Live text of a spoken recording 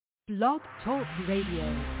Blog Talk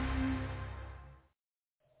Radio.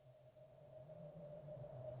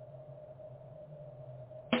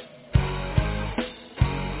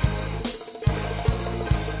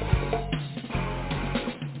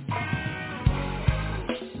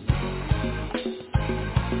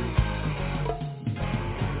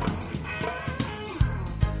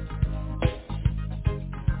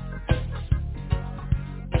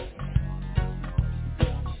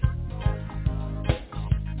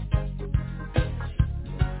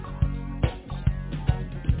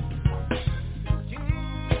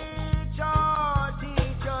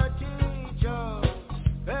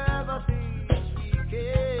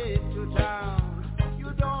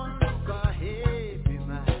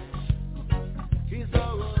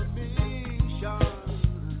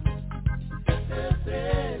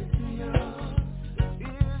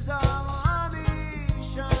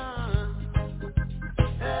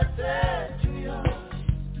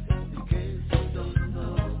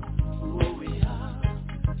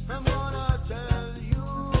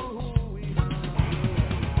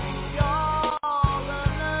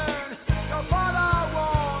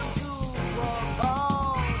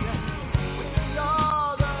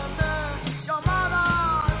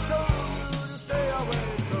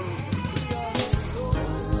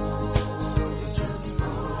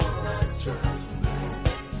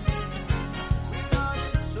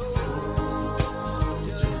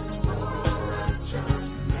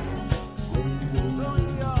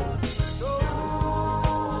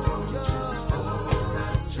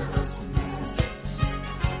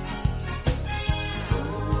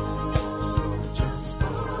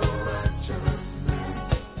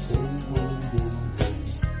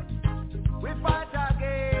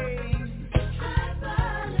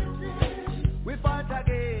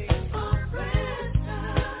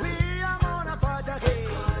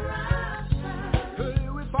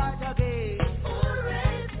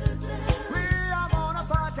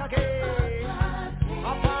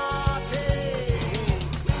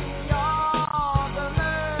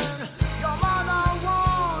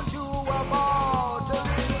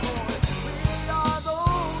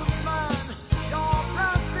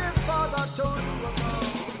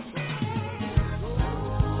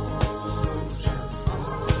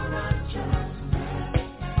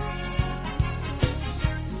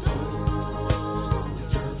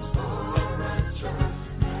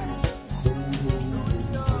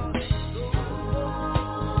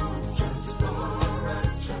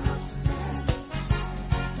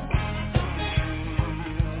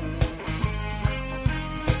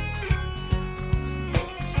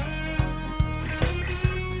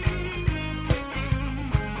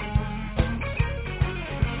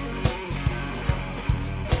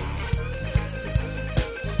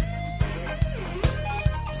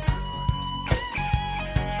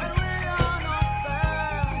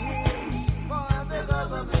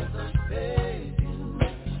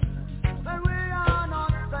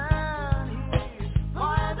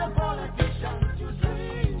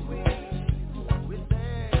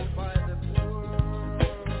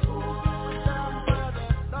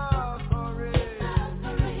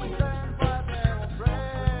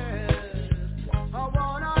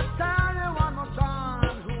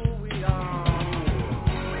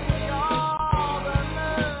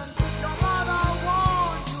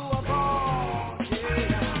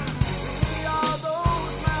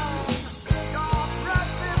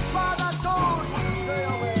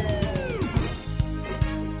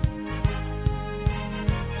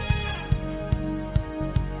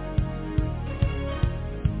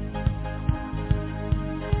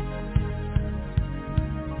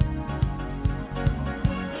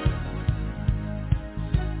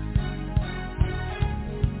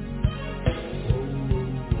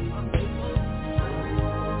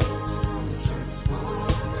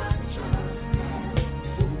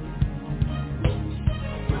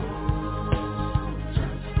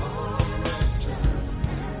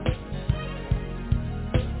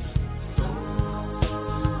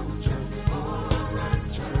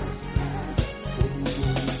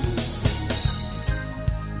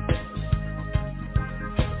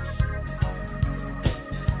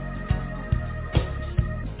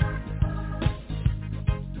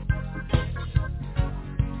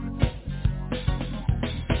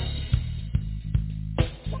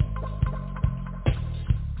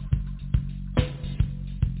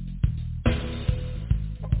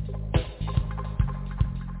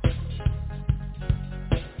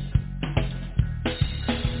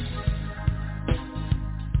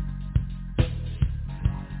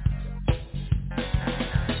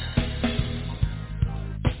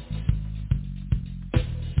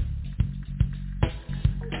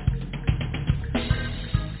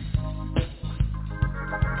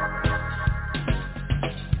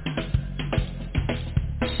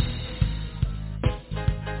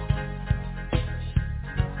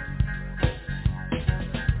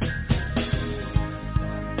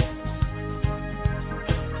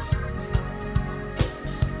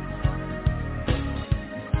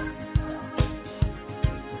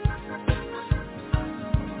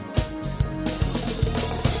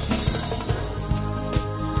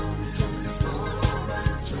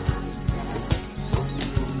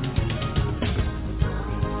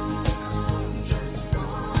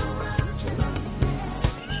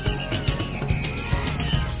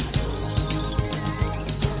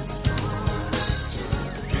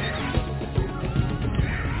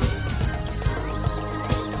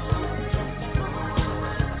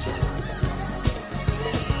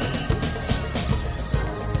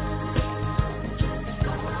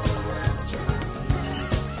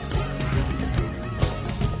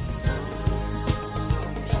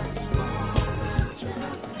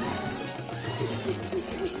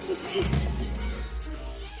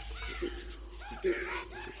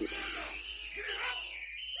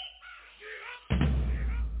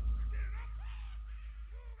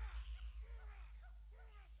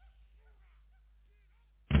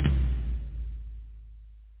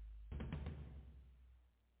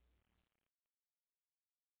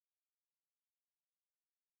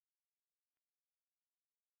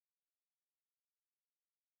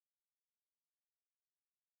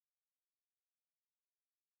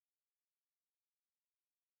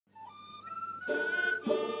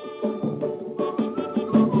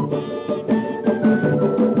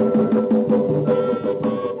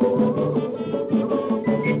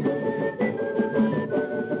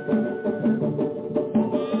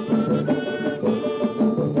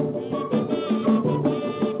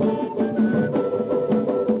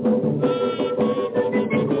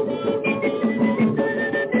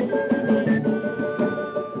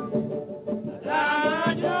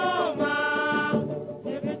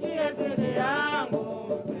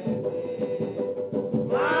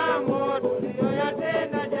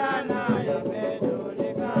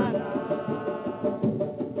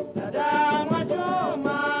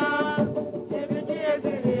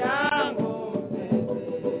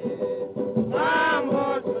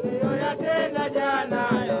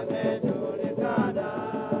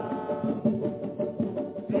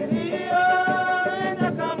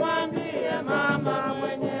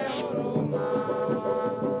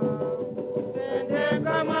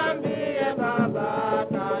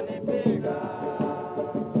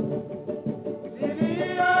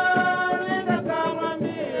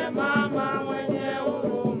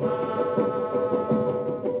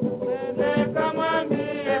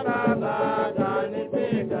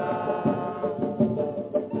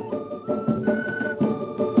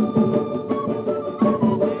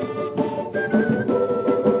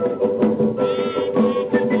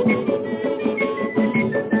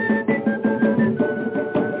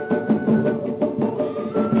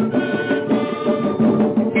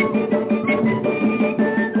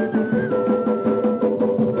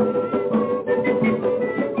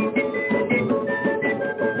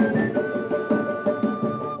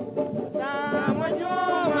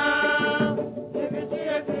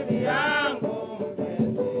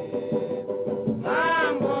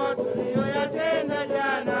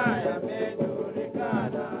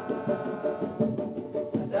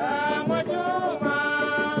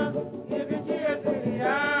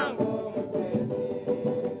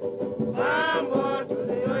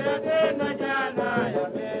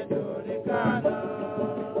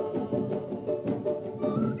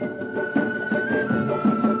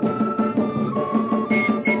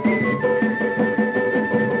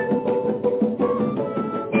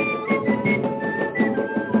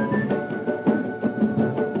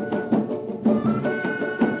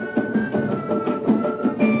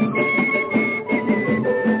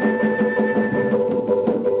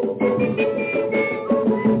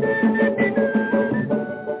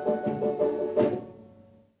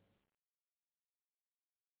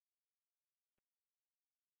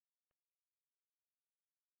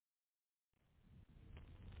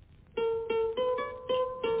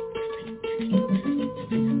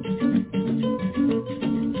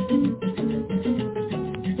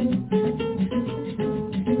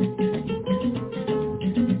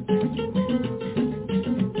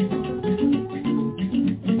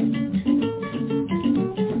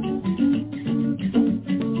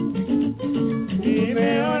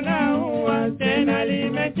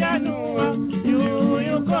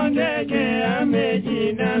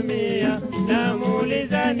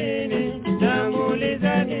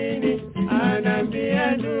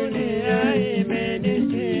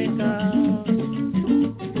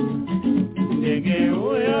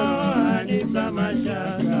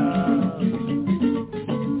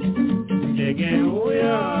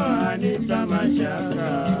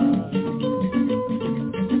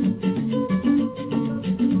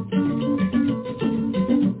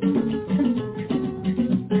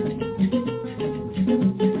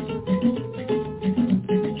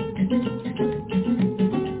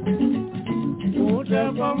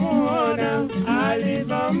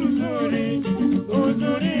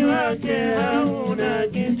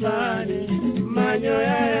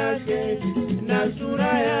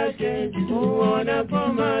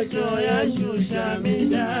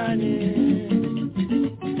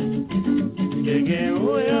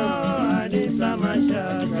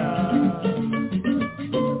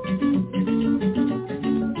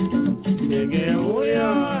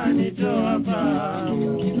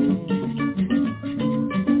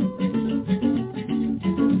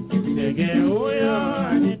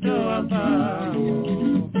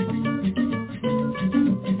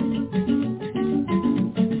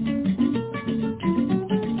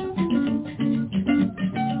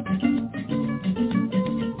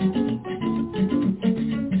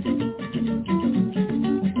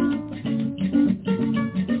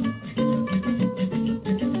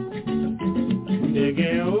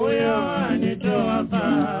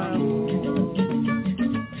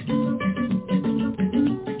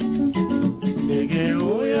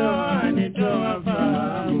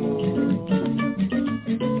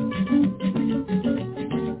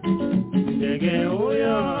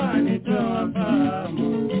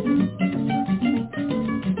 fahamu.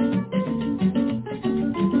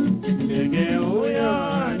 Ndege huyo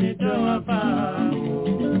anitoa fahamu.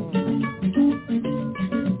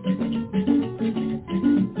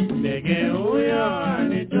 Ndege huyo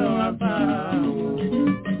anitoa fahamu.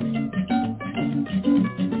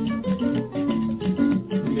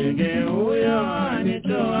 Ndege huyo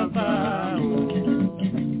anitoa fahamu.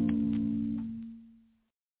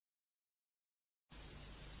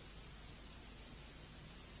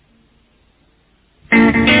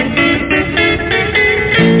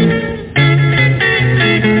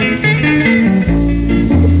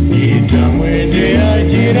 Nitamwendea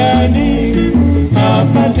jirani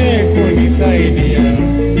apate kunisaidia.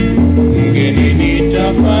 Mgeni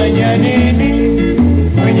nitafanya nini?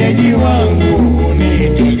 Mwenyeji wangu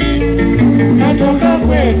unitege. Natoka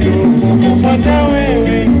kwetu kukupata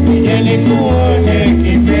wewe, nije nikuone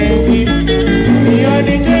kipenzi.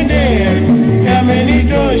 Uliyonitendea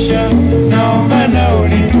yamenitosha, naomba na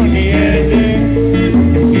unioniende.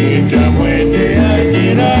 Nitamwendea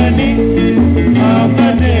jirani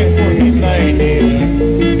apate kunisaidia.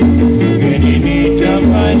 Mgeni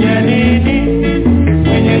nitafanya nini?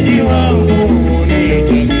 Mwenyeji wangu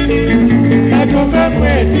unitege. Natoka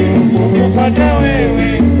kwetu kukupata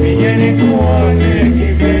wewe, nije nikuone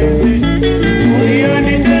kipenzi.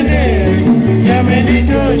 Uliyonitendea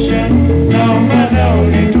yamenitosha, naomba na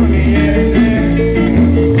unioniende.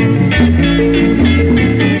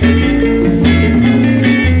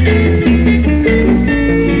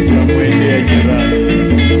 Nitamwendea jirani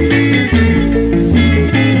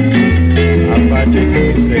apate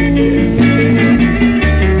kunisaidia.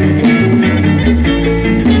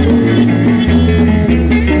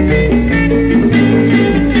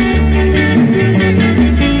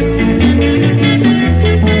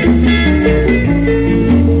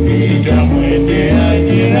 Nitamwendea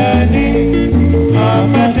jirani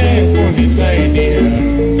apate kunisaidia.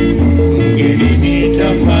 Mgeni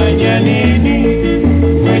nitafanya nini?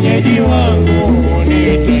 Mwenyeji wangu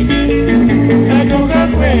unitege. Natoka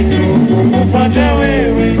kwetu kukupata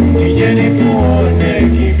wewe, nije nikuone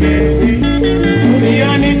kipenzi.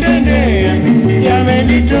 Uliyonitendea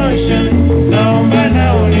yamenitosha, naomba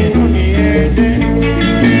na unioniende.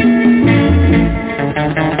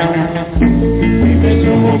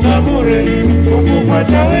 Nimezunguka bure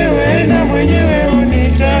kukupata wewe, na mwenyewe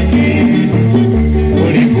unitaki.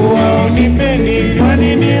 Ulikuwa unipendi, kwa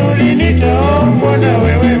nini ulinitoa? Na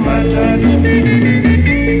wewe matata.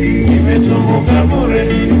 Nimezunguka bure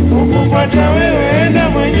kukupata wewe, na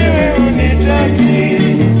mwenyewe unitaki.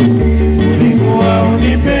 Ulikuwa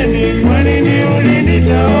unipendi, kwa nini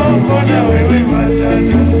ulinitoa? Na wewe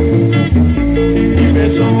matata.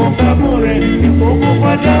 Nimezunguka bure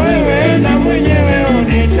kukupata wewe, na mwenyewe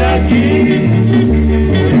unitaki.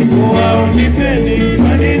 Ulikuwa unipendi,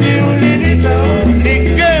 kwa nini ulinitoa?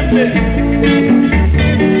 Nikembe.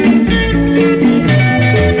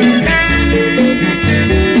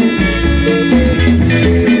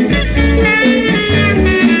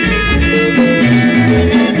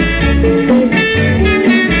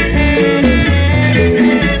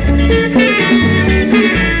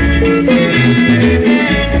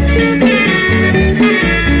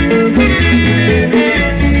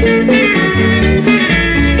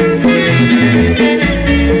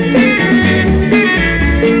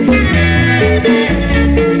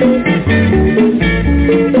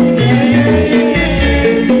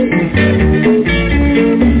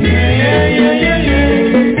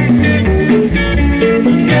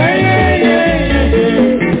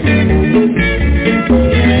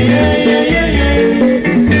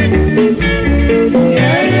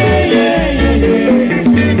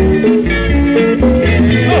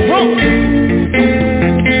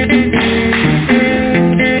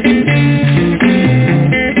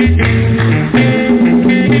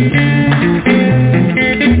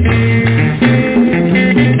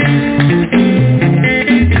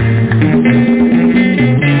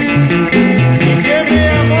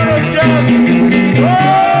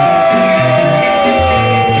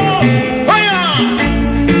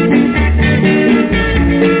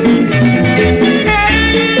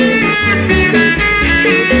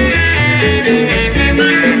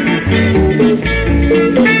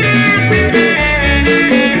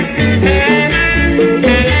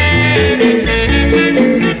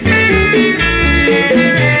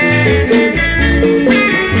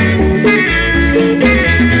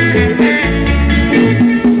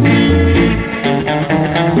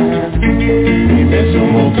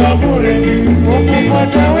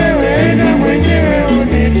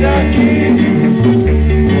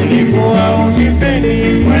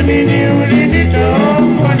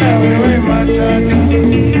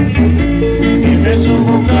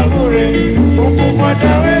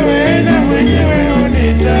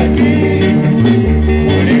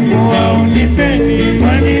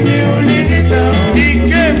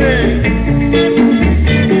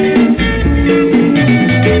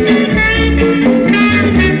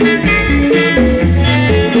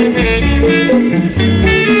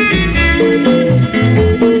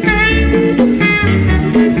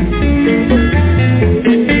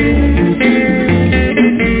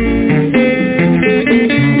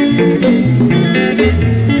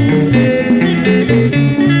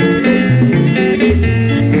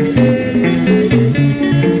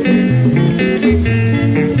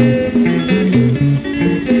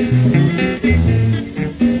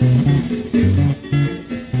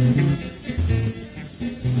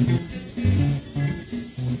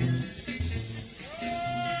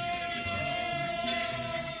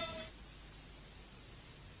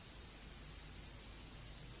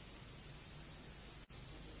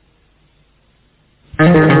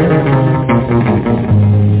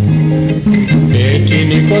 Eti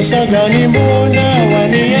ni kosa gani mbona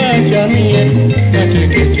waniacha mie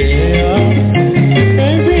nateketea?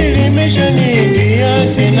 Penzi limeshaniingia,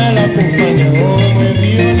 sina la kufanya,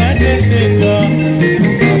 mwenzio nateseka.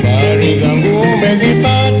 Habari zangu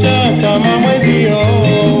umezipata kama mwenzio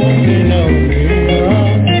ninaumia.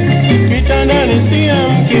 Kitandani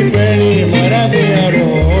siamki kweli, maradhi ya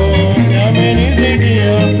roho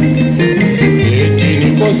yamenizidia. Eti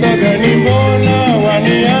niko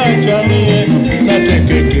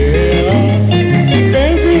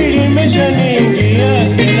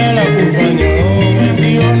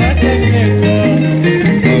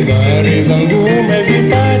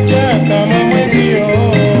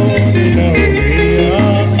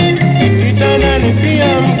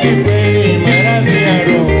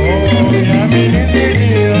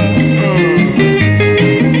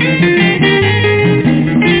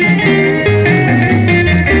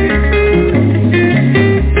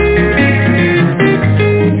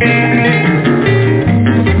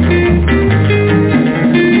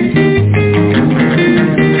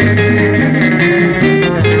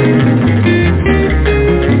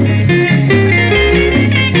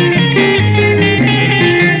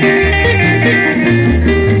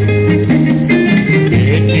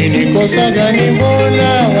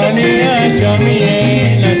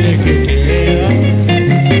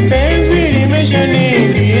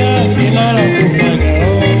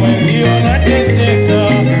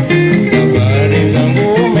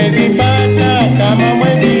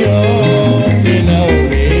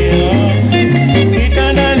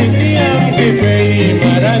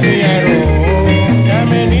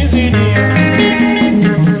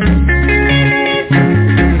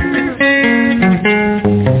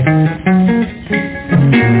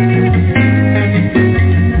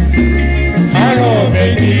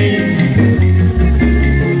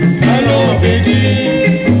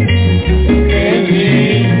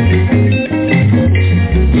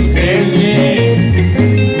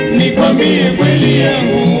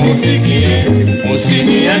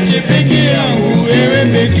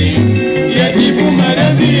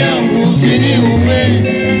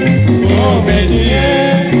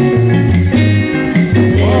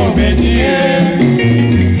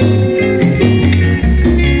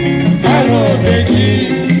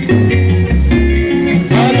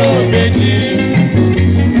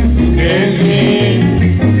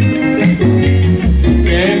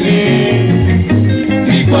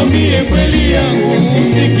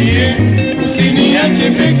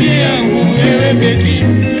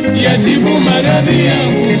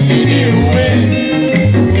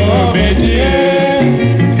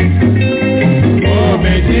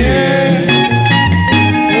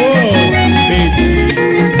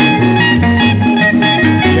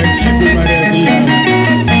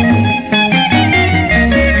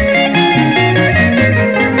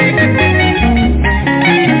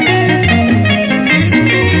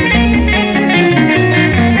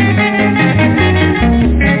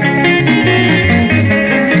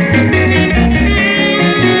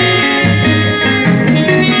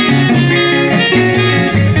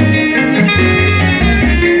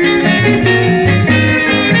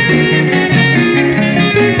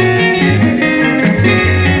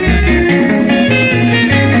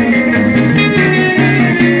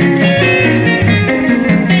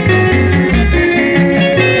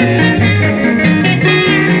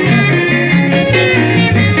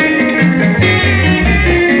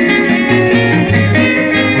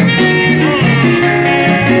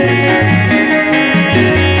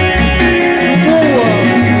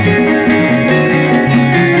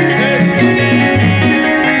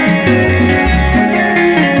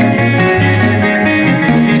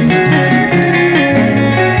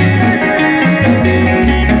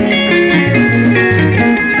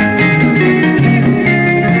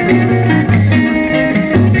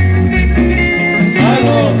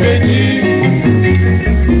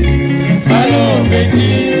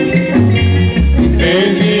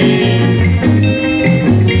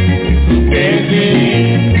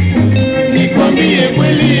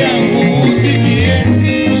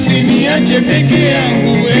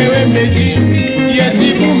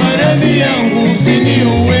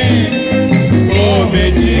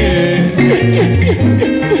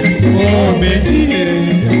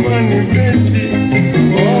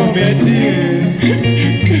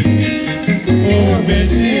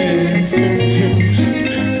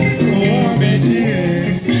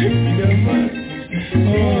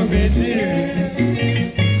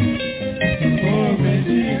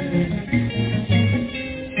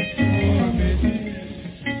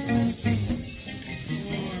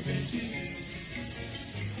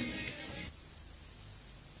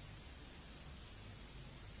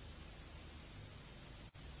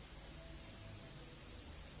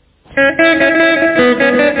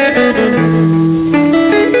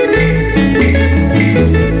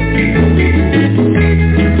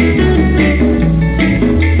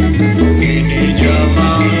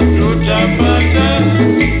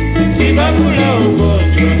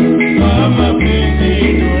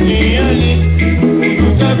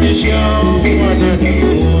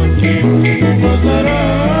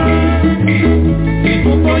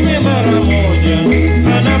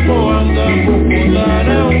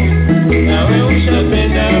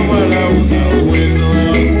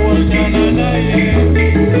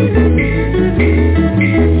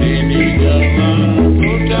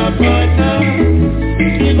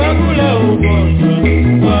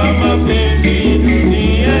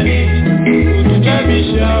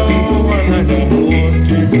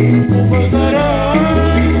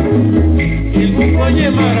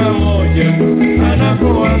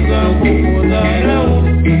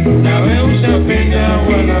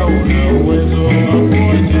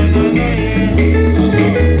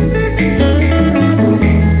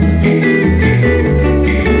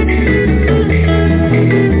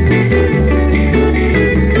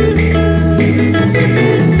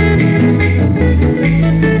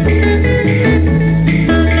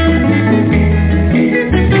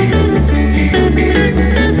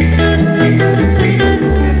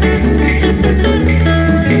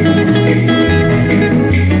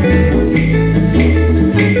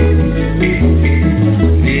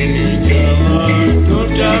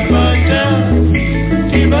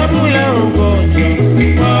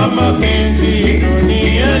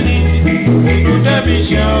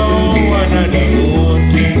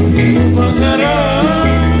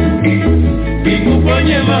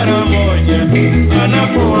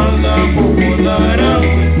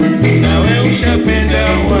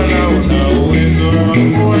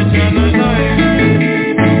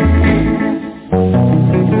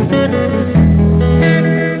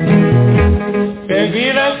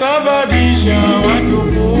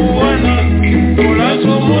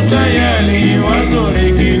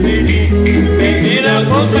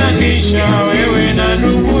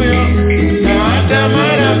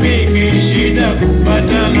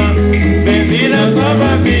Kupatana, penzi la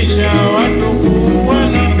sababisha watu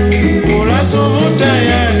kuuana, kula sumu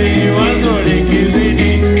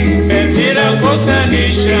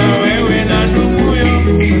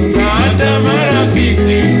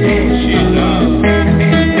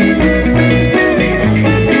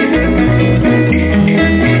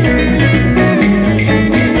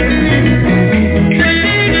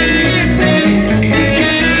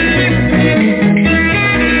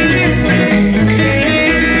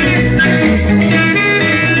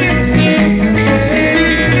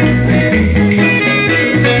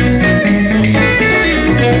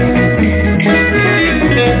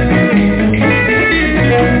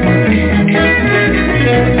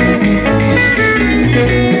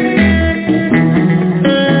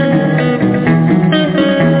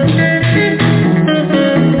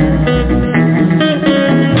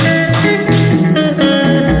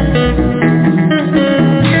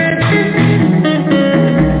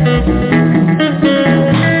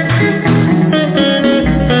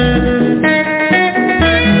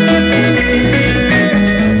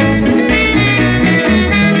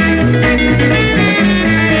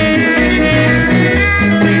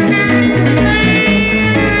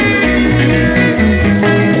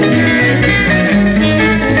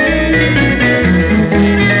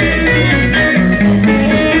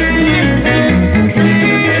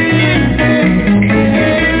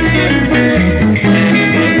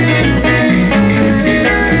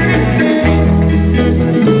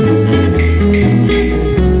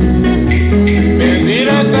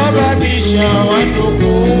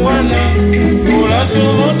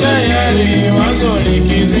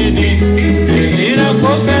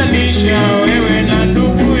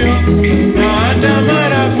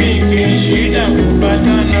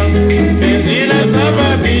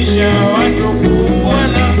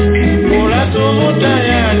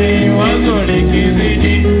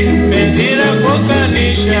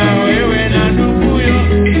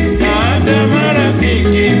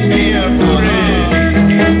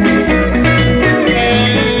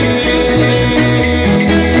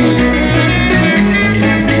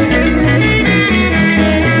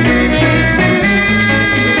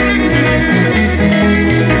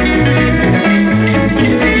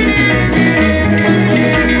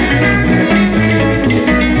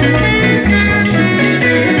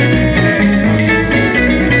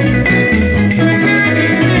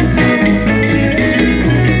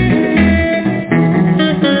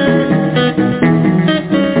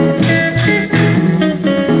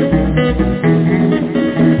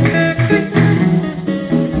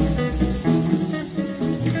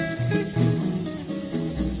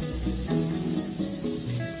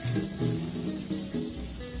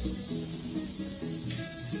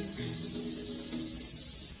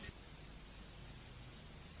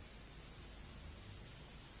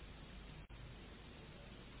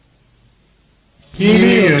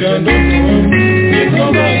iliota ndoto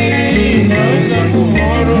niko mbali na wenzangu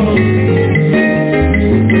moro,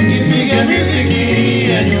 tukipiga miziki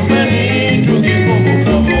ya nyumbani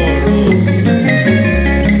tukikumbuka moro,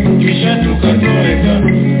 kisha tukatoweka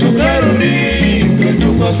tukarudi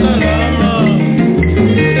kwetu kwa salama.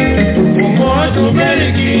 Mungu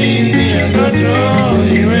atubariki ya ndoto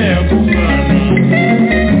iwe ya kufana,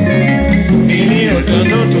 iliota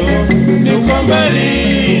ndoto tuko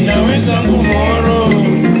mbali na wenzangu moro,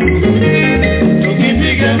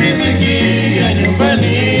 tukipiga miziki ya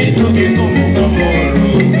nyumbani tukikumbuka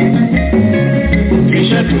moro,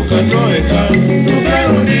 kisha tukatoweka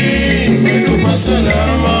tukarudi kwetu kwa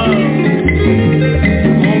salama.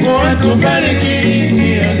 Mungu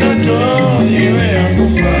atubariki ya ndoto iwe ya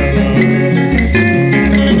kufana.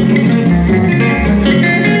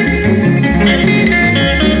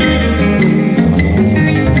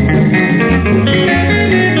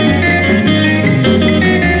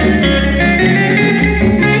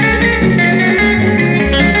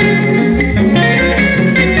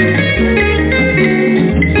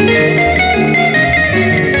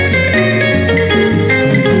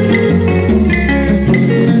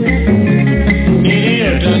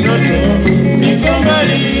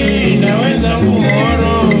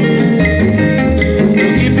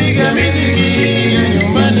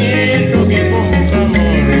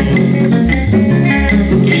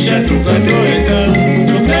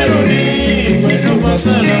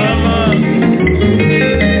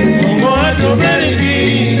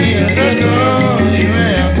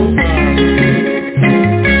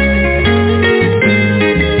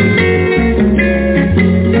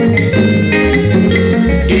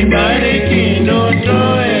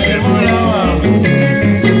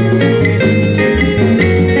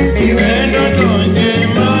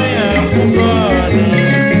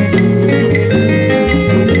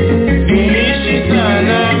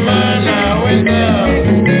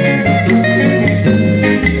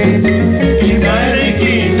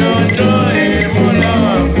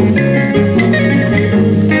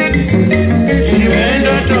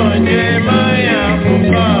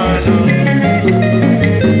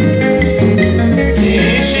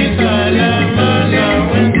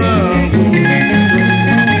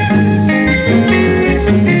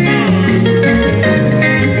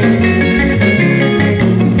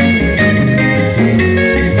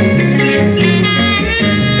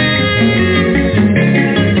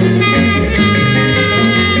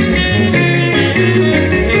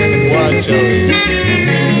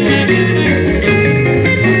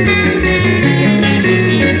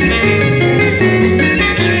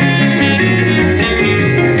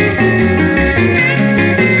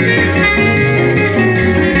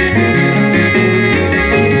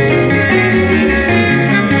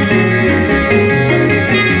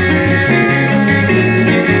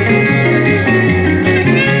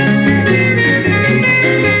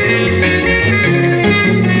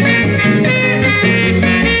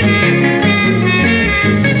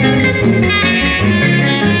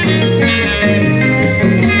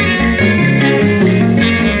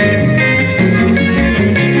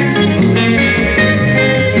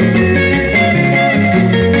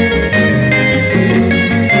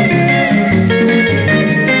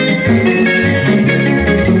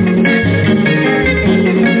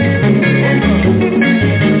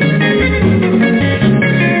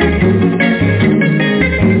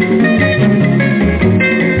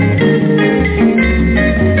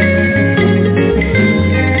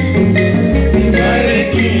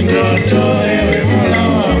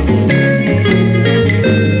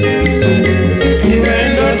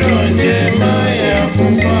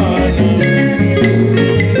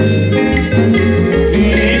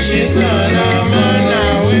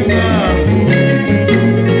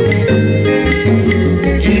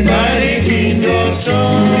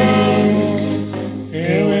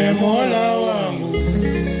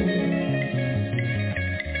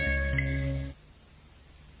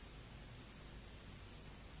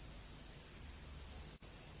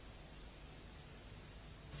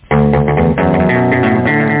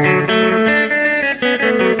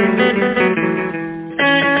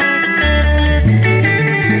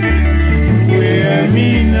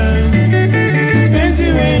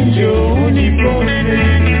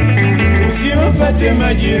 wote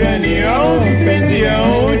majirani au mpenzi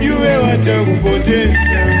au ujue watakupoteza.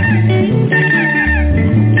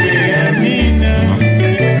 Amina,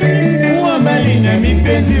 kuwa mbali na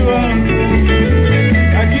mpenzi wangu,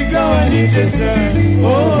 hakika wanitesa.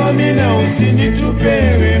 Oh Amina,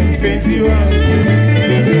 usinitupewe mpenzi wangu.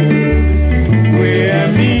 We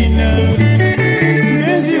Amina,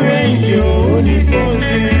 mpenzi wengi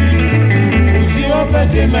unipoze,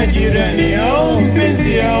 majirani au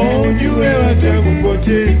mpenzi yao, ujue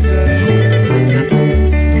watakupoteza.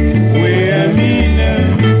 We Amina,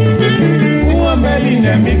 kuwa mbali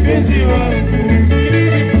na mpenzi wangu,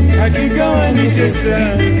 hakika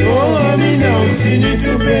wanitesa. Oh Amina,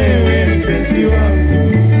 usinitupewe mpenzi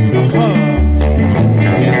wangu.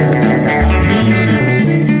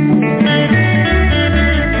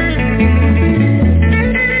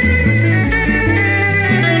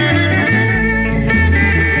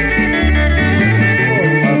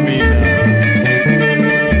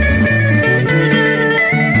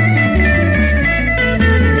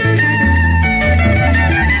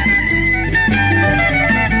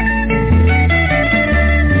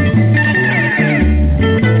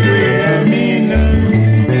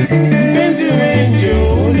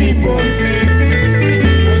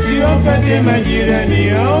 Majirani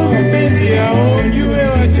yao mpenzi yao, ujue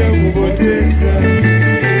watakupoteza.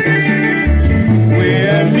 We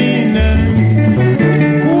Amina,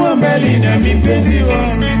 kuwa mbali na mpenzi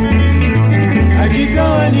wangu, hakika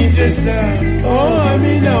wanitesa. Oh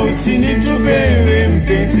Amina, usinitupewe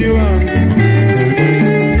mpenzi wangu.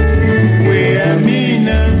 We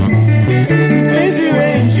Amina, mpenzi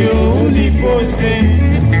wenjo unipose,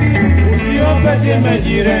 usiwapate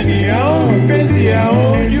majirani yao mpenzi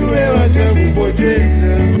yao, ujue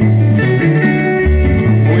watakupoteza.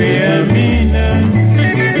 We Amina,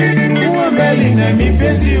 kuwa mbali na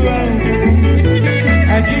mpenzi wangu,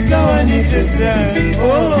 hakika wanitesa.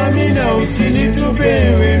 Oh Amina,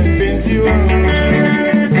 usinitupewe mpenzi wangu.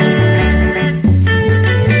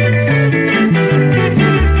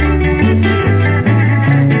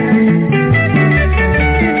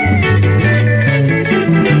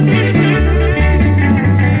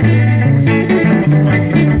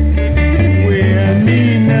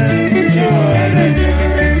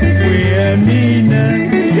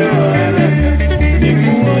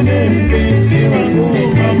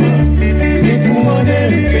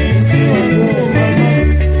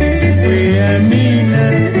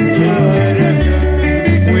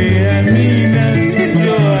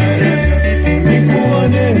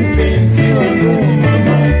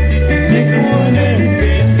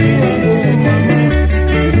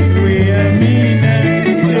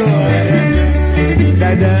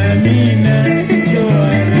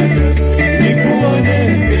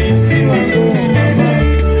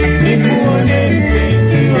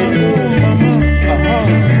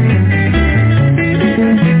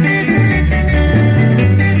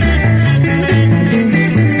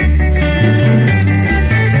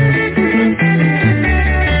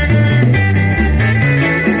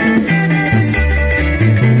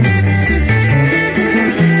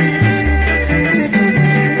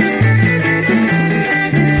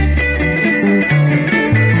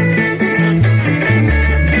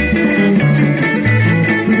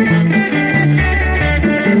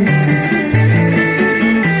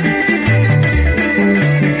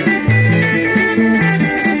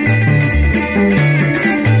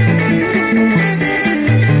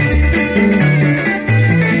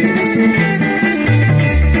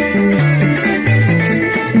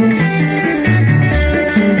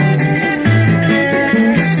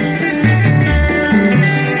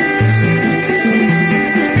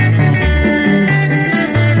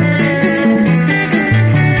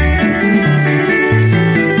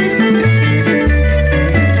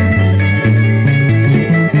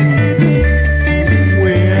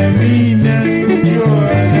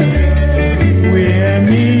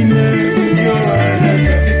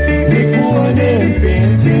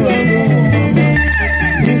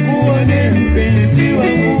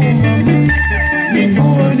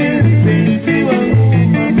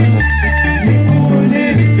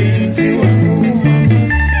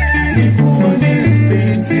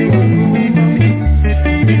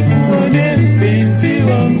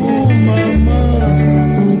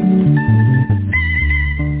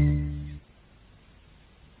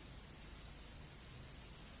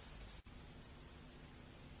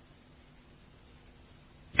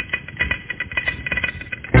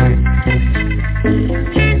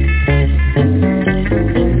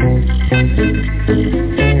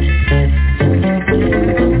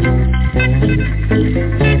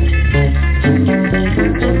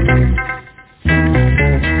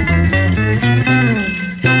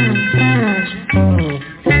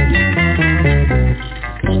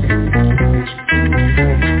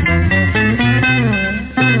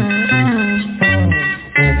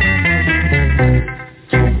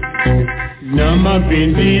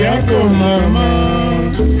 mapenzi yako mama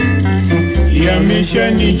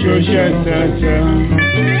yameshanichosha sasa,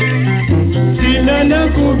 sina la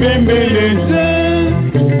kubembeleza,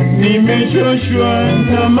 ni nimechoshwa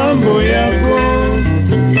na mambo yako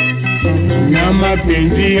na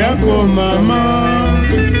mapenzi yako mama,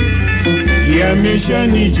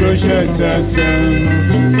 yameshanichosha sasa.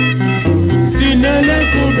 Sina la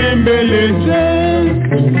kubembeleza,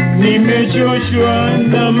 nimechoshwa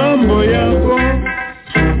na mambo yako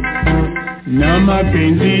na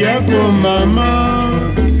mapenzi yako mama,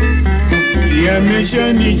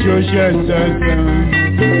 yameshanichosha sasa.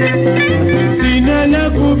 Sina la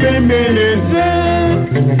kubembeleza,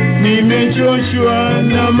 nimechoshwa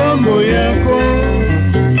na mambo yako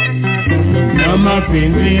na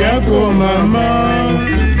mapenzi yako mama,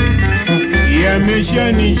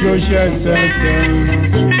 yameshanichosha sasa.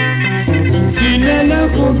 Sina la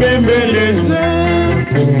kubembeleza,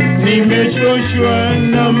 nimechoshwa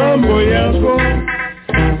na mambo yako.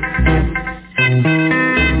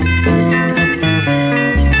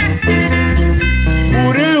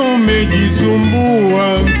 Bure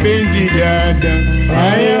umejisumbua mpenzi dada,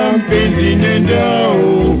 haya mpenzi nenda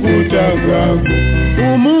ukutakako.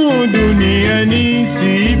 Humu duniani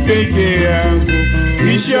si peke yako,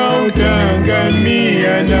 kisha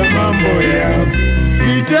utangamia na mambo yako.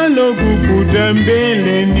 Litalo kukuta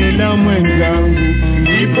mbele ni la mwenzangu,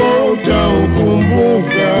 ndipo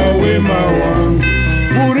utaukumbuka wema wangu.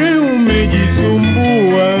 Bure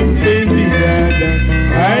umejisumbua mpenzi dada,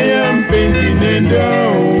 haya mpenzi nenda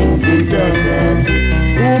ukutakako.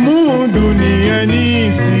 Humu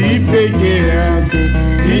duniani si peke yako,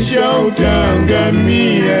 kisha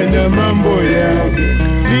utangamia na mambo yako.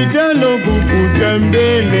 Litalo kukuta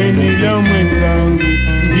mbele ni la mwenzangu,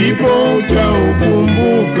 ndipo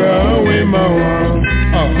utaukumbuka wema wangu.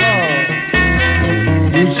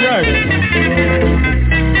 Ushari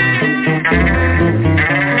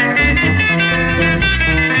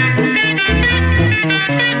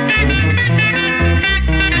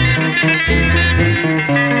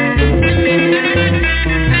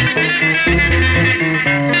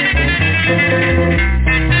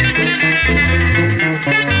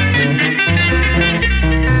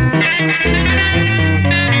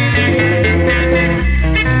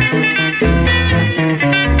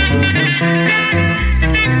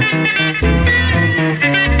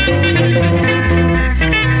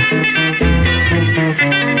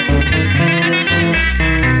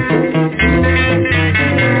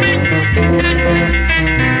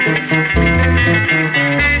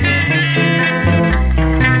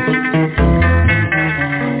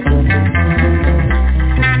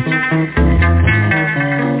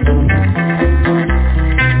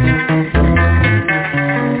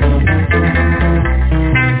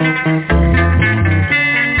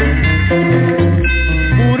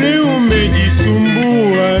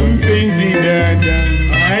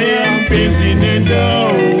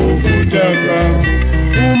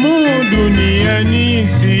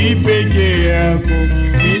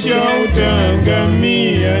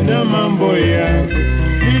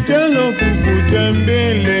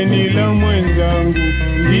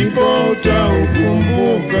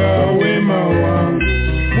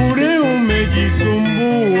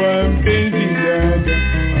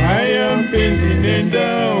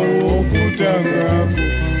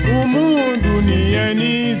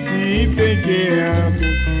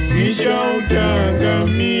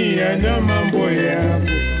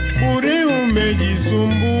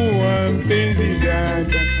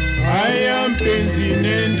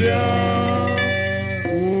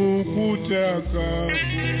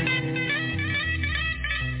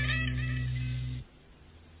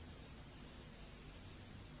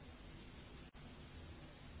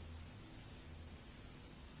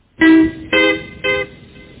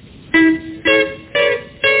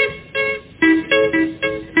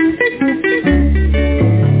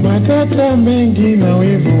matata mengi na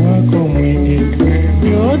wivu wako mwingi,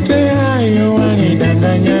 yote hayo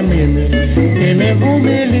wanidanganya mimi.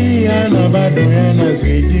 Nimevumilia na bado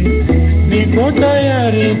yanazidi, niko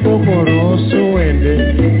tayari kukuruhusu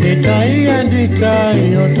uende. Nitaiandika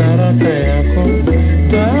hiyo taraka yako,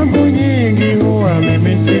 taabu nyingi huwa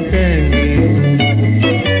mimi sipendi.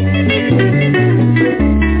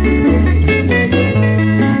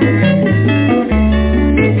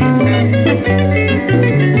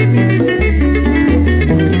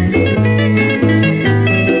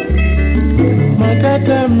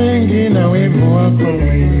 Matata mengi na wivu wako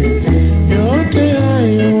mwingi, yote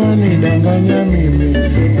hayo wanidanganya mimi.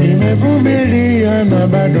 Nimevumilia na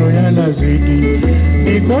bado yanazidi,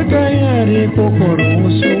 niko tayari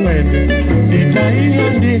kukuruhusu uende.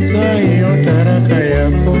 Nitaiandika hiyo taraka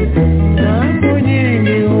yako, taabu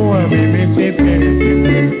nyingi huwa mimi sipendi.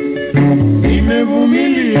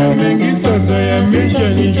 Nimevumilia mengi sasa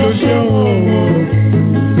yameshanichosha.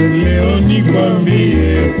 leo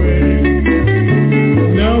nikwambie kweli.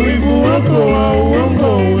 Na wivu wako wa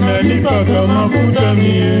uongo unanipaka mafuta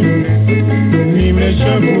mie.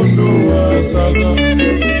 Nimeshagundua sasa,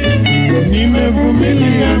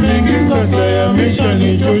 nimevumilia mengi sasa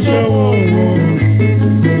yameshanichosha uongo.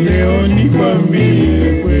 Leo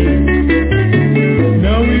nikwambie kweli.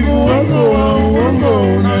 Na wivu wako wa uongo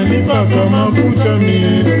unanipaka mafuta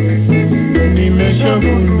mie.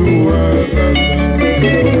 Nimeshagundua sasa.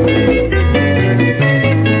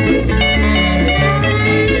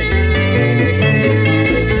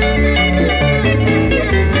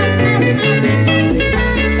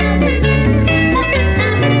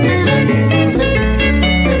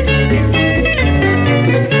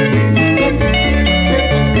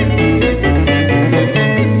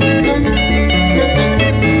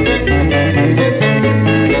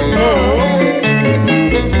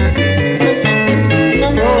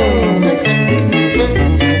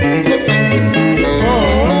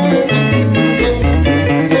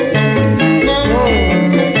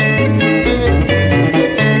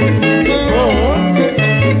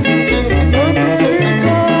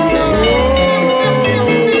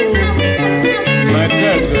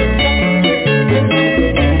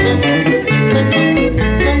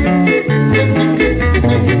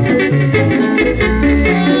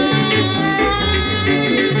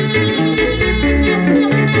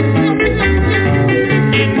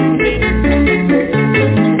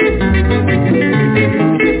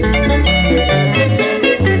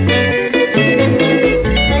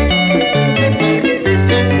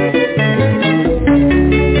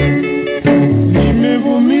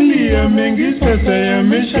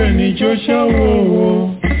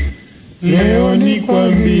 Leo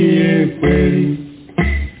nikwambie kweli.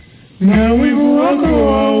 Na wivu wako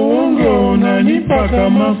wa uongo unanipaka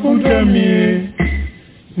mafuta mie.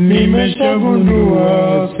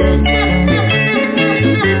 Nimeshagundua sasa.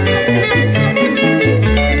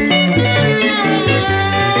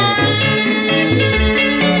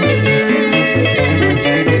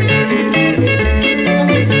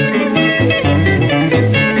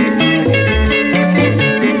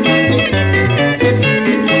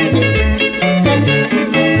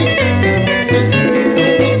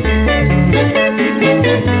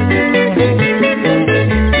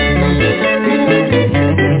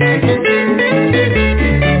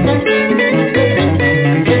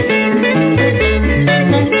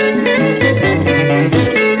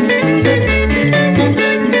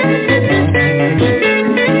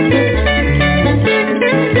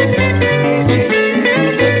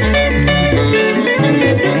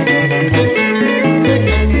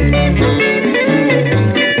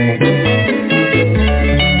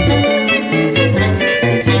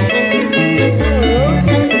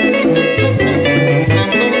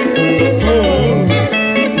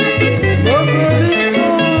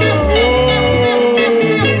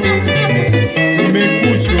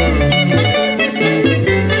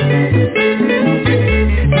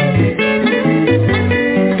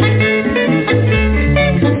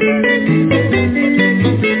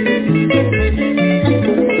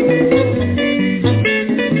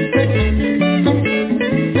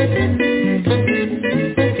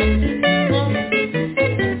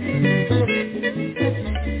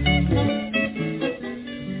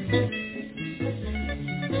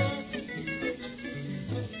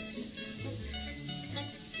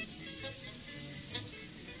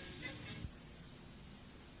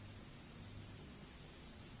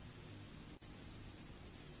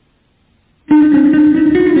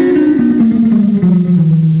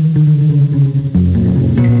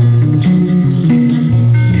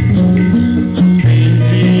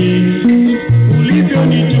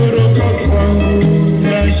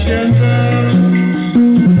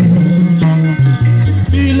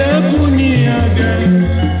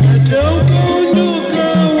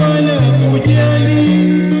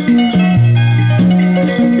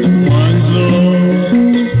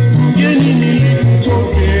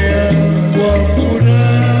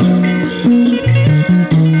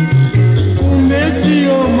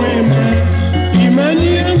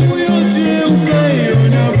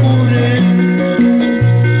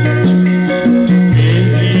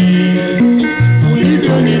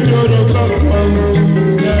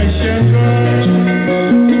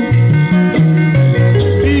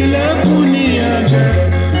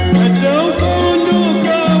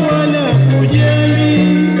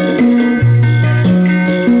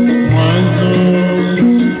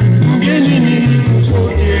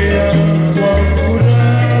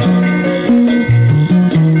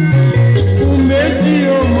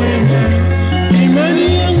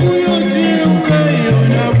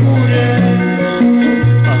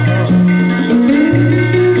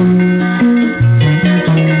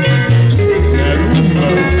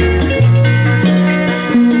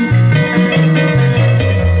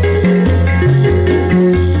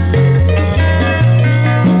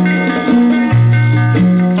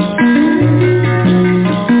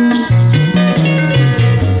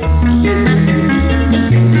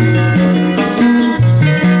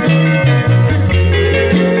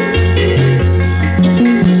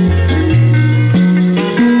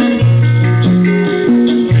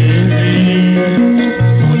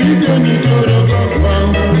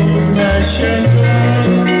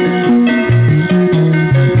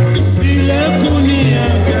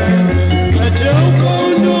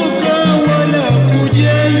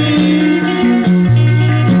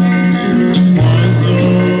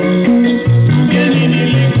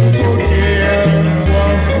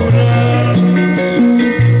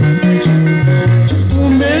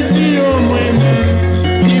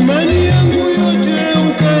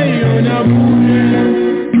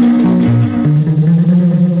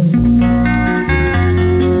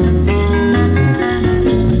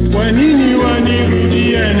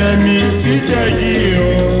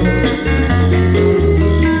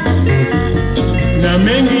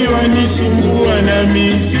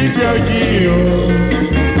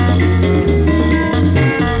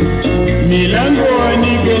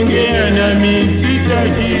 nami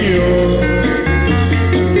sitajio.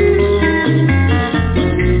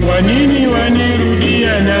 Kwa nini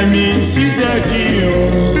wanirudia nami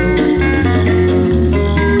sitajio?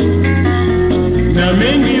 Na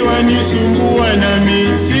mengi wanisumbua nami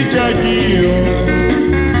sitajio.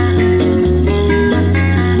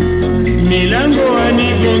 Milango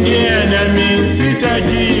wanigongea nami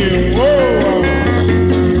sitajio.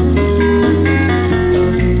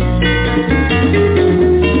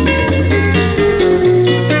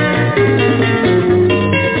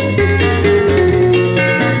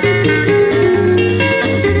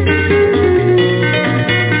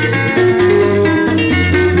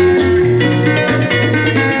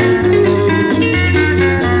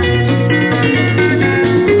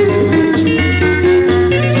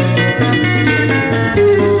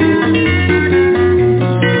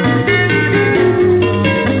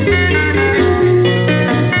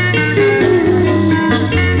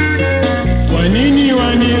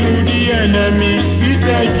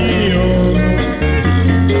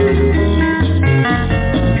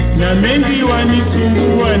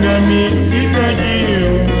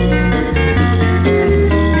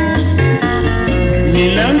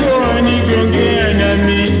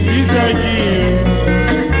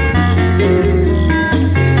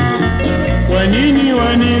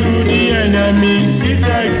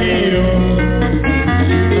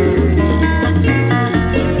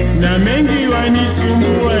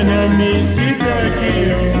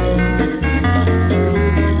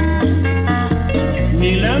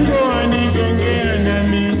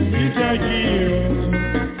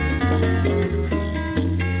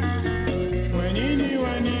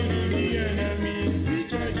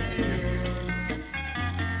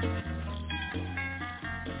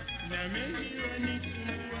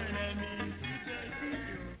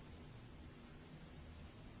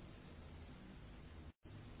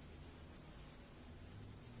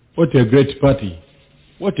 What a great party.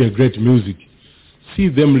 What a great music. See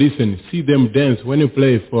them listen, see them dance when you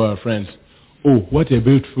play for our friends. Oh, what a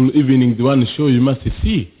beautiful evening, the one show you must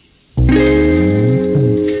see.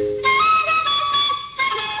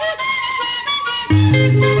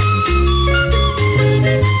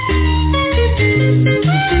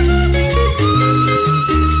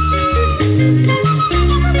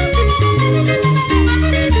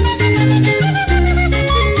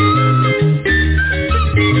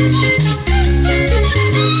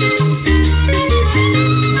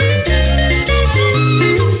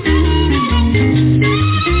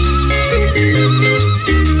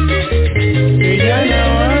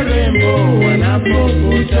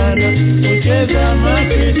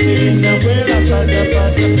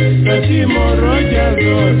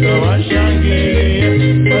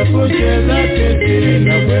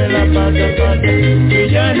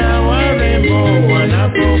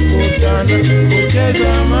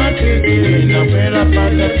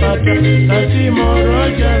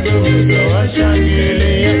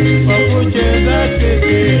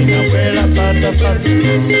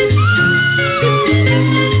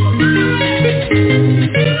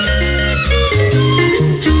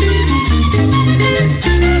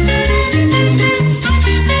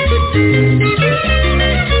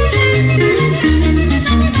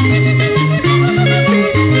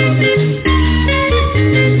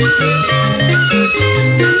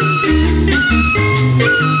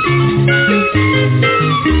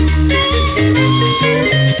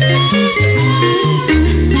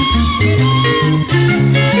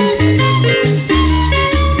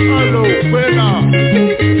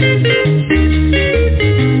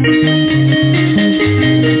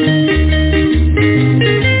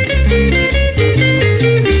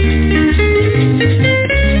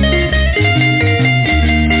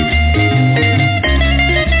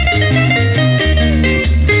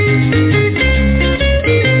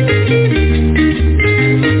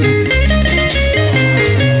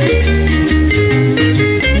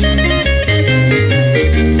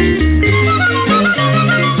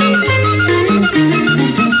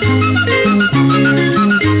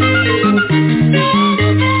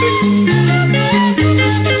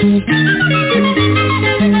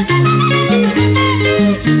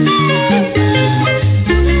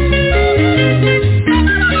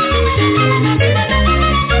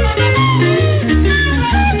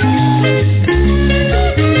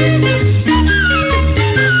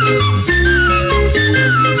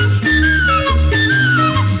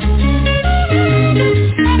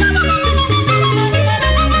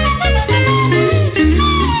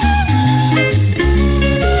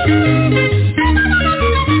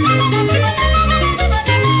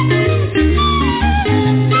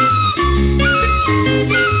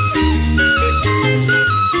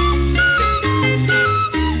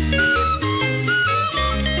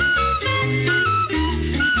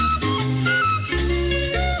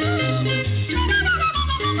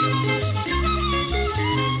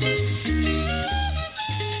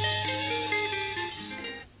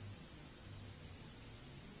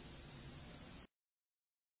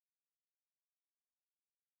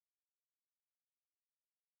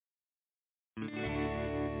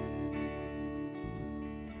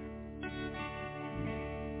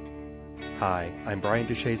 Hi, I'm Brian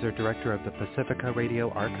DeShazer, Director of the Pacifica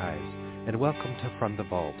Radio Archives, and welcome to From the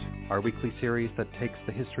Vault, our weekly series that takes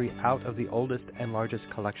the history out of the oldest and largest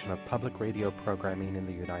collection of public radio programming in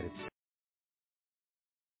the United States.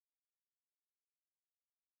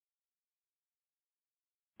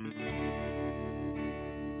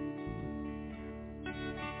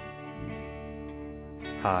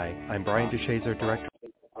 Hi, I'm Brian DeShazer, Director.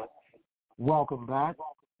 Welcome back.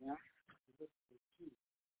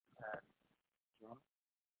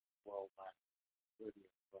 Worldwide radio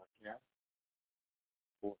broadcast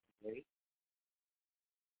for today.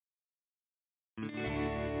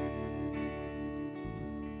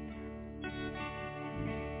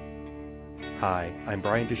 Hi, I'm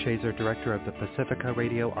Brian DeShazer, Director of the Pacifica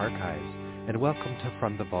Radio Archives, and welcome to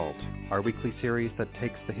From the Vault, our weekly series that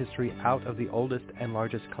takes the history out of the oldest and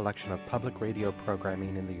largest collection of public radio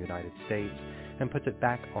programming in the United States and puts it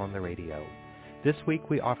back on the radio. This week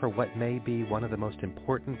we offer what may be one of the most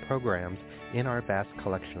important programs in our vast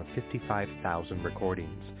collection of 55,000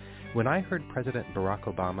 recordings. When I heard President Barack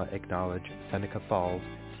Obama acknowledge Seneca Falls,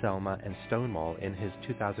 Selma, and Stonewall in his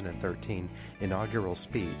 2013 inaugural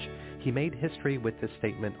speech, he made history with this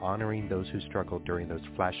statement honoring those who struggled during those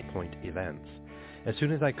flashpoint events. As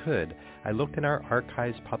soon as I could, I looked in our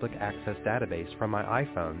Archives public access database from my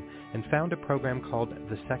iPhone and found a program called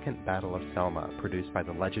The Second Battle of Selma, produced by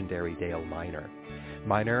the legendary Dale Miner.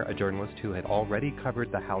 Miner, a journalist who had already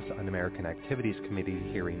covered the House Un-American Activities Committee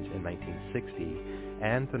hearings in 1960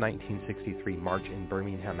 and the 1963 March in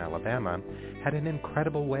Birmingham, Alabama, had an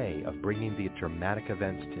incredible way of bringing the dramatic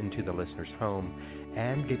events into the listener's home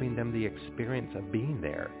and giving them the experience of being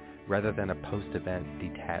there, rather than a post-event,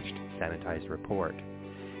 detached, sanitized report.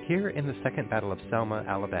 Here in the Second Battle of Selma,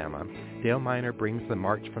 Alabama, Dale Miner brings the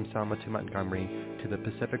march from Selma to Montgomery to the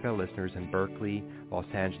Pacifica listeners in Berkeley, Los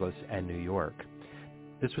Angeles, and New York.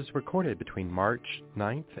 This was recorded between March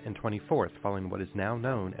 9th and 24th, following what is now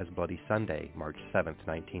known as Bloody Sunday, March 7th,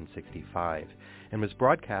 1965, and was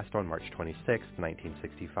broadcast on March 26th,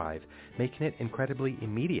 1965, making it incredibly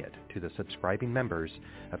immediate to the subscribing members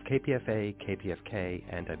of KPFA, KPFK,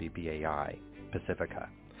 and WBAI, Pacifica.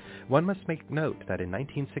 One must make note that in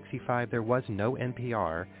 1965 there was no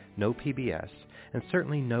NPR, no PBS, and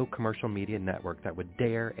certainly no commercial media network that would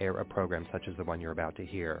dare air a program such as the one you're about to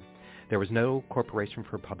hear. There was no Corporation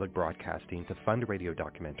for Public Broadcasting to fund radio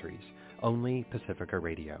documentaries, only Pacifica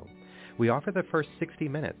Radio. We offer the first 60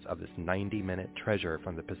 minutes of this 90-minute treasure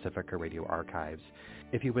from the Pacifica Radio Archives.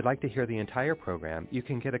 If you would like to hear the entire program, you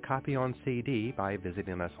can get a copy on CD by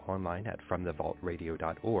visiting us online at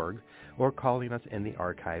fromthevaultradio.org or calling us in the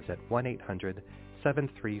archives at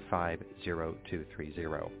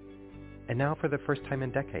 1-800-735-0230. And now for the first time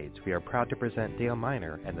in decades, we are proud to present Dale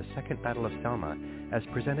Miner and the Second Battle of Selma as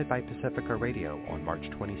presented by Pacifica Radio on March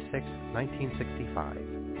 26, 1965.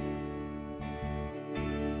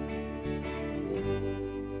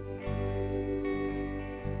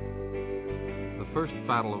 The First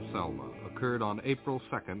Battle of Selma occurred on April 2,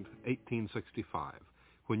 1865,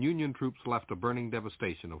 when Union troops left a burning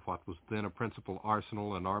devastation of what was then a principal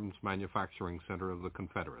arsenal and arms manufacturing center of the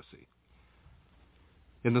Confederacy.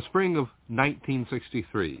 In the spring of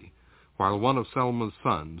 1963, while one of Selma's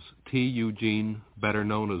sons, T. Eugene, better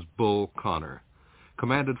known as Bull Connor,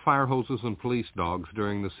 commanded fire hoses and police dogs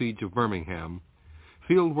during the siege of Birmingham,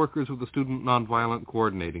 field workers of the Student Nonviolent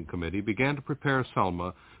Coordinating Committee began to prepare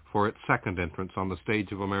Selma for its second entrance on the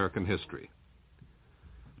stage of American history.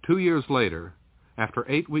 2 years later, after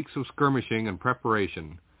 8 weeks of skirmishing and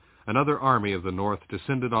preparation, another army of the North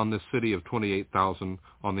descended on this city of 28,000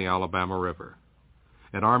 on the Alabama River.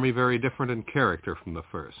 An army very different in character from the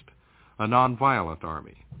first, a nonviolent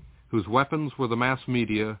army, whose weapons were the mass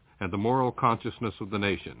media and the moral consciousness of the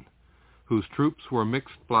nation, whose troops were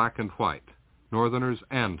mixed black and white, Northerners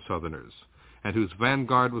and Southerners, and whose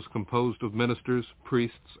vanguard was composed of ministers,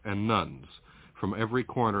 priests, and nuns from every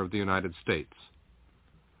corner of the United States.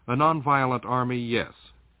 A nonviolent army, yes,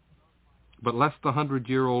 but lest the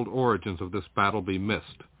 100-year-old origins of this battle be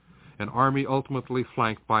missed, an army ultimately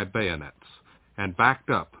flanked by bayonets, and backed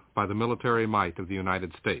up by the military might of the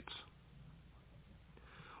United States.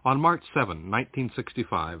 On March 7,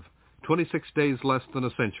 1965, 26 days less than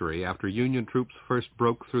a century after Union troops first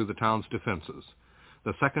broke through the town's defenses,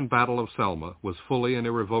 the Second Battle of Selma was fully and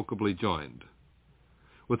irrevocably joined.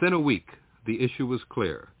 Within a week, the issue was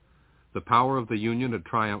clear. The power of the Union had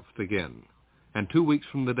triumphed again, and 2 weeks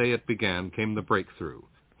from the day it began came the breakthrough,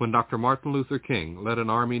 when Dr. Martin Luther King led an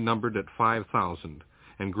army numbered at 5,000,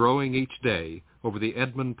 and growing each day, over the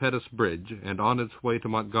Edmund Pettus Bridge and on its way to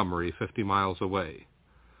Montgomery 50 miles away,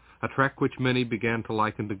 a trek which many began to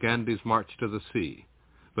liken to Gandhi's march to the sea,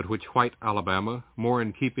 but which white Alabama, more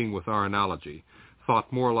in keeping with our analogy,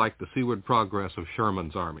 thought more like the seaward progress of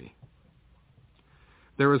Sherman's army.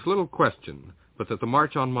 There is little question but that the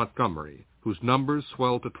march on Montgomery, whose numbers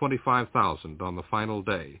swelled to 25,000 on the final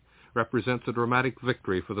day, represents a dramatic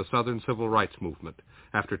victory for the Southern Civil Rights Movement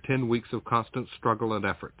after 10 weeks of constant struggle and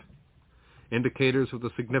effort. Indicators of the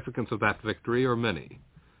significance of that victory are many,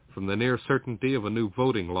 from the near certainty of a new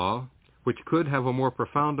voting law, which could have a more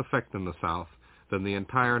profound effect in the South than the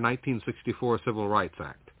entire 1964 Civil Rights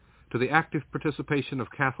Act, to the active participation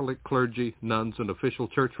of Catholic clergy, nuns, and official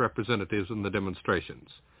church representatives in the demonstrations,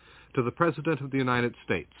 to the President of the United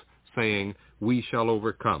States saying, "We shall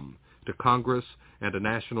overcome," to Congress and a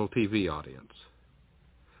national TV audience.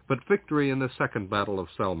 But victory in the second Battle of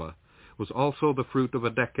Selma was also the fruit of a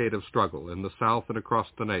decade of struggle in the South and across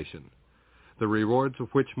the nation, the rewards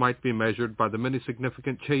of which might be measured by the many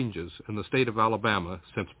significant changes in the state of Alabama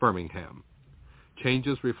since Birmingham,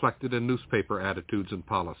 changes reflected in newspaper attitudes and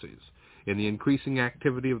policies, in the increasing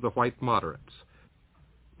activity of the white moderates,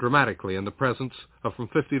 dramatically in the presence of from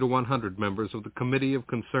 50 to 100 members of the Committee of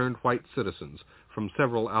Concerned White Citizens from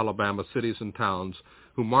several Alabama cities and towns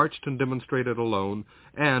who marched and demonstrated alone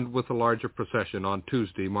and with a larger procession on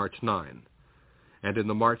Tuesday, March 9, and in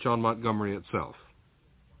the March on Montgomery itself.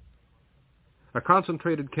 A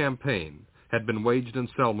concentrated campaign had been waged in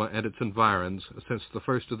Selma and its environs since the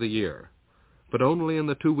first of the year, but only in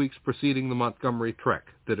the 2 weeks preceding the Montgomery trek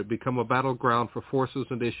did it become a battleground for forces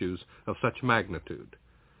and issues of such magnitude,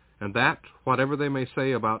 and that, whatever they may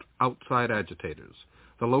say about outside agitators,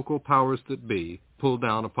 the local powers that be pulled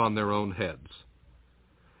down upon their own heads.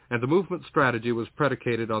 And the movement's strategy was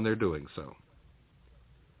predicated on their doing so.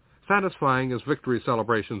 Satisfying as victory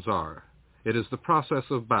celebrations are, it is the process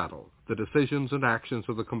of battle, the decisions and actions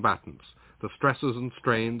of the combatants, the stresses and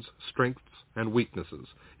strains, strengths and weaknesses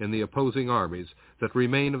in the opposing armies that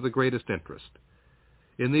remain of the greatest interest.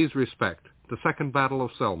 In these respects, the Second Battle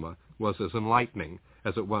of Selma was as enlightening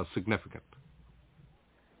as it was significant.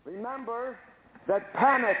 Remember that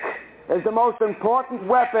panic is the most important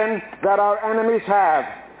weapon that our enemies have.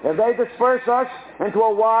 If they disperse us into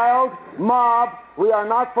a wild mob, we are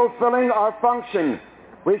not fulfilling our function.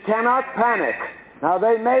 We cannot panic. Now,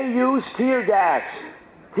 they may use tear gas.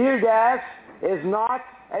 Tear gas is not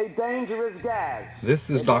a dangerous gas. This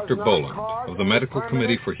is Dr. Boland of the Medical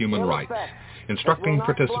Committee for Human Rights, instructing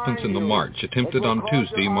participants in the march attempted on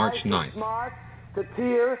Tuesday, March 9th. To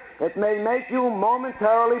tear, it may make you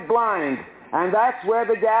momentarily blind, and that's where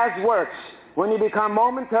the gas works. When you become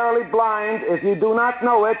momentarily blind, if you do not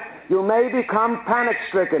know it, you may become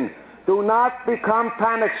panic-stricken. Do not become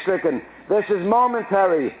panic-stricken. This is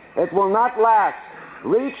momentary. It will not last.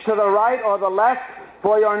 Reach to the right or the left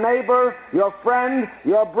for your neighbor, your friend,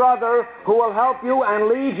 your brother, who will help you and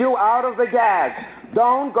lead you out of the gas.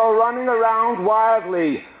 Don't go running around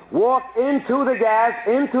wildly. Walk into the gas,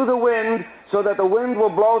 into the wind, so that the wind will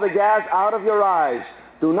blow the gas out of your eyes.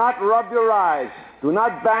 Do not rub your eyes. Do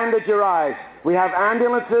not bandage your eyes. We have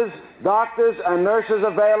ambulances, doctors, and nurses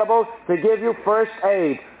available to give you first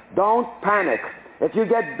aid. Don't panic. If you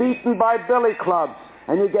get beaten by billy clubs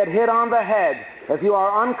and you get hit on the head, if you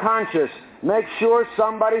are unconscious, make sure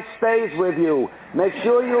somebody stays with you. Make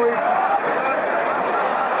sure you...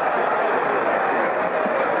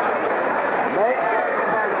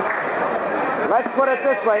 Let's put it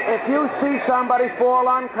this way. If you see somebody fall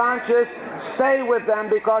unconscious, stay with them,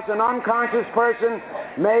 because an unconscious person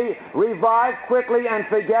may revive quickly and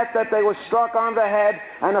forget that they were struck on the head,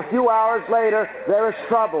 and a few hours later there is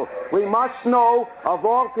trouble. We must know of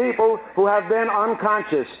all people who have been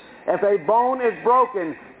unconscious. If a bone is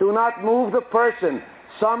broken, do not move the person.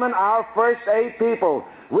 Summon our first aid people.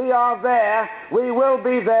 We are there, we will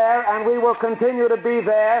be there, and we will continue to be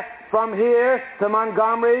there from here to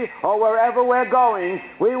Montgomery or wherever we're going.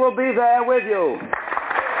 We will be there with you.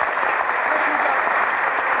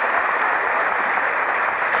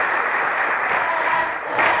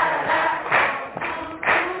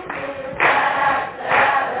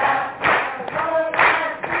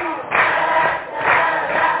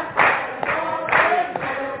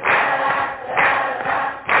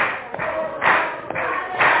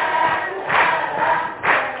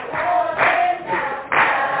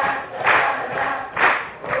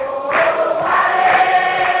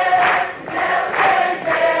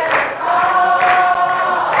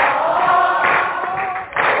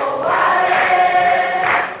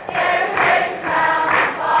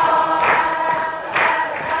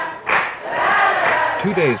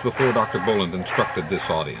 2 days before Dr. Boland instructed this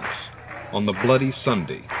audience, on the Bloody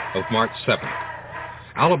Sunday of March 7th.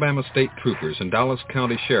 Alabama state troopers and Dallas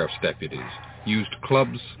County sheriff's deputies used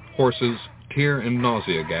clubs, horses, tear and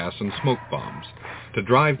nausea gas, and smoke bombs to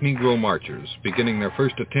drive Negro marchers, beginning their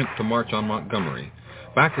first attempt to march on Montgomery,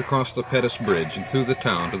 back across the Pettus Bridge and through the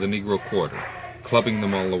town to the Negro quarter, clubbing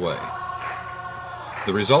them all the way.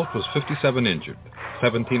 The result was 57 injured,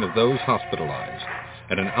 17 of those hospitalized,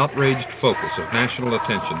 and an outraged focus of national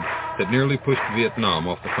attention that nearly pushed Vietnam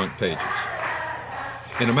off the front pages.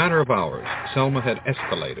 In a matter of hours, Selma had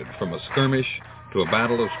escalated from a skirmish to a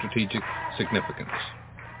battle of strategic significance.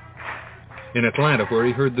 In Atlanta, where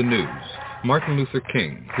he heard the news, Martin Luther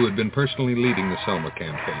King, who had been personally leading the Selma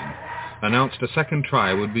campaign, announced a second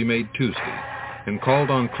try would be made Tuesday and called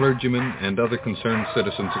on clergymen and other concerned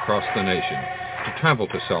citizens across the nation to travel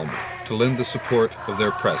to Selma to lend the support of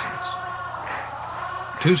their presence.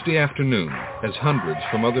 Tuesday afternoon, as hundreds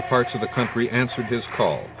from other parts of the country answered his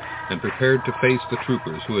call and prepared to face the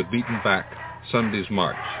troopers who had beaten back Sunday's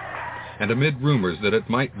march, and amid rumors that it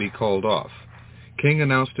might be called off, King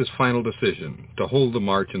announced his final decision to hold the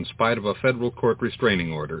march in spite of a federal court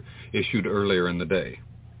restraining order issued earlier in the day.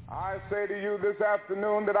 I say to you this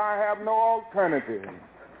afternoon that I have no alternative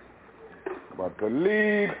but to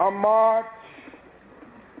lead a march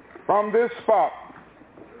from this spot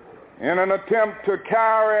in an attempt to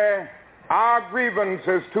carry our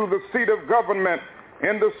grievances to the seat of government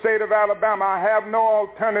in the state of Alabama. I have no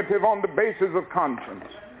alternative on the basis of conscience.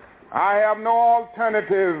 I have no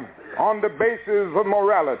alternative on the basis of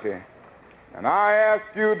morality. And I ask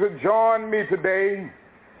you to join me today.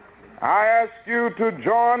 I ask you to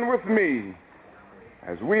join with me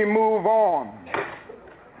as we move on.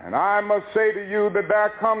 And I must say to you that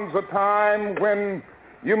there comes a time when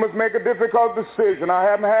you must make a difficult decision. I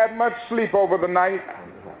haven't had much sleep over the night,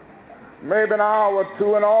 maybe an hour or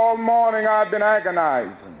two, and all morning I've been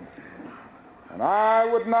agonizing. And I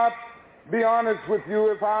would not be honest with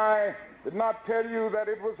you if I did not tell you that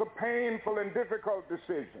it was a painful and difficult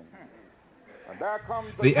decision.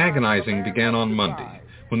 The agonizing began on Monday,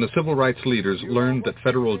 when the civil rights leaders learned that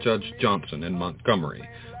federal Judge Johnson in Montgomery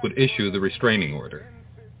would issue the restraining order.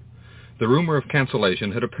 The rumor of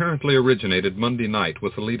cancellation had apparently originated Monday night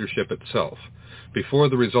with the leadership itself, before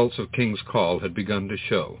the results of King's call had begun to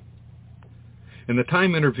show. In the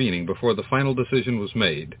time intervening before the final decision was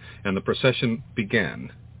made and the procession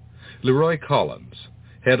began, Leroy Collins,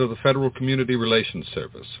 head of the Federal Community Relations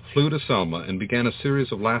Service, flew to Selma and began a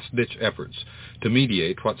series of last-ditch efforts to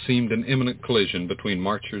mediate what seemed an imminent collision between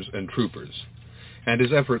marchers and troopers, and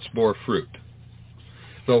his efforts bore fruit.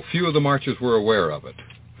 Though few of the marchers were aware of it,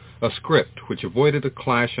 a script which avoided a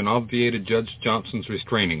clash and obviated Judge Johnson's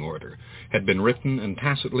restraining order had been written and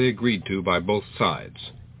tacitly agreed to by both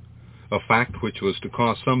sides, a fact which was to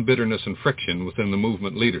cause some bitterness and friction within the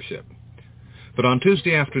movement leadership. But on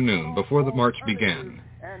Tuesday afternoon, before the march began,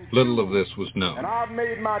 little of this was known. And I've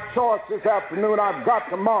made my choice this afternoon. I've got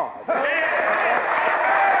to march.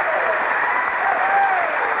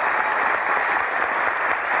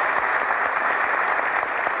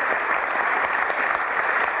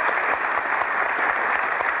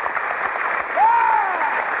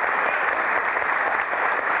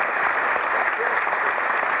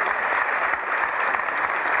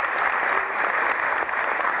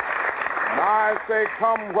 I say,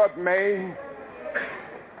 come what may,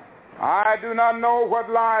 I do not know what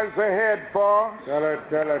lies ahead for. Tell it.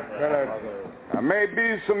 There may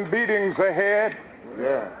be some beatings ahead.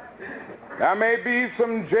 Yeah. There may be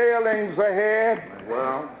some jailings ahead.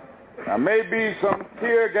 Well. There may be some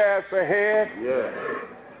tear gas ahead.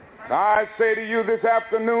 Yeah. I say to you this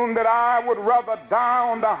afternoon that I would rather die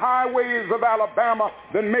on the highways of Alabama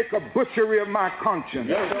than make a butchery of my conscience.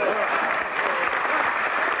 Yes,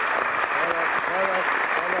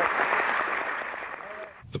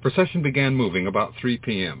 The procession began moving about 3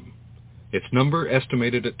 p.m., its number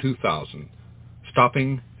estimated at 2,000,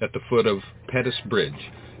 stopping at the foot of Pettus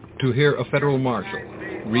Bridge to hear a federal marshal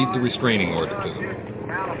read the restraining order to them.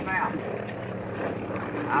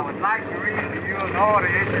 I would like to read to you an order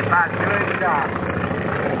issued by Judge Johnson.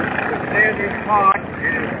 It says in part,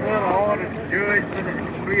 it is full order to judge to the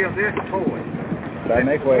decree of this court.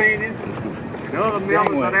 Make way. And other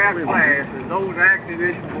members of their class and those acting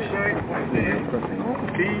in pursuant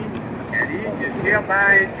to be and each is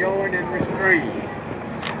hereby enjoined and restrained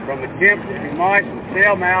from attempting to march from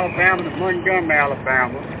Selma, Alabama to Montgomery,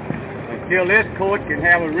 Alabama until this court can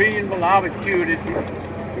have a reasonable opportunity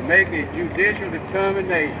to make a judicial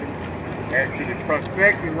determination as to the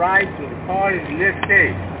prospective rights of the parties in this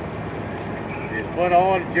case. It is but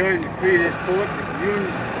order judge to decree this court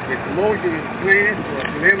that its motion is granted for a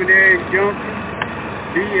preliminary injunction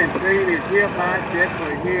Be and train is hereby set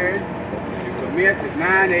for a hearing to commence at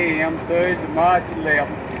 9 a.m. Thursday, March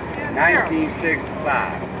 11,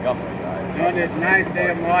 1965. On this 9th day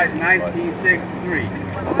of March, 1963,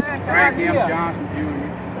 Frank M. Johnson,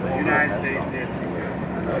 Jr., United States District.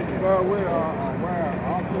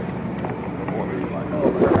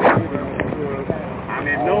 I'm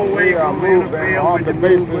in no way going to interfere on with the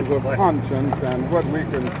basis of conscience and what we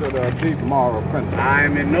consider a deep moral principle. I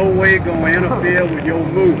am in no way going to interfere with your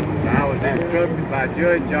movement. I was instructed by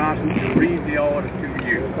Judge Johnson to read the order to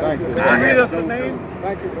you. Thank you. Read us the name.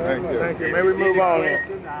 Thank you very much. Thank you. May we move on here?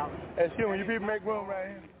 Excuse me, you people make room right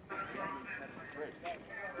here.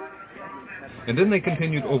 And then they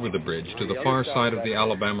continued over the bridge to the far side of the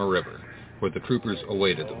Alabama River, where the troopers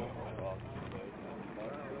awaited them.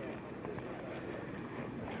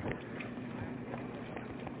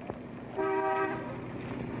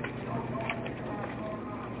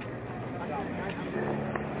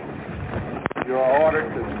 You are ordered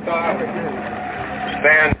to stop.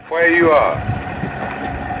 Stand where you are.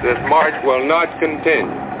 This march will not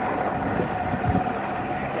continue.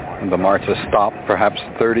 The march has stopped perhaps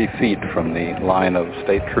 30 feet from the line of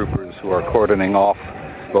state troopers who are cordoning off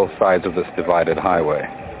both sides of this divided highway.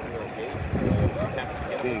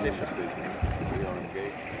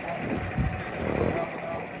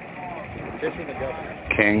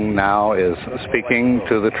 King now is speaking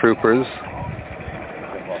to the troopers,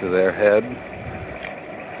 to their head.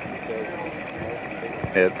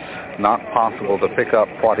 It's not possible to pick up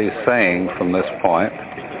what he's saying from this point.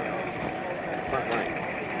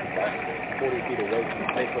 40 feet away from the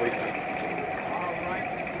state policeman.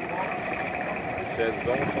 He says it's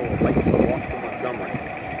also a right to walk to Montgomery.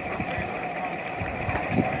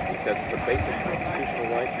 He says it's a basic constitutional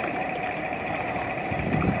right.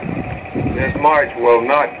 This march will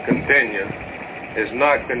not continue. It's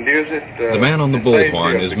not conducive to the man on the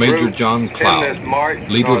bullhorn is Major John Cloud,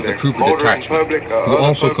 leader of the trooper detachment, who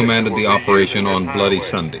also commanded the operation on Bloody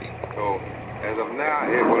Sunday. So, as of now,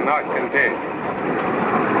 it will not continue.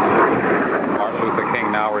 Martin Luther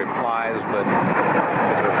King now replies, but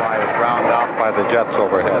his reply is drowned out by the jets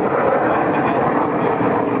overhead.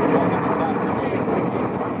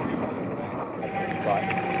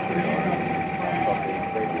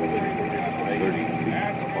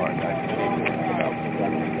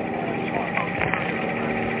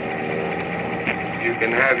 You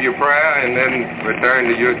can have your prayer and then return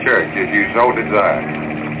to your church if you so desire.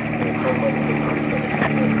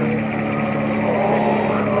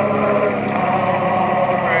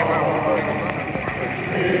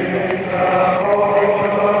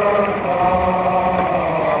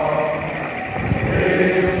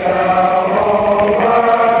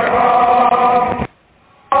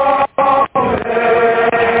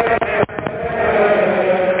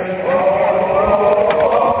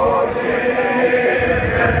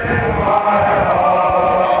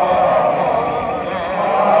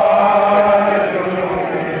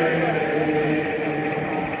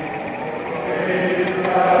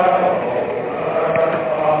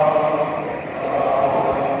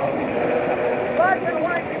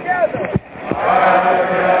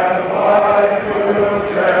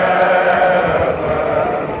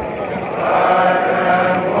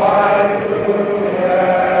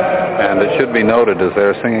 As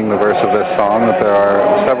they're singing the verse of this song, that there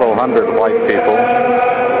are several hundred white people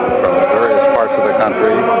from various parts of the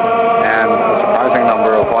country and a surprising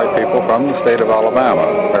number of white people from the state of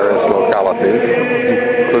Alabama, various localities,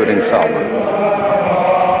 including Selma.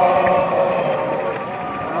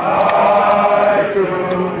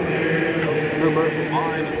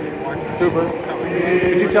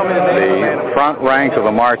 The front rank of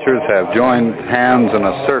the marchers have joined hands in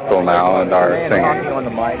a circle now and are singing.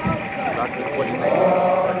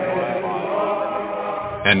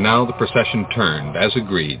 And now the procession turned, as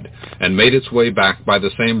agreed, and made its way back by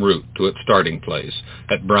the same route to its starting place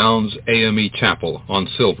at Brown's AME Chapel on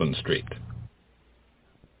Sylvan Street.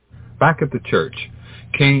 Back at the church,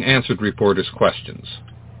 King answered reporters' questions.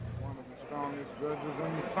 One of the strongest judges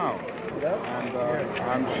in the South. And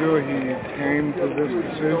I'm sure he came to this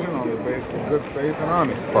decision on the basis of good faith and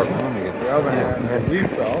honesty. On the other hand, we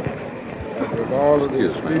felt that with all of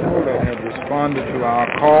these people that have responded to our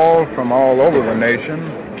call from all over the nation,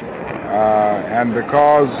 and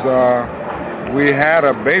because we had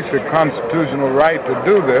a basic constitutional right to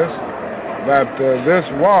do this, that this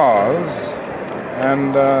was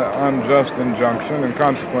an unjust injunction, and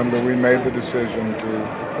consequently we made the decision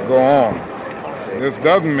to go on. This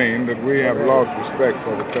doesn't mean that we have lost respect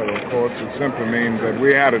for the federal courts. It simply means that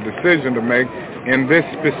we had a decision to make in this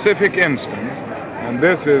specific instance, and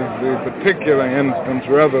this is the particular instance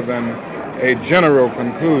rather than a general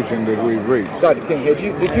conclusion that we've reached. Dr. King, did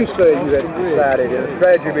you say you had decided in a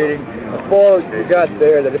strategy meeting before you got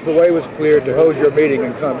there that if the way was clear to hold your meeting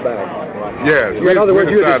and come back? Yes. In other words,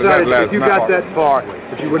 you decided if you got night. that far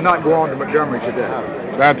that you would not go on to Montgomery today.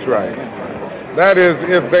 That's right. That is,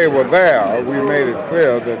 if they were there, we made it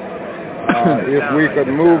clear that if we could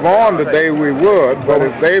move on today, we would, but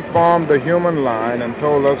if they formed a human line and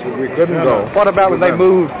told us that we couldn't go. What about when they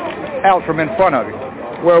moved out from in front of you?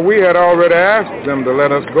 Well, we had already asked them to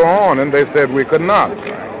let us go on, and they said we could not.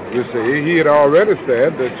 You see, he had already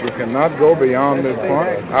said that you cannot go beyond this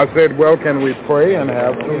point. I said, well, can we pray and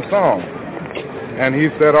have some songs? And he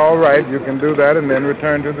said, all right, you can do that and then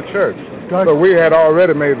return to the church. So we had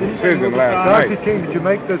already made the decision last night. Dr. King, did you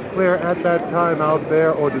make this clear at that time out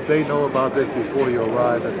there, or did they know about this before you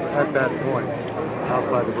arrived at that point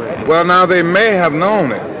outside the bridge? Well, now they may have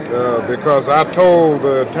known it because I told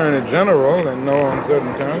the Attorney General in no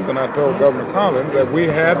uncertain terms, and I told Governor Collins that we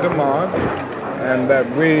had to march and that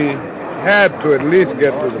we had to at least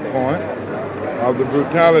get to the point of the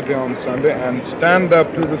brutality on Sunday and stand up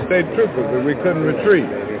to the state troopers, that we couldn't retreat.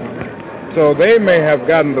 So they may have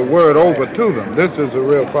gotten the word over to them. This is a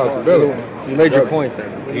real possibility. You made your point then.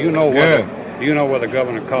 Do you know whether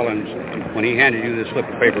Governor Collins, when he handed you this slip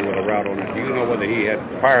of paper with a route on it, do you know whether he had,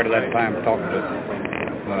 prior to that time, talked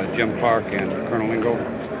to Jim Clark and Colonel Lingo?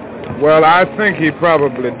 Well, I think he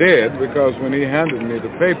probably did, because when he handed me the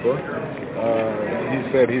paper, he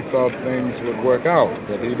said he thought things would work out,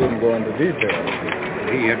 but he didn't go into detail.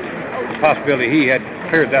 He had, possibility he had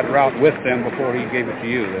cleared that route with them before he gave it to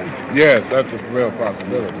you then. Yes, that's a real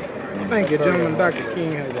possibility. Thank you, gentlemen. Dr.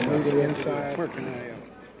 King has a meeting inside.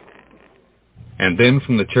 And then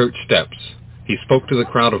from the church steps, he spoke to the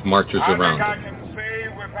crowd of marchers around him. I can say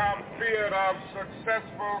without fear of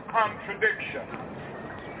successful contradiction,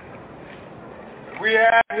 we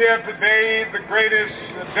have here today the greatest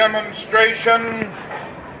demonstration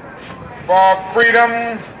for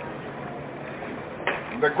freedom,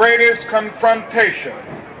 the greatest confrontation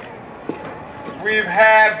we've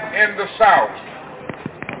had in the South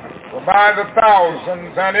by the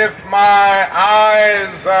thousands, and if my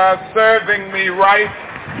eyes are serving me right,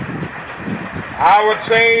 I would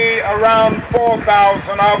say around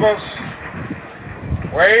 4,000 of us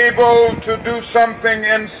were able to do something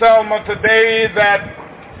in Selma today that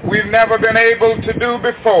we've never been able to do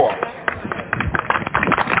before.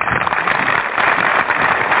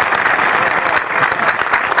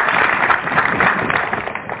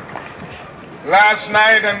 Last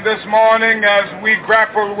night and this morning, as we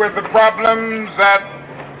grappled with the problems that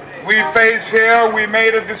we face here, we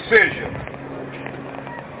made a decision.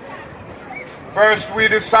 First, we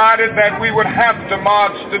decided that we would have to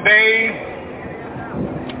march today,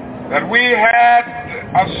 that we had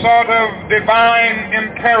a sort of divine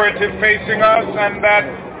imperative facing us, and that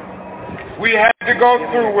we had to go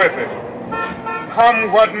through with it,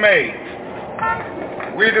 come what may.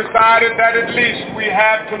 We decided that at least we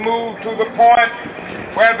had to move to the point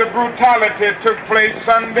where the brutality took place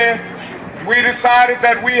Sunday. We decided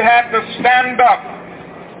that we had to stand up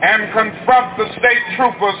and confront the state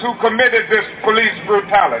troopers who committed this police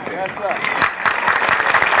brutality. Yes, sir.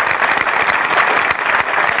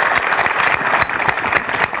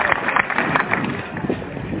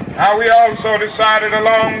 Now, we also decided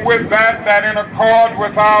along with that, that in accord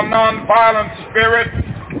with our nonviolent spirit,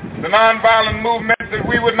 the nonviolent movement, that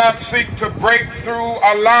we would not seek to break through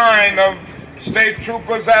a line of state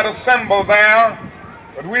troopers that assembled there,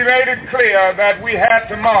 but we made it clear that we had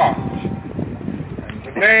to march. And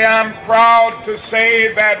today I'm proud to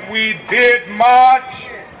say that we did march,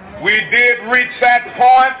 we did reach that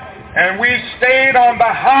point, and we stayed on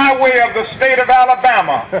the highway of the state of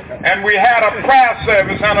Alabama, and we had a prayer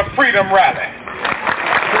service and a freedom rally.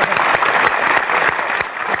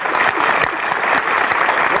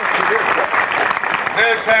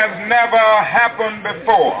 This has never happened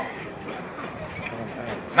before.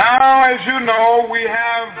 Now, as you know, we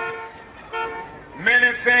have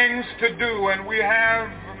many things to do, and we have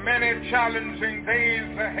many challenging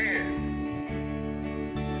days ahead.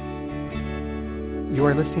 You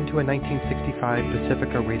are listening to a 1965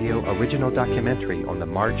 Pacifica Radio original documentary on the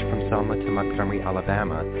march from Selma to Montgomery,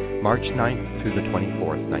 Alabama, March 9th through the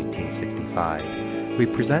 24th, 1965. We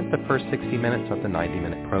present the first 60 minutes of the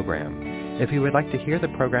 90-minute program. If you would like to hear the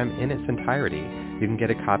program in its entirety, you can get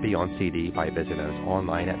a copy on CD by visiting us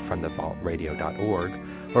online at fromthevaultradio.org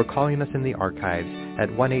or calling us in the archives at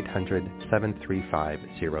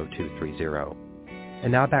 1-800-735-0230.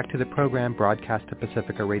 And now back to the program broadcast to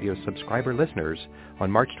Pacifica Radio subscriber listeners on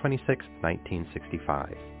March 26,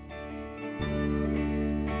 1965.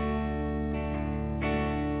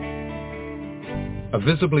 A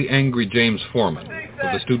visibly angry James Foreman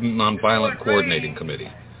of the Student Nonviolent Coordinating Committee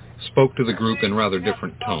spoke to the group in rather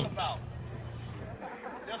different tones.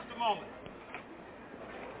 Just a moment.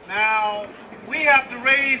 Now, we have to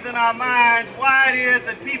raise in our minds why it is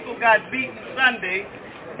that people got beaten Sunday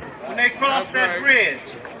when they crossed that bridge.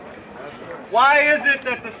 Why is it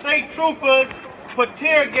that the state troopers put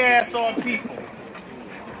tear gas on people?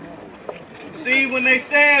 See, when they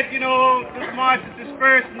said, this march is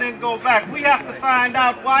dispersed and then go back, we have to find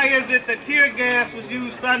out why is it that tear gas was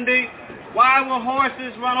used Sunday? Why will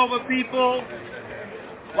horses run over people?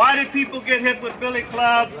 Why did people get hit with billy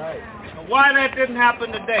clubs? Why that didn't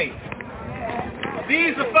happen today?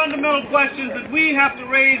 These are fundamental questions that we have to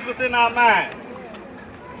raise within our minds.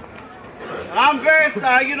 And I'm very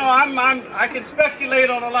sorry, I can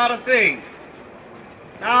speculate on a lot of things.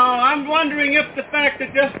 Now, I'm wondering if the fact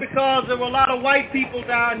that just because there were a lot of white people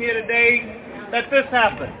down here today, that this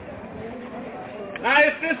happened. Now,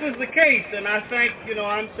 if this is the case, and I think,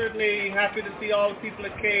 I'm certainly happy to see all the people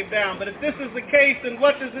that came down, but if this is the case, then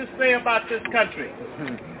what does this say about this country?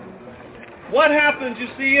 What happens, you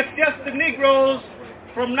see, if just the Negroes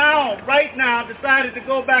from right now, decided to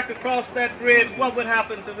go back across that bridge, what would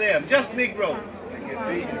happen to them? Just Negroes.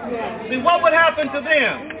 See, what would happen to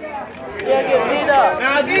them?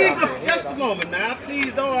 Now, these are, just a moment now,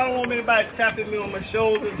 please, I don't want anybody tapping me on my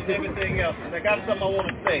shoulders and everything else, and I got something I want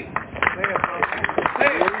to say.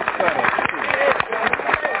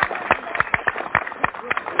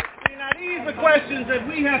 See, now, these are questions that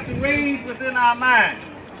we have to raise within our minds.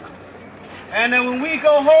 And then when we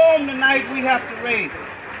go home tonight, we have to raise it.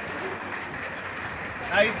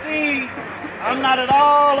 Now, you see, I'm not at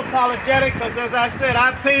all apologetic because, as I said,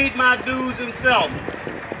 I paid my dues in Selma.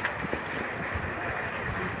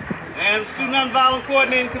 And the Student Nonviolent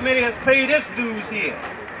Coordinating Committee has paid its dues here.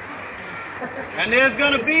 And there's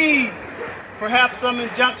going to be perhaps some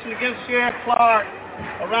injunction against Sheriff Clark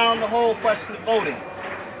around the whole question of voting.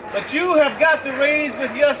 But you have got to raise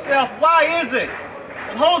with yourself, why is it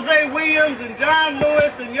that Jose Williams and John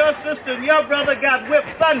Lewis and your sister and your brother got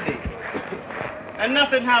whipped Sunday and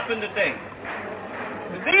nothing happened today?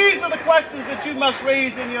 These are the questions that you must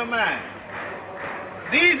raise in your mind.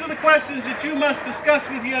 These are the questions that you must discuss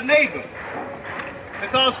with your neighbor.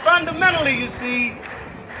 Because fundamentally, you see,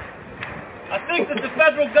 I think that the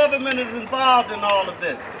federal government is involved in all of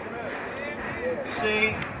this. You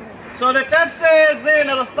see? So that says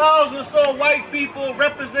then that 1,000 or so white people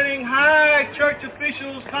representing high church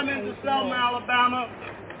officials come into Selma, Alabama.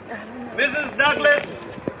 Mrs. Douglas,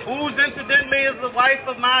 who's incidentally is the wife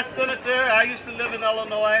of my senator. I used to live in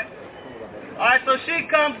Illinois. All right, so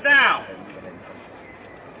she comes down.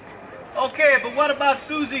 Okay, but what about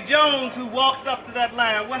Susie Jones who walks up to that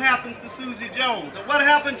line? What happens to Susie Jones? And what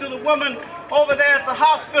happened to the woman over there at the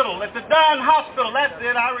hospital, at the Dunn Hospital? That's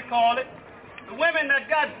it, I recall it. The women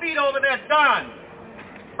that got beat over there Dunn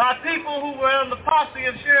by people who were in the posse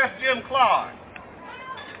of Sheriff Jim Clark.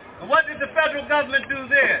 And what did the federal government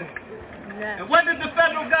do there? And what did the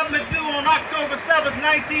federal government do on October 7th,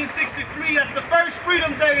 1963 at the first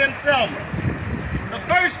Freedom Day in Selma? The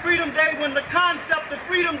first Freedom Day when the concept of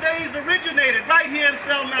Freedom Days originated right here in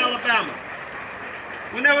Selma, Alabama.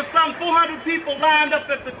 When there were some 400 people lined up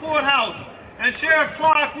at the courthouse and Sheriff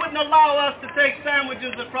Clark wouldn't allow us to take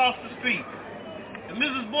sandwiches across the street. And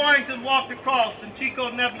Mrs. Borington walked across and Chico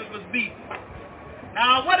Neblet was beaten.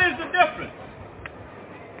 Now, what is the difference?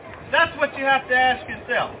 That's what you have to ask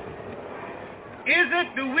yourself.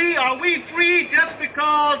 Are we free just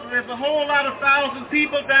because there's a whole lot of 1,000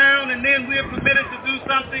 people down and then we're permitted to do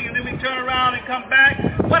something and then we turn around and come back?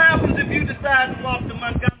 What happens if you decide to walk to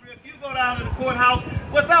Montgomery, if you go down to the courthouse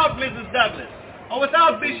without Mrs. Douglas or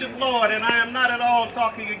without Bishop Lord? And I am not at all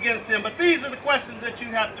talking against him, but these are the questions that you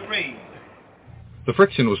have to raise. The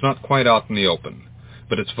friction was not quite out in the open,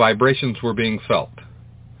 but its vibrations were being felt.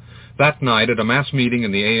 That night at a mass meeting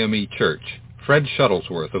in the AME Church, Fred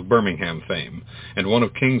Shuttlesworth of Birmingham fame, and one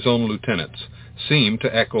of King's own lieutenants, seemed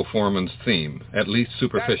to echo Foreman's theme, at least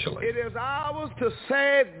superficially. It is ours to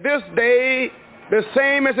say this day the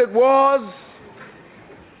same as it was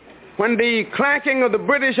when the clanking of the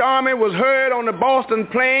British Army was heard on the Boston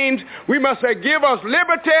plains. We must say, give us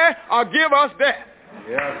liberty or give us death.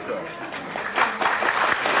 Yes, sir.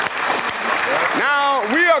 Now,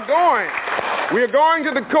 we are going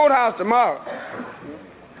to the courthouse tomorrow.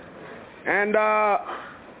 And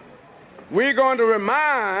we're going to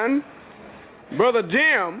remind Brother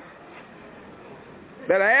Jim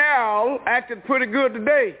that Al acted pretty good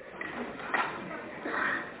today.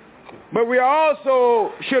 But we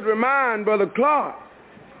also should remind Brother Clark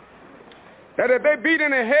that if they beat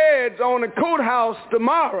any heads on the courthouse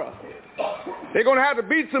tomorrow, They're going to have to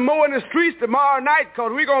beat some more in the streets tomorrow night,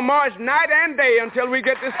 because we're going to march night and day until we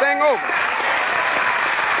get this thing over.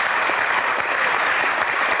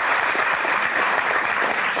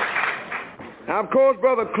 Now, of course,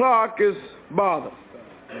 Brother Clark is bothered.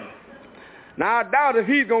 Now, I doubt if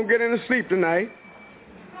he's going to get any sleep tonight.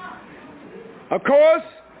 Of course,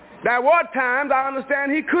 there were times, I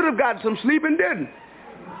understand, he could have got some sleep and didn't.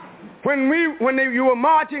 You were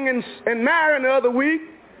marching in Marion the other week.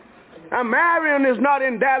 Now, Marion is not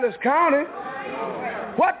in Dallas County.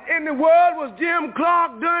 What in the world was Jim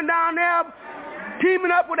Clark doing down there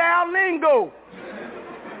teaming up with Al Lingo?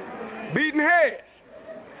 Beating heads.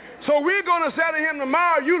 So we're going to say to him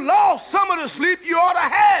tomorrow, you lost some of the sleep you ought to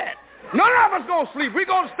have. None of us going to sleep. We're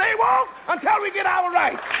going to stay woke until we get our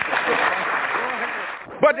rights.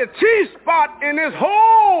 But the chief spot in this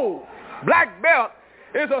whole black belt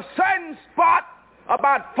is a certain spot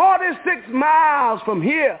about 46 miles from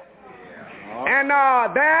here. And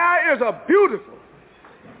there is a beautiful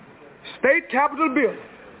state capitol building,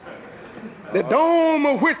 the dome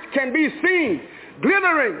of which can be seen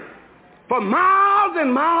glittering for miles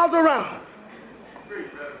and miles around.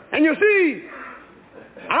 And you see,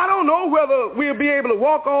 I don't know whether we'll be able to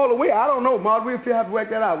walk all the way. I don't know, Mark. We'll still have to work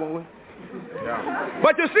that out, won't we? Yeah.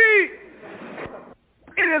 But you see,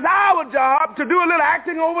 it is our job to do a little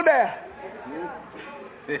acting over there.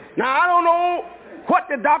 Now, I don't know what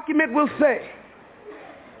the document will say.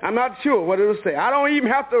 I'm not sure what it will say. I don't even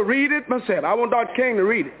have to read it myself. I want Dr. King to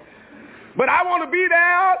read it. But I want to be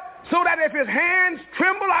there so that if his hands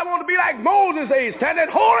tremble, I want to be like Moses' age, stand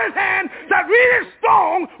and hold his hand, that really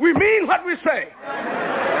strong, we mean what we say.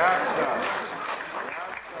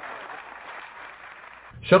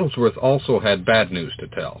 Shuttlesworth also had bad news to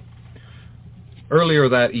tell. Earlier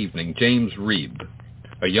that evening, James Reeb,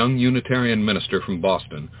 a young Unitarian minister from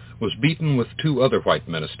Boston, was beaten with two other white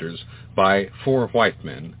ministers by 4 white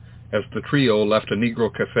men as the trio left a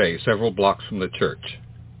Negro cafe several blocks from the church.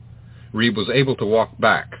 Reeb was able to walk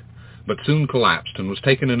back, but soon collapsed and was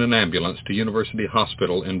taken in an ambulance to University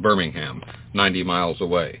Hospital in Birmingham, 90 miles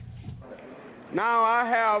away. Now I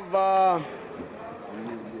have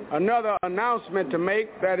another announcement to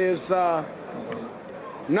make that is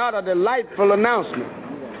not a delightful announcement.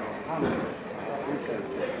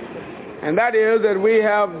 And that is that we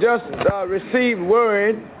have just received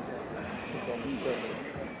word,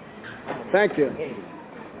 thank you,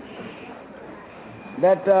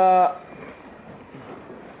 that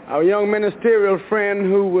our young ministerial friend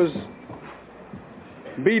who was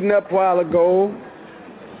beaten up a while ago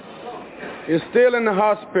is still in the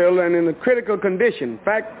hospital and in a critical condition. In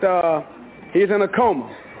fact, he's in a coma.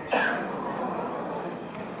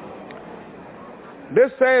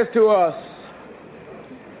 This says to us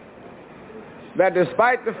that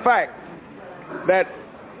despite the fact that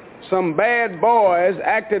some bad boys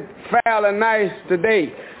acted fairly nice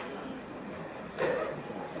today,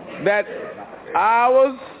 that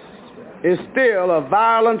ours is still a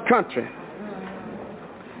violent country.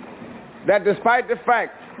 That despite the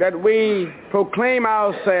fact that we proclaim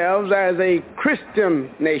ourselves as a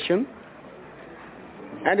Christian nation,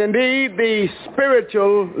 and indeed the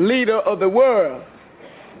spiritual leader of the world,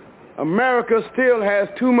 America still has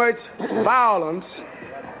too much violence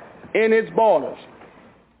in its borders.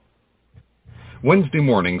 Wednesday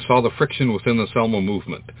morning saw the friction within the Selma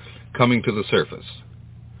movement coming to the surface.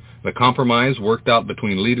 The compromise worked out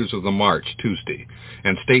between leaders of the march Tuesday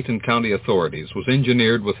and state and county authorities was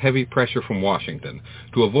engineered with heavy pressure from Washington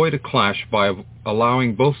to avoid a clash by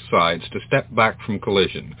allowing both sides to step back from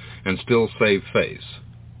collision and still save face.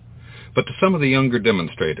 But to some of the younger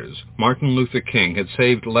demonstrators, Martin Luther King had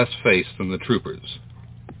saved less face than the troopers.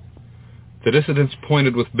 The dissidents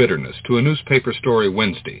pointed with bitterness to a newspaper story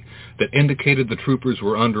Wednesday that indicated the troopers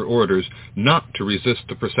were under orders not to resist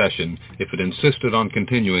the procession if it insisted on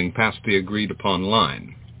continuing past the agreed-upon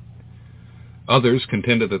line. Others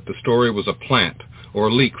contended that the story was a plant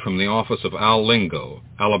or leak from the office of Al Lingo,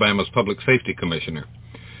 Alabama's Public Safety Commissioner.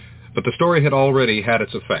 But the story had already had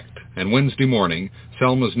its effect, and Wednesday morning,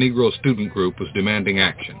 Selma's Negro student group was demanding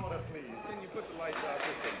action.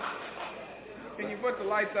 Can you put the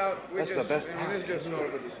lights out? That's the best time.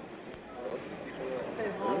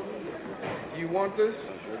 You want this?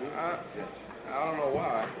 I don't know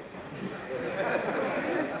why.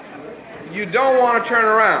 You don't want to turn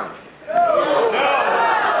around.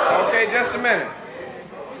 Okay, just a minute.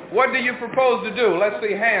 What do you propose to do? Let's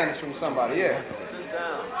see hands from somebody. Yeah.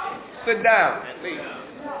 Sit down. Okay.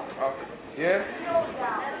 Yeah?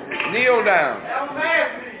 Kneel down.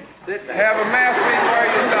 Have a mask where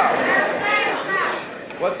you stop.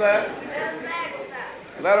 What's that?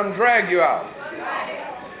 Let them drag you out.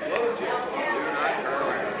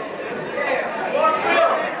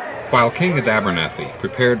 While King and Abernathy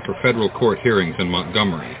prepared for federal court hearings in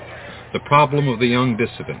Montgomery, the problem of the young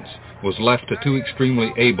dissidents was left to two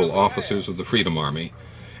extremely able officers of the Freedom Army,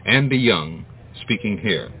 Andy Young, speaking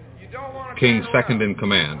here, King's second in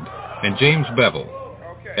command, and James Bevel,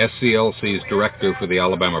 SCLC's director for the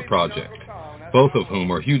Alabama Project, both of whom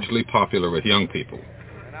are hugely popular with young people.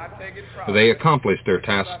 They accomplished their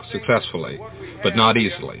task successfully, but not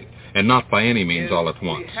easily, and not by any means all at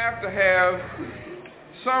once. We have to have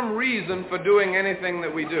some reason for doing anything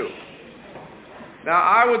that we do. Now,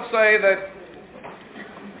 I would say that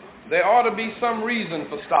there ought to be some reason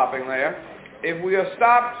for stopping there. If we are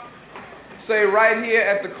stopped, say, right here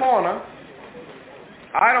at the corner,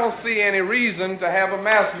 I don't see any reason to have a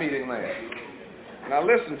mass meeting there. Now,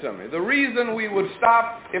 listen to me. The reason we would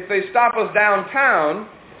stop, if they stop us downtown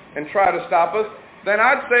and try to stop us, then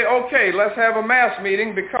I'd say, okay, let's have a mass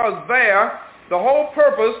meeting, because there, the whole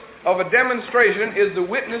purpose of a demonstration is to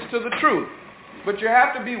witness to the truth. But you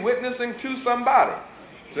have to be witnessing to somebody,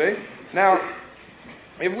 see? Now,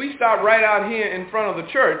 if we stop right out here in front of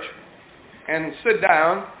the church and sit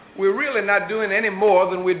down, we're really not doing any more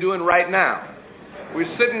than we're doing right now.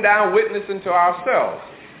 We're sitting down witnessing to ourselves.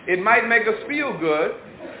 It might make us feel good,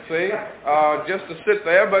 see, just to sit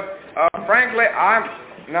there, but frankly,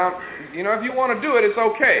 now, you know, if you want to do it, it's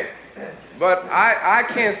okay. But I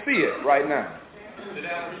can't see it right now.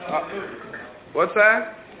 What's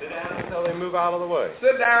that? Sit down until they move out of the way.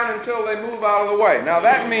 Sit down until they move out of the way. Now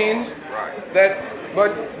that means that,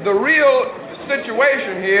 but the real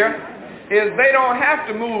situation here is they don't have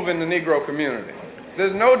to move in the Negro community.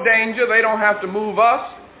 There's no danger. They don't have to move us.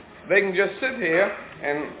 They can just sit here,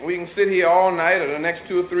 and we can sit here all night or the next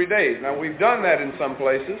 2 or 3 days. Now, we've done that in some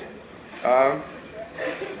places,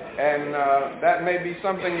 and that may be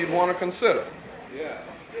something you'd want to consider. Yeah.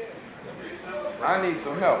 I need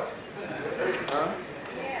some help. Huh?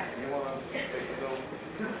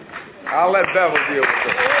 I'll let Bevel deal with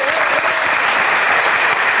it.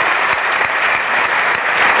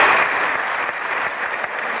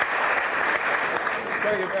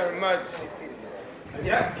 Thank you very much.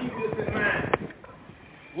 Just keep this in mind.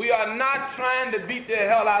 We are not trying to beat the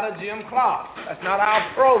hell out of Jim Clark. That's not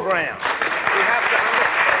our program. We have to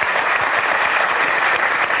understand.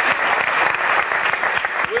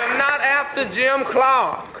 We're not after Jim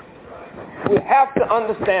Clark. We have to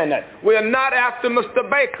understand that. We're not after Mr.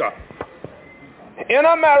 Baker. In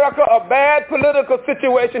America, a bad political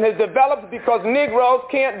situation has developed because Negroes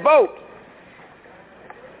can't vote.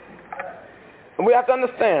 And we have to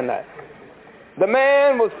understand that. The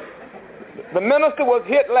minister was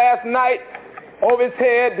hit last night over his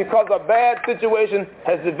head because a bad situation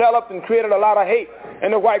has developed and created a lot of hate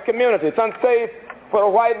in the white community. It's unsafe for a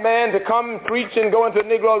white man to come and preach and go into a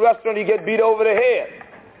Negro restaurant, he get beat over the head.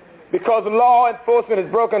 Because law enforcement is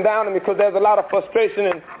broken down and because there's a lot of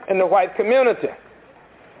frustration in the white community.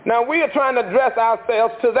 Now, we are trying to address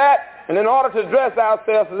ourselves to that, and in order to address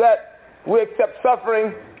ourselves to that, we accept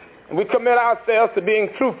suffering, and we commit ourselves to being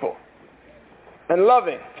truthful and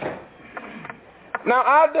loving. Now,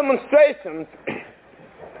 our demonstrations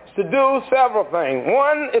to do several things.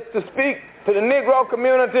 One is to speak to the Negro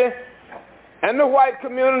community and the white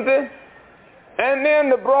community, and then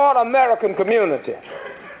the broad American community.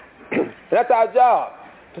 That's our job,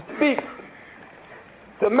 to speak,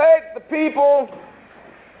 to make the people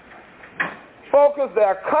focus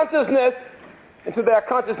their consciousness into their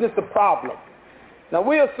consciousness of problem. Now,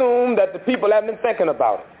 we assume that the people haven't been thinking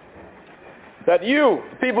about it. That you,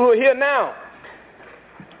 the people who are here now,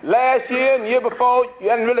 last year and the year before, you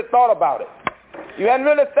hadn't really thought about it. You hadn't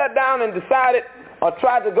really sat down and decided or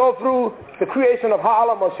tried to go through the creation of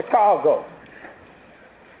Harlem or Chicago.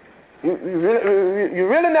 You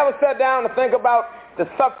really never sat down to think about the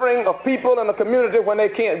suffering of people in the community when they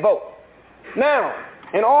can't vote. Now,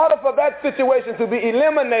 in order for that situation to be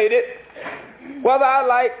eliminated, whether I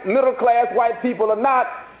like middle-class white people or not,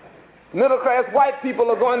 middle-class white people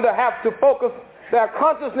are going to have to focus their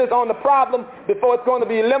consciousness on the problem before it's going to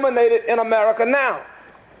be eliminated in America now.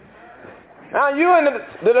 Now, you're in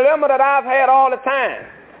the dilemma that I've had all the time.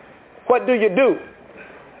 What do you do?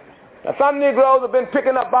 Now, some Negroes have been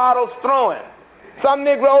picking up bottles, throwing. Some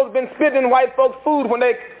Negroes have been spitting in white folks' food when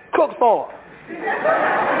they cook for them.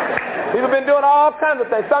 People have been doing all kinds of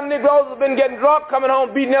things. Some Negroes have been getting drunk, coming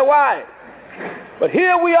home, beating their wives. But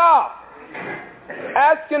here we are,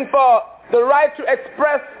 asking for the right to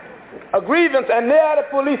express a grievance, and there are the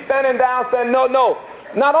police standing down saying, no, no.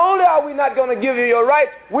 Not only are we not going to give you your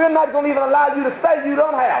rights, we're not going to even allow you to say you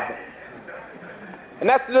don't have them. And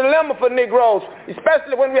that's the dilemma for Negroes,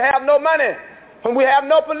 especially when we have no money, when we have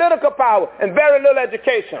no political power and very little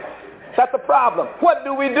education. That's the problem. What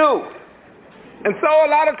do we do? And so a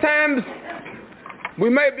lot of times we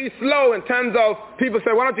may be slow in terms of people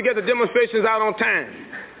say, why don't you get the demonstrations out on time?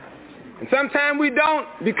 And sometimes we don't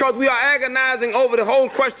because we are agonizing over the whole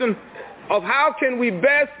question of how can we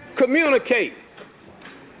best communicate.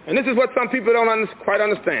 And this is what some people don't quite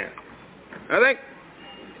understand. I think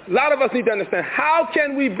a lot of us need to understand, how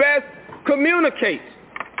can we best communicate?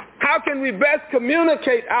 How can we best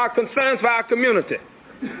communicate our concerns for our community?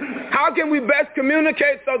 How can we best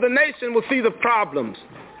communicate so the nation will see the problems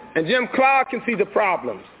and Jim Clark can see the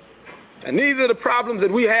problems? And these are the problems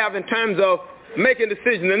that we have in terms of making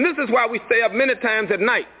decisions. And this is why we stay up many times at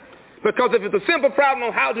night. Because if it's a simple problem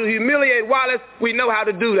on how to humiliate Wallace, we know how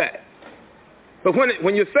to do that. But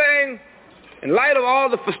when you're saying, in light of all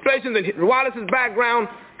the frustrations in Wallace's background,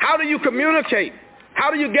 how do you communicate?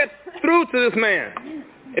 How do you get through to this man?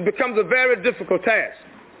 It becomes a very difficult task.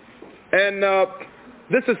 And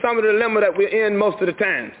this is some of the dilemma that we're in most of the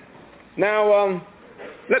time. Now,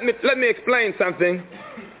 let me explain something.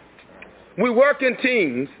 We work in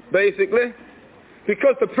teams, basically,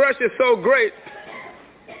 because the pressure is so great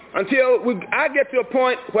until I get to a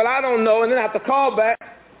point where I don't know, and then I have to call back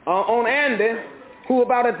on Andy, who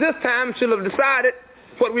about at this time should have decided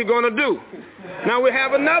what we're going to do. Now we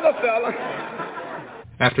have another fella.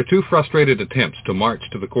 After 2 frustrated attempts to march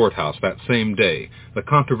to the courthouse that same day, the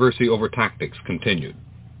controversy over tactics continued.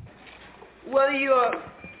 Whether if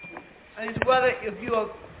you are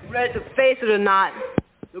ready to face it or not,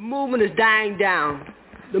 the movement is dying down.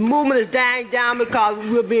 The movement is dying down because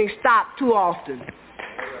we're being stopped too often.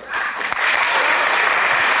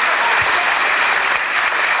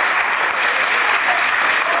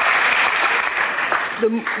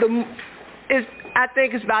 I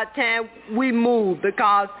think it's about time we move,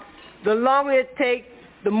 because the longer it takes,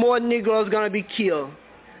 the more Negroes are going to be killed.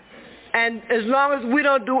 And as long as we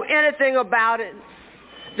don't do anything about it,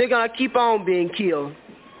 they're going to keep on being killed.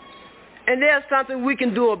 And there's something we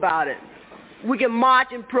can do about it. We can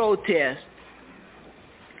march and protest.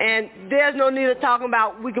 And there's no need of talking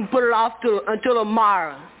about we can put it off until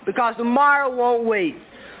tomorrow, because tomorrow won't wait.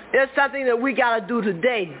 There's something that we got to do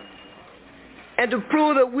today. And to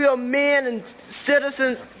prove that we are men and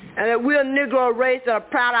citizens and that we're a Negro race that are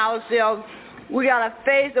proud of ourselves, we got to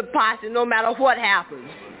face the posse no matter what happens.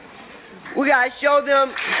 We got to show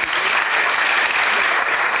them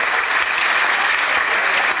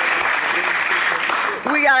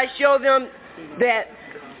that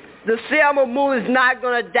the Selma movement is not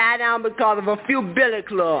going to die down because of a few billy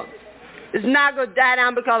clubs. It's not going to die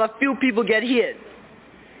down because a few people get hit.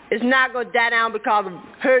 It's not going to die down because of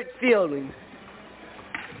hurt feelings.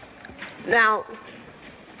 Now,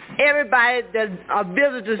 everybody that are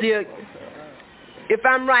visitors here, if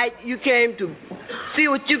I'm right, you came to see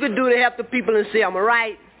what you could do to help the people in Selma,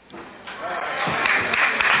 right?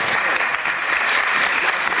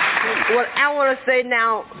 What I want to say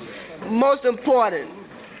now, most important,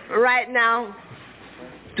 right now,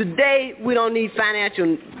 today we don't need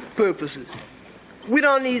financial purposes. We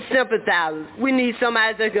don't need sympathizers. We need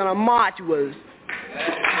somebody that's going to march with us.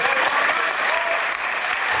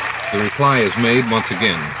 The reply is made once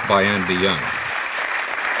again by Andy Young.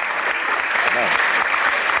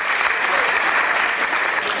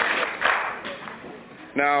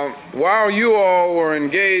 Now, while you all were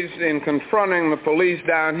engaged in confronting the police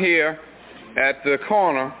down here at the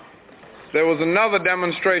corner, there was another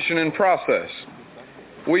demonstration in process.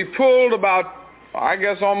 We pulled about, I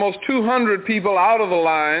guess, almost 200 people out of the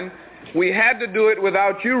line. We had to do it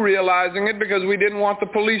without you realizing it because we didn't want the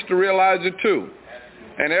police to realize it too.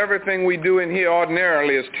 And everything we do in here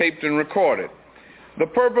ordinarily is taped and recorded. The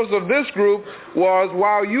purpose of this group was,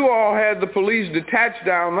 while you all had the police detached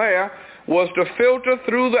down there, was to filter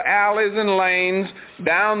through the alleys and lanes,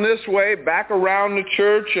 down this way, back around the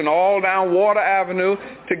church and all down Water Avenue,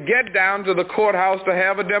 to get down to the courthouse to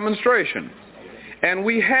have a demonstration. And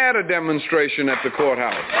we had a demonstration at the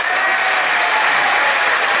courthouse.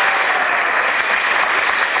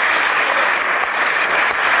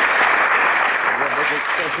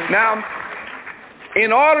 Now,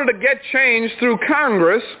 in order to get change through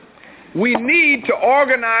Congress, we need to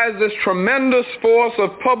organize this tremendous force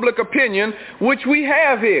of public opinion, which we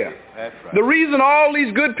have here. That's right. The reason all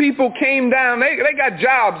these good people came down, they got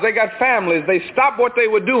jobs, they got families, they stopped what they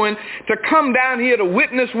were doing to come down here to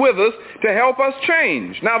witness with us to help us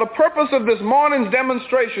change. Now, the purpose of this morning's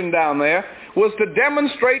demonstration down there was to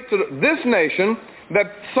demonstrate to this nation that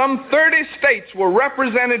some 30 states were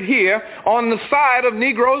represented here on the side of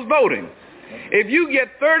Negroes voting. If you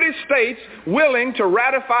get 30 states willing to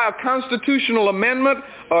ratify a constitutional amendment,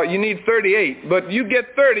 you need 38, but you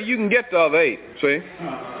get 30, you can get the other 8, see?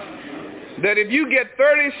 that if you get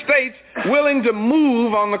 30 states willing to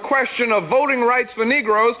move on the question of voting rights for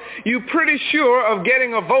Negroes, you're pretty sure of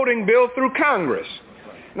getting a voting bill through Congress.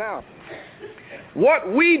 Now,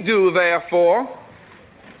 what we do, therefore,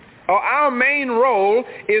 or our main role,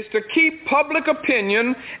 is to keep public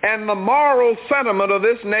opinion and the moral sentiment of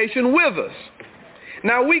this nation with us.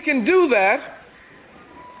 Now, we can do that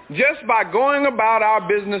just by going about our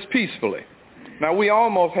business peacefully. Now, we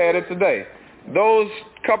almost had it today. Those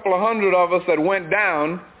couple of hundred of us that went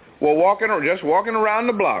down were just walking around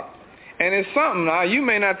the block. And it's something. Now, you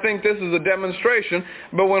may not think this is a demonstration,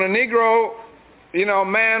 but when a Negro,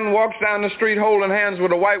 man walks down the street holding hands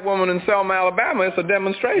with a white woman in Selma, Alabama, it's a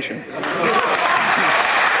demonstration.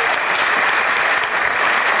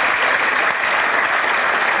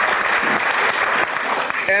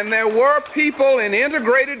 And there were people in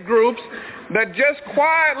integrated groups that just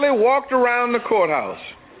quietly walked around the courthouse.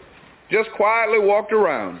 Just quietly walked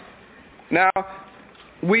around. Now,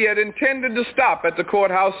 we had intended to stop at the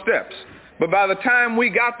courthouse steps, but by the time we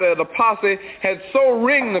got there, the posse had so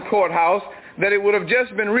ringed the courthouse that it would have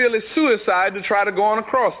just been really suicide to try to go on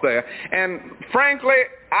across there. And frankly,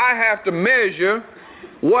 I have to measure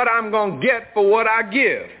what I'm going to get for what I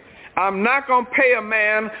give. I'm not going to pay a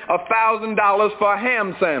man $1,000 for a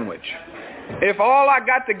ham sandwich. If all I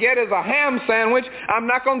got to get is a ham sandwich, I'm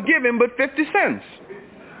not going to give him but 50 cents.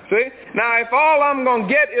 See? Now, if all I'm going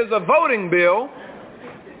to get is a voting bill,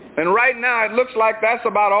 and right now it looks like that's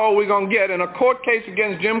about all we're going to get in a court case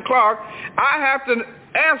against Jim Clark, I have to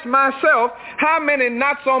ask myself, how many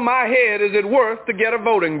knots on my head is it worth to get a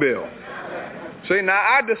voting bill? See, now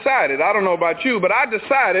I decided, I don't know about you, but I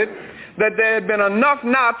decided that there had been enough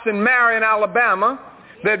knots in Marion, Alabama.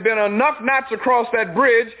 There had been enough knots across that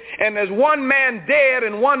bridge, and there's one man dead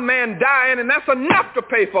and one man dying, and that's enough to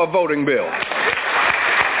pay for a voting bill.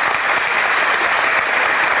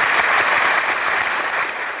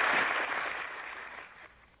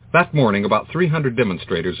 That morning, about 300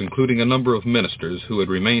 demonstrators, including a number of ministers who had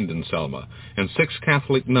remained in Selma, and 6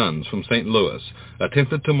 Catholic nuns from St. Louis,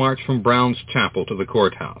 attempted to march from Brown's Chapel to the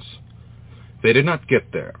courthouse. They did not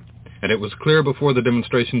get there, and it was clear before the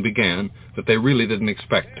demonstration began that they really didn't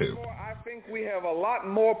expect to. I think we have a lot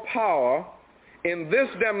more power in this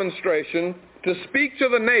demonstration to speak to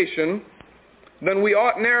the nation than we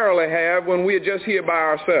ordinarily have when we are just here by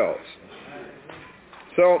ourselves.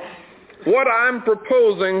 So, what I'm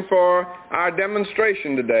proposing for our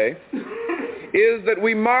demonstration today is that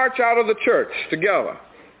we march out of the church together.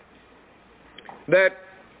 That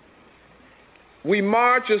we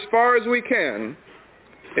march as far as we can.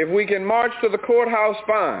 If we can march to the courthouse,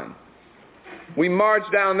 fine. We march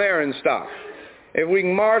down there and stop. If we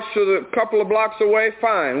can march to the couple of blocks away,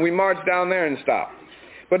 fine. We march down there and stop.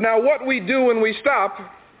 But now what we do when we stop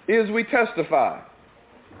is we testify.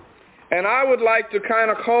 And I would like to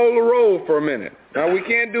kind of call the roll for a minute. Now, we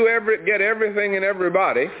can't get everything and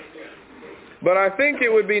everybody, but I think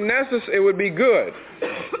it would be good,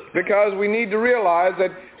 because we need to realize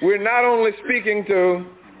that we're not only speaking to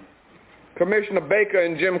Commissioner Baker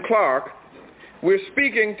and Jim Clark, we're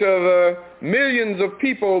speaking to the millions of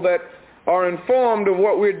people that are informed of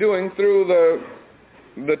what we're doing through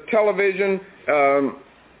the television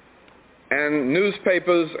and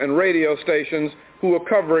newspapers and radio stations who are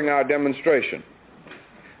covering our demonstration.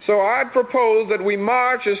 So I'd propose that we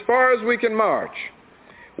march as far as we can march.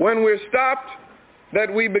 When we're stopped,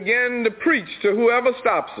 that we begin to preach to whoever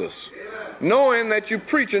stops us, knowing that you're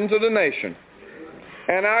preaching to the nation.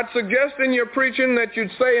 And I'd suggest in your preaching that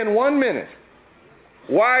you'd say in 1 minute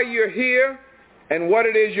why you're here and what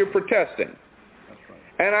it is you're protesting.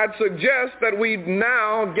 And I'd suggest that we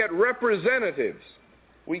now get representatives.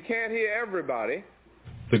 We can't hear everybody.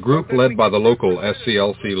 The group, led by the local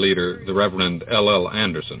SCLC leader, the Reverend L.L.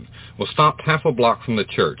 Anderson, was stopped half a block from the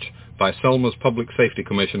church by Selma's Public Safety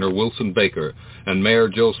Commissioner Wilson Baker and Mayor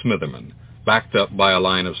Joe Smitherman, backed up by a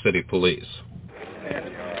line of city police.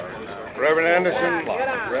 Reverend Anderson,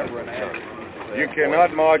 you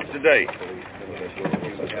cannot march today.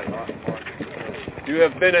 You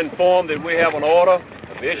have been informed that we have an order.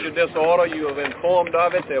 We issued this order. You have informed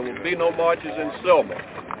of it. There will be no marches in Selma.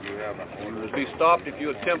 You will be stopped if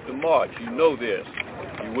you attempt to march. You know this.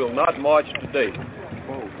 You will not march today.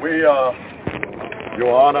 We,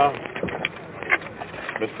 Your Honor,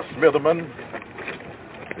 Mr. Smitherman,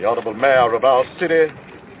 the Honorable Mayor of our city,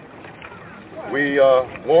 we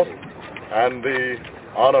want, and the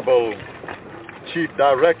Honorable Chief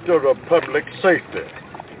Director of Public Safety,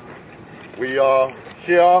 we are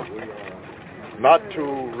here not to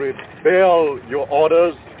rebel your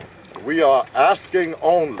orders. We are asking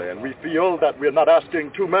only, and we feel that we're not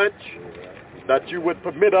asking too much, that you would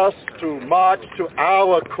permit us to march to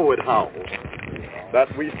our courthouse, that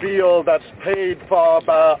we feel that's paid for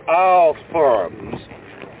by our firms,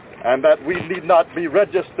 and that we need not be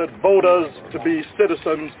registered voters to be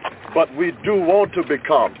citizens, but we do want to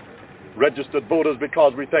become registered voters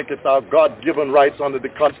because we think it's our God-given rights under the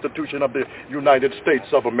Constitution of the United States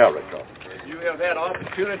of America. You have had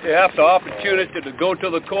opportunity after opportunity to go to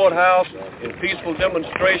the courthouse in peaceful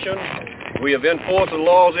demonstrations. We have enforced the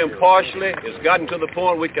laws impartially. It's gotten to the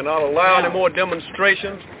point we cannot allow any more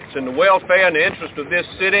demonstrations. It's in the welfare and the interest of this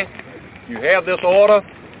city. You have this order.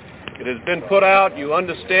 It has been put out. You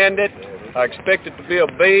understand it. I expect it to be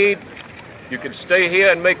obeyed. You can stay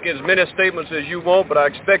here and make as many statements as you want, but I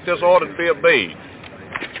expect this order to be obeyed.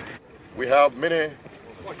 We have many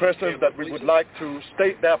persons that we would like to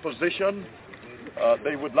state their position.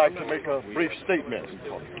 They would like to make a brief statement.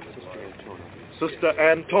 Sister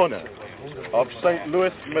Antonia of St.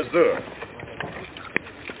 Louis, Missouri.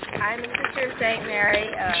 I'm a sister of St. Mary.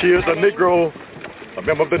 She is a Negro, a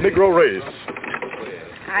member of the Negro race.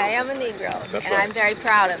 I am a Negro, That's and right. I'm very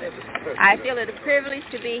proud of it. I feel it a privilege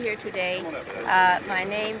to be here today. My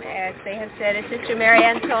name, as they have said, is Sister Mary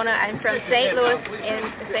Antona. I'm from St. Louis,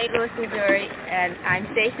 Missouri, and I'm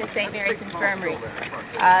stationed at St. Mary's Infirmary.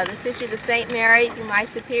 The Sisters of St. Mary, my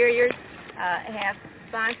superiors, have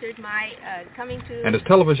sponsored my coming to And as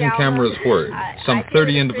television Selma. cameras whirred, some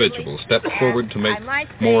 30 individuals stepped forward to make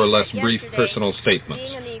more or less brief personal statements,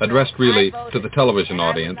 addressed really to the television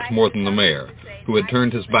audience more than the mayor, who had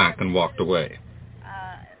turned his back and walked away.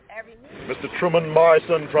 Mr. Truman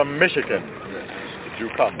Morrison from Michigan. Did you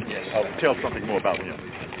come? Yes. Tell something more about him.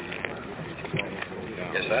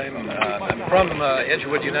 Yes, I'm from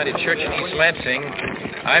Edgewood United Church in East Lansing.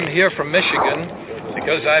 I'm here from Michigan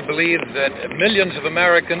because I believe that millions of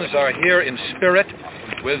Americans are here in spirit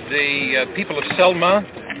with the people of Selma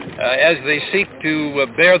as they seek to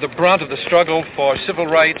bear the brunt of the struggle for civil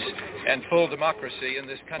rights and full democracy in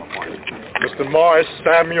this country. Mr. Morris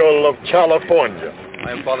Samuel of California.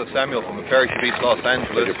 I am Father Samuel from the parish of East Los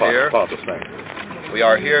Angeles here. Father Samuel. We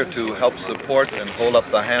are here to help support and hold up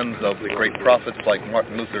the hands of the great prophets like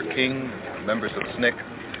Martin Luther King, members of SNCC,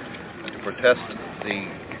 and to protest the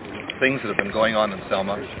things that have been going on in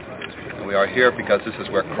Selma. And we are here because this is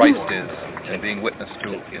where Christ is and being witnessed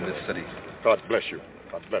to in this city. God bless you.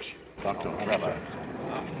 God bless you. Dr. Rabbi.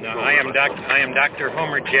 No, I am Dr.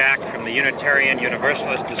 Homer Jack from the Unitarian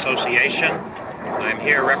Universalist Association. I'm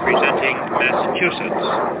here representing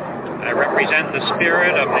Massachusetts. I represent the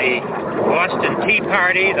spirit of the Boston Tea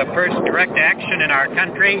Party, the first direct action in our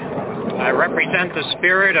country. I represent the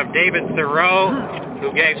spirit of David Thoreau,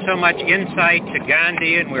 who gave so much insight to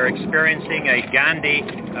Gandhi, and we're experiencing a Gandhi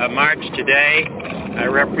march today. I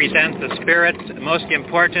represent the spirit, most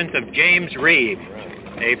important, of James Reeb,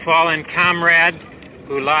 a fallen comrade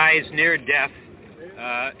who lies near death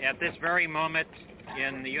at this very moment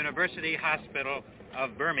in the University Hospital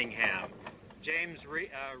of Birmingham. James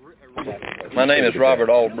My name is Robert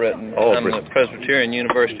Albritton. I'm the Presbyterian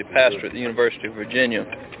University pastor at the University of Virginia.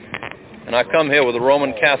 And I come here with a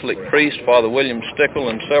Roman Catholic priest, Father William Stickle,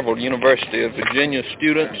 and several University of Virginia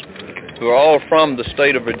students who are all from the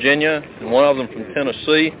state of Virginia, and one of them from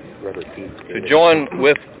Tennessee, to join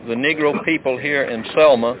with the Negro people here in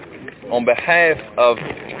Selma on behalf of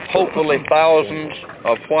hopefully thousands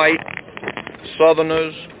of white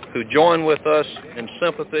Southerners who join with us in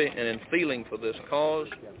sympathy and in feeling for this cause.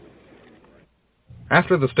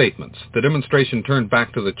 After the statements, the demonstration turned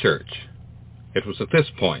back to the church. It was at this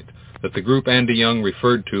point that the group Andy Young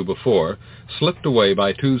referred to before slipped away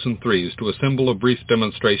by twos and threes to assemble a brief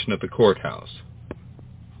demonstration at the courthouse.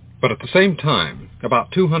 But at the same time,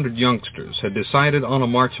 about 200 youngsters had decided on a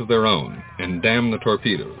march of their own and damn the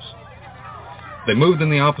torpedoes. They moved in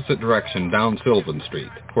the opposite direction down Sylvan Street,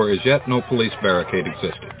 where as yet no police barricade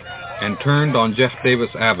existed, and turned on Jeff Davis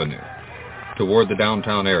Avenue toward the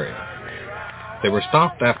downtown area. They were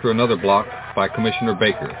stopped after another block by Commissioner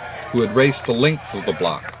Baker, who had raced the length of the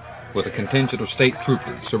block with a contingent of state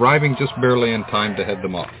troopers, arriving just barely in time to head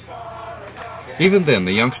them off. Even then,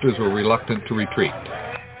 the youngsters were reluctant to retreat.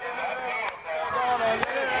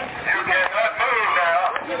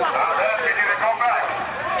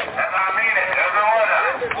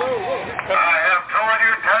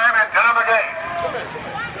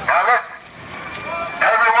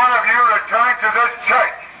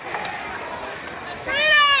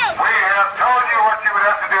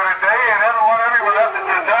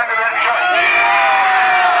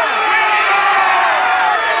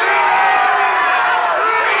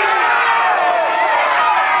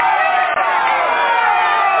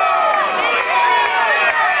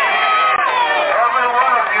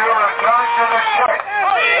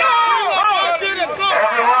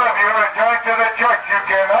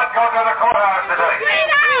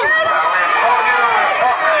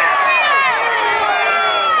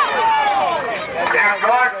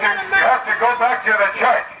 back to the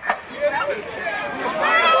church.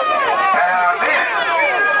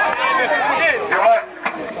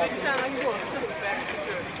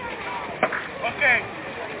 Okay.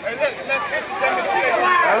 Hey, let's get the demonstration.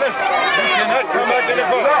 Now listen, you cannot come back any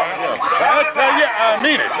further. I tell you, I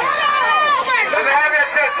mean it. Let me have your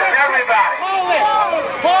attention, everybody.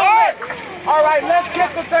 Hold it. All right, let's get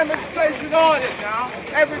the demonstration on it now.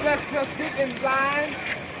 Let's just get in line.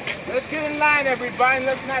 Let's get in line, everybody.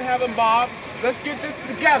 Let's not have a mob. Let's get this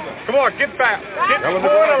together. Come on, get back. Get in the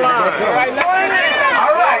line. All right, let's get in line.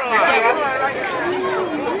 All right,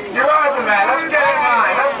 you're over, man. Let's get in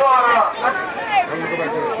line. Let's order up.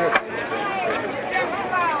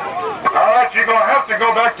 All right, you're going to have to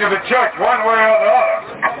go back to the church one way or the other.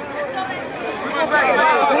 Hold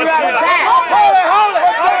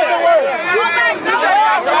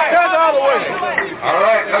it. All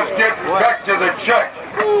right, let's get back to the church.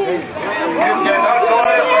 You cannot go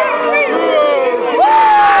any further.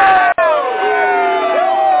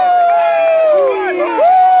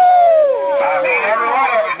 I mean, every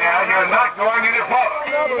one of you now, you're not going any further.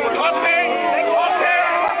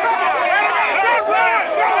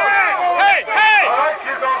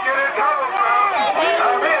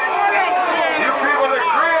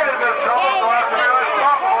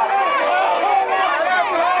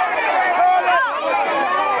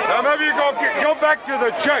 Go back to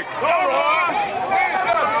the church. I'm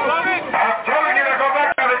telling you to go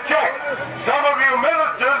back to the church. Some of you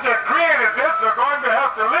ministers that created this are going to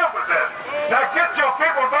have to live with this. Now get your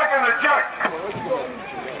people back in the church.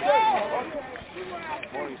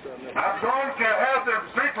 I'm going to have the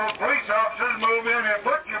people, police officers, move in and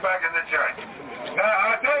put you back in the church. Now,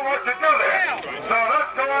 I don't want to do that. So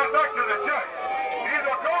let's go on back to the church.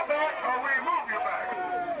 Either go back or we move you back.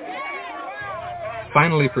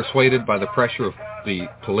 Finally persuaded by the pressure of the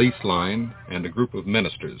police line and a group of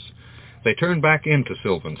ministers, they turned back into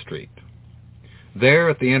Sylvan Street. There,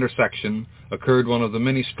 at the intersection, occurred one of the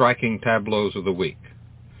many striking tableaus of the week.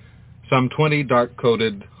 Some 20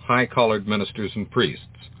 dark-coated, high-collared ministers and priests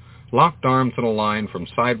locked arms in a line from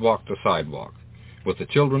sidewalk to sidewalk, with the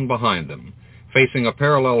children behind them, facing a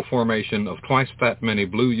parallel formation of twice that many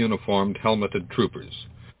blue-uniformed, helmeted troopers.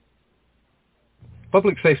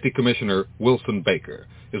 Public Safety Commissioner Wilson Baker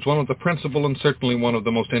is one of the principal and certainly one of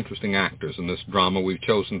the most interesting actors in this drama we've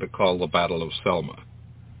chosen to call the Battle of Selma.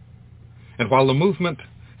 And while the movement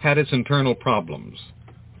had its internal problems,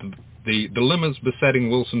 the dilemmas besetting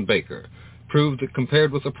Wilson Baker proved that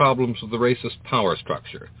compared with the problems of the racist power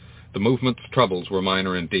structure, the movement's troubles were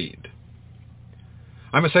minor indeed.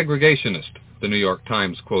 "I'm a segregationist," the New York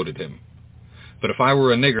Times quoted him. "But if I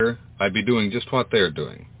were a nigger, I'd be doing just what they're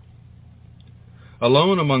doing."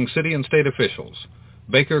 Alone among city and state officials,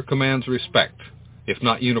 Baker commands respect, if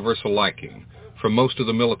not universal liking, from most of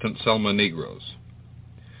the militant Selma Negroes,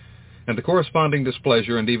 and the corresponding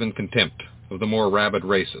displeasure and even contempt of the more rabid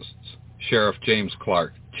racists, Sheriff James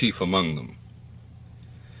Clark chief among them.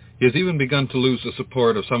 He has even begun to lose the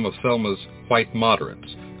support of some of Selma's white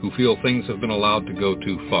moderates who feel things have been allowed to go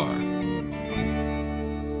too far.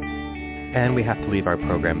 And we have to leave our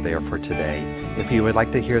program there for today. If you would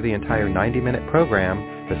like to hear the entire 90-minute program,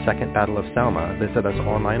 The Second Battle of Selma, visit us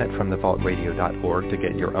online at fromthevaultradio.org to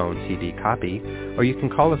get your own CD copy, or you can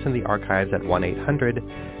call us in the archives at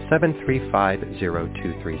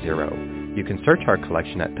 1-800-735-0230. You can search our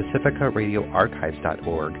collection at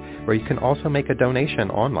pacificaradioarchives.org, where you can also make a donation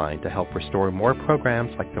online to help restore more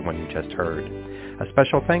programs like the one you just heard. A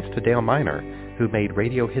special thanks to Dale Miner, who made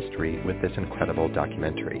radio history with this incredible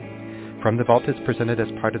documentary. From the Vault is presented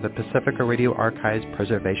as part of the Pacifica Radio Archives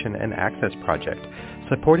Preservation and Access Project,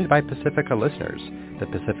 supported by Pacifica listeners, the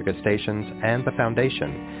Pacifica stations, and the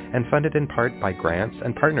Foundation, and funded in part by grants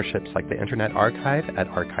and partnerships like the Internet Archive at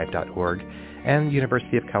archive.org and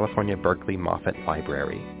University of California, Berkeley Moffett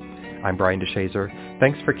Library. I'm Brian DeShazer.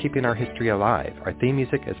 Thanks for keeping our history alive. Our theme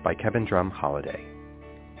music is by Kevin Drum Holiday.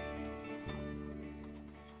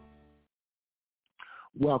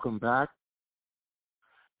 Welcome back.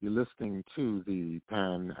 You're listening to the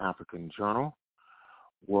Pan-African Journal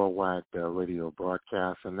worldwide radio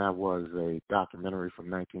broadcast, and that was a documentary from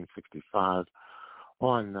 1965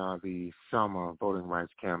 on the Selma voting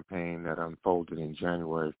rights campaign that unfolded in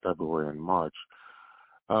January, February, and March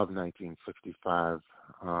of 1965,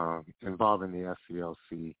 involving the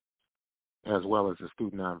SCLC as well as the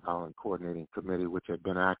Student Nonviolent Coordinating Committee, which had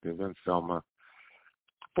been active in Selma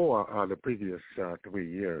for the previous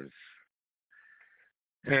 3 years.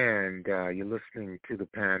 And you're listening to the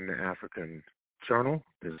Pan-African Journal,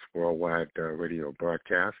 this worldwide radio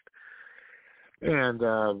broadcast. And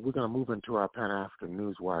we're going to move into our Pan-African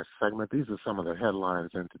Newswire segment. These are some of the headlines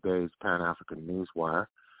in today's Pan-African Newswire.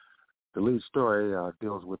 The lead story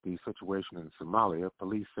deals with the situation in Somalia.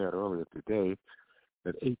 Police said earlier today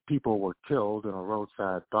that 8 people were killed in a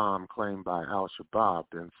roadside bomb claimed by al-Shabaab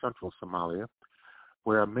in central Somalia,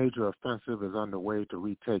 where a major offensive is underway to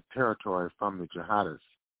retake territory from the jihadists.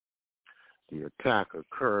 The attack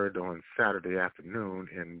occurred on Saturday afternoon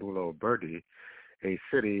in Bulo Berdi, a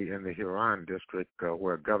city in the Hiran district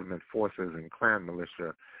where government forces and clan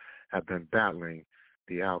militia have been battling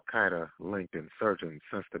the al-Qaeda-linked insurgents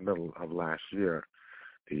since the middle of last year.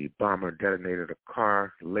 The bomber detonated a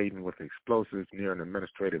car laden with explosives near an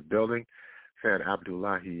administrative building, said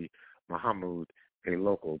Abdullahi Mahmoud, a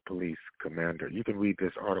local police commander. You can read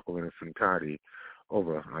this article in its entirety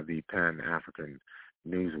over the Pan-African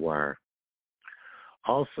Newswire.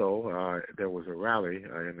 Also, there was a rally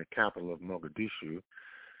in the capital of Mogadishu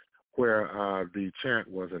where the chant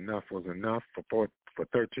was enough for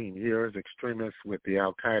 13 years. Extremists with the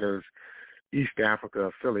al-Qaeda's East Africa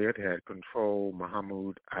affiliate had controlled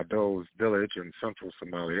Mahmoud Ado's village in central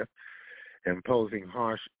Somalia, imposing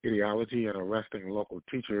harsh ideology and arresting local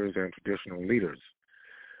teachers and traditional leaders.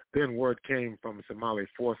 Then word came from Somali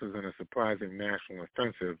forces in a surprising national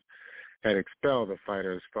offensive had expelled the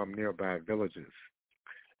fighters from nearby villages.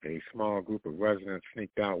 A small group of residents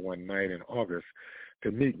sneaked out one night in August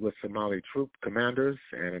to meet with Somali troop commanders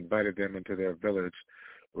and invited them into their village,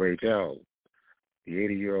 Rajel. The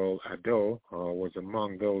 80-year-old Ado was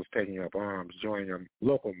among those taking up arms, joining a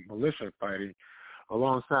local militia fighting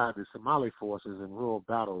alongside the Somali forces in rural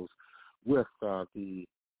battles with the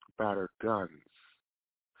battered guns.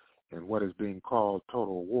 In what is being called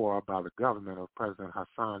total war by the government of President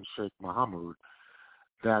Hassan Sheikh Mohamud,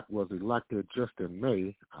 that was elected just in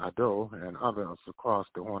May, Ado and others across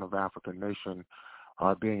the Horn of Africa nation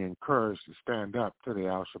are being encouraged to stand up to the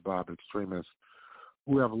al-Shabaab extremists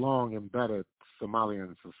who have long embedded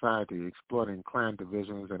Somalian society, exploiting clan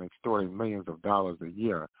divisions and extorting millions of dollars a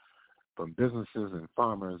year from businesses and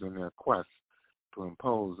farmers in their quest to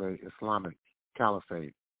impose a Islamic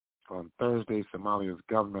caliphate. On Thursday, Somalia's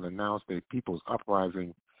government announced a people's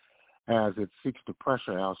uprising as it seeks to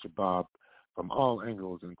pressure al-Shabaab from all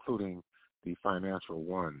angles, including the financial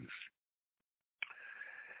ones.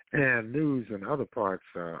 And news in other parts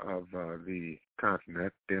of the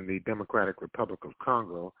continent. In the Democratic Republic of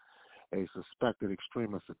Congo, a suspected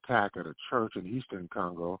extremist attack at a church in eastern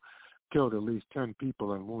Congo killed at least 10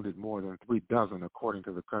 people and wounded more than 3 dozen, according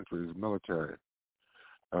to the country's military.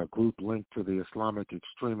 A group linked to the Islamic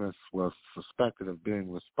extremists was suspected of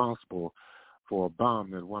being responsible for a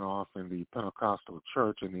bomb that went off in the Pentecostal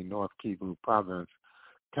church in the North Kivu province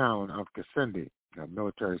town of Kasindi. A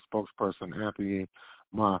military spokesperson, Anthony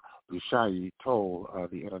Malushai, told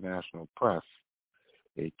the international press.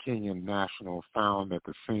 A Kenyan national found at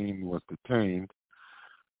the scene was detained.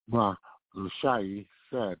 Malushai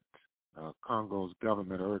said Congo's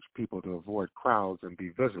government urged people to avoid crowds and be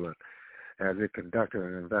vigilant as it conducted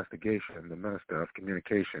an investigation, the Minister of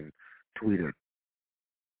Communication tweeted.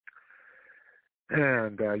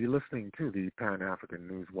 And you're listening to the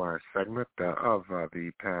Pan-African Newswire segment of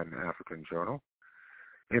the Pan-African Journal.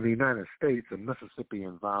 In the United States, a Mississippi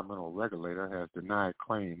environmental regulator has denied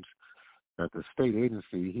claims that the state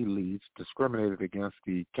agency he leads discriminated against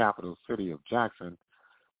the capital city of Jackson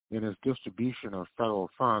in its distribution of federal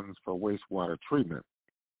funds for wastewater treatment.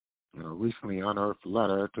 In a recently unearthed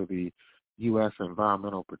letter to the U.S.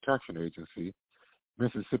 Environmental Protection Agency,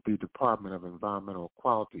 Mississippi Department of Environmental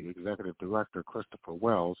Quality Executive Director Christopher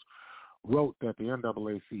Wells wrote that the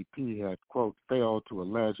NAACP had, quote, failed to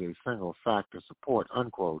allege a single fact to support,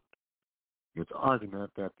 unquote, its argument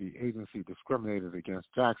that the agency discriminated against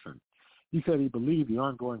Jackson. He said he believed the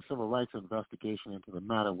ongoing civil rights investigation into the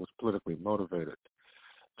matter was politically motivated.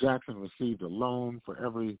 Jackson received a loan for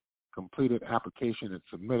every completed application it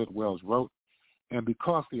submitted, Wells wrote, and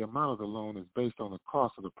because the amount of the loan is based on the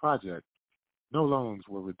cost of the project, no loans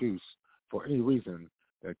were reduced for any reason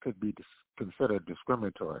that could be considered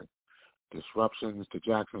discriminatory. Disruptions to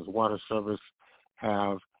Jackson's water service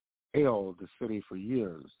have ailed the city for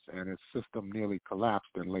years, and its system nearly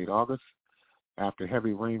collapsed in late August after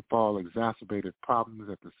heavy rainfall exacerbated problems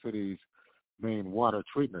at the city's main water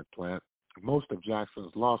treatment plant. Most of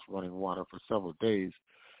Jackson's lost running water for several days,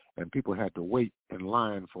 and people had to wait in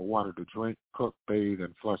line for water to drink, cook, bathe,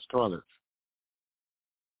 and flush toilets.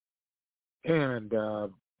 And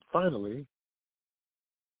finally,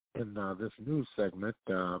 in this news segment,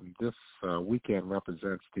 this weekend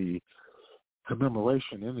represents the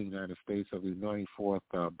commemoration in the United States of the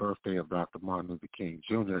 94th birthday of Dr. Martin Luther King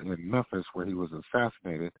Jr. in Memphis, where he was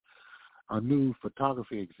assassinated A new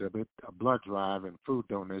photography exhibit, a blood drive, and food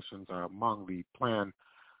donations are among the planned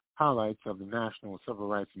highlights of the National Civil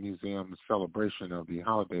Rights Museum's celebration of the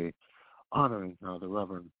holiday honoring the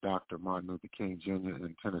Reverend Dr. Martin Luther King Jr.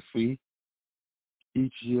 in Tennessee.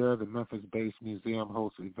 Each year, the Memphis-based museum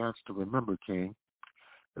hosts events to remember King,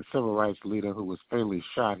 the civil rights leader who was fatally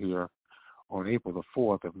shot here on April the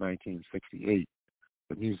 4th of 1968.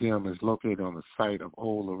 The museum is located on the site of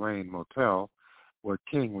Old Lorraine Motel, where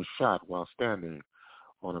King was shot while standing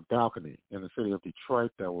on a balcony. In the city of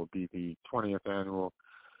Detroit, there will be the 20th annual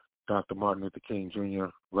Dr. Martin Luther King Jr.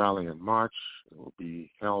 rally and march. It will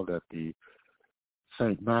be held at the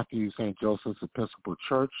St. Matthew St. Joseph's Episcopal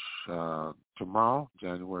Church tomorrow,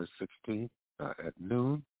 January 16th at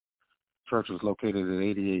noon. Church is located at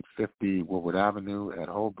 8850 Woodward Avenue at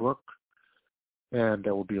Holbrook. And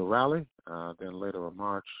there will be a rally, then later a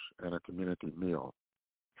march and a community meal.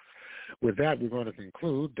 With that, we're going to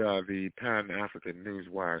conclude the Pan-African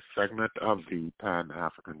Newswire segment of the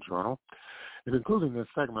Pan-African Journal. In concluding this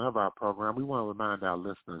segment of our program, we want to remind our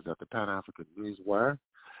listeners that the Pan-African Newswire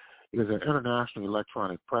is an international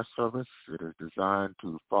electronic press service. It is designed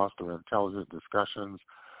to foster intelligent discussions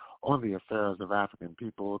on the affairs of African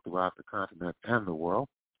people throughout the continent and the world.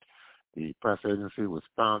 The press agency was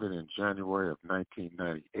founded in January of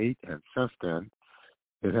 1998, and since then,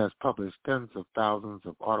 it has published tens of thousands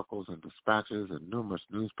of articles and dispatches in numerous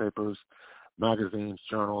newspapers, magazines,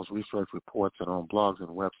 journals, research reports, and on blogs and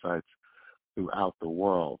websites throughout the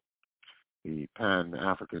world. The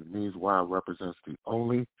Pan-African Newswire represents the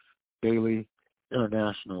only daily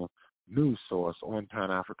international news source on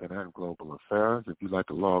Pan-African and global affairs. If you'd like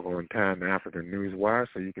to log on Pan-African Newswire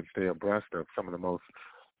so you can stay abreast of some of the most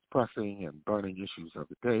pressing and burning issues of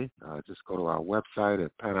the day, just go to our website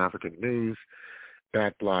at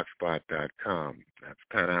panafricannews.blogspot.com. That's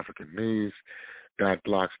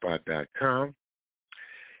panafricannews.blogspot.com.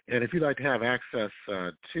 And if you'd like to have access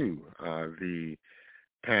to the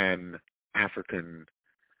Pan-African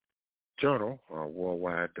Journal,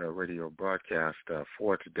 worldwide radio broadcast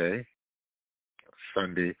for today,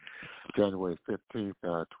 Sunday, January 15th,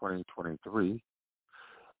 2023,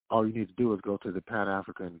 all you need to do is go to the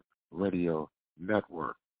Pan-African Radio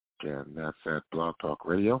Network, and that's at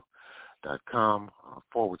blogtalkradio.com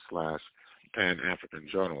 /Pan-African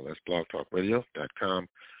Journal. That's blogtalkradio.com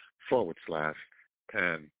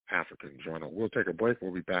 /Pan-African Journal. We'll take a break.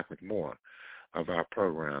 We'll be back with more of our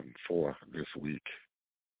program for this week.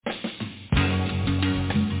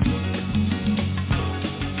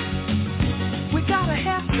 We gotta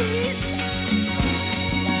have peace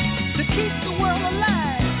to keep the world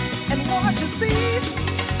alive and war to cease.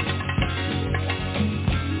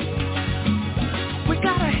 We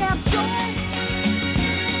gotta have joy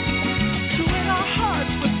to in our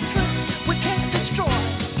hearts with strength we can't destroy.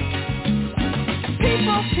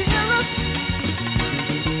 People hear us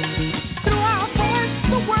through our voice.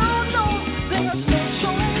 The world knows there's no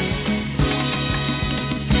choice.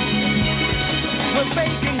 We're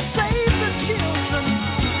begging, save the children,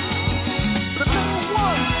 the little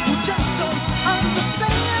ones who just don't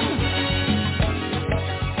understand.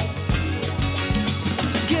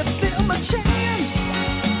 Give them a chance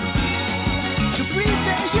to breathe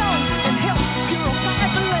their young and help purify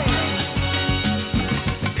the land.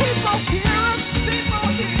 People hear us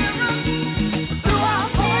through our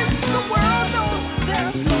voice. The world knows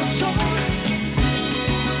there's no choice.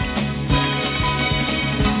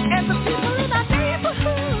 And the people in our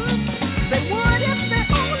neighborhood, they would if they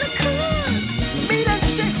only could meet and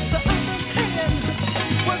shake the other's hand,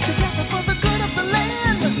 work together for the good of the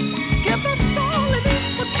land. Give us all an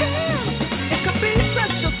equal chance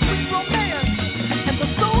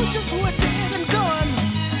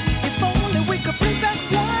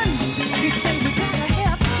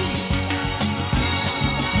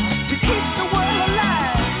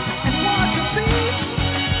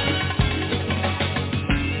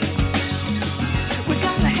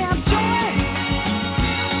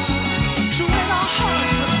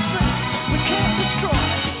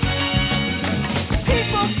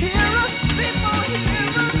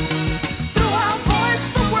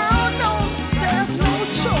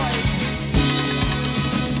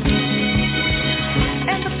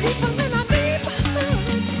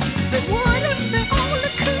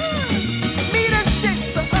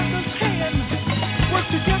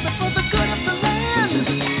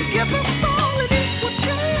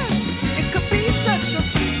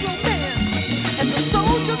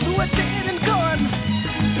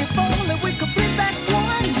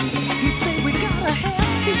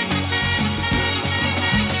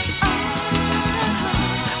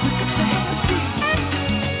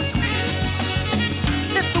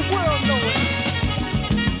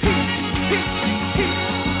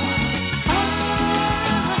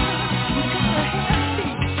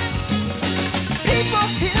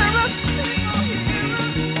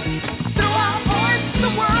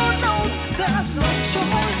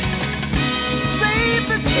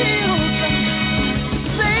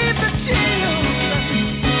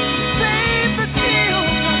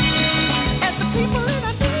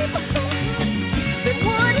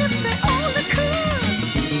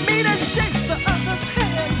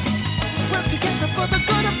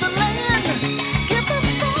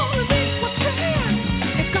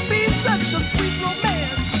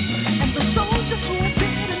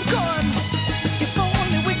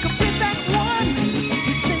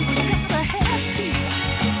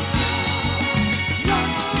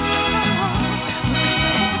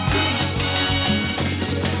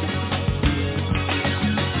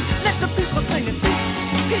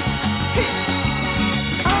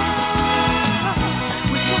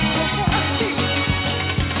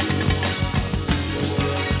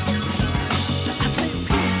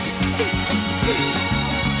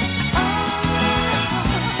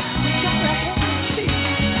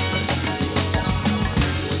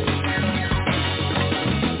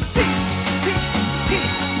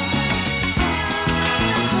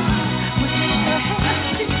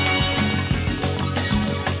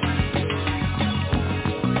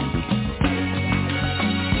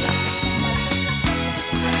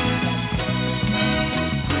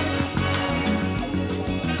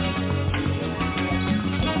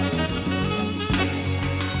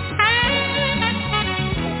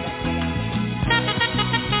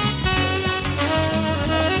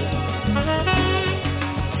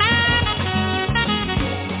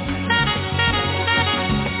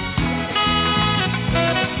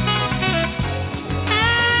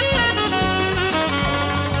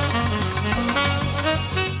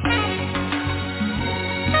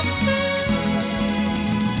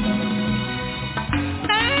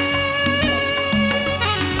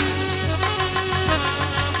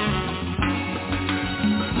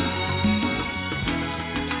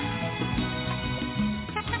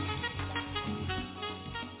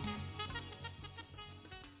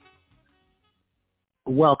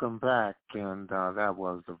Welcome back, and that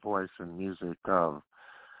was the voice and music of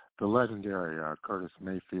the legendary Curtis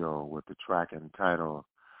Mayfield with the track entitled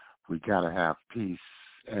 "We Gotta Have Peace."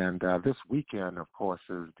 And this weekend, of course,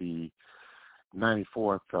 is the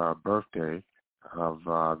 94th birthday of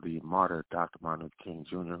the martyr Dr. Martin Luther King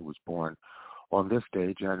Jr., who was born on this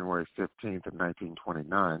day, January 15th of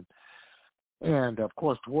 1929. And, of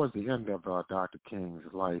course, towards the end of Dr. King's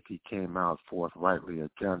life, he came out forthrightly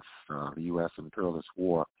against the U.S. imperialist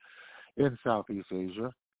war in Southeast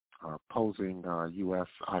Asia, opposing U.S.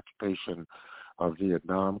 occupation of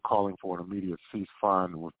Vietnam, calling for an immediate ceasefire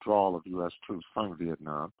and withdrawal of U.S. troops from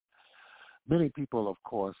Vietnam. Many people, of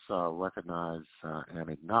course, recognize and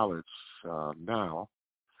acknowledge now,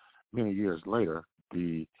 many years later,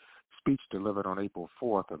 the speech delivered on April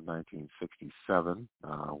 4th of 1967,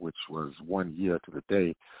 which was 1 year to the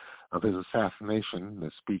day of his assassination, the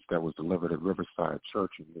speech that was delivered at Riverside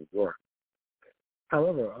Church in New York.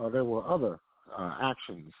 However, there were other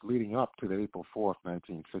actions leading up to the April 4th,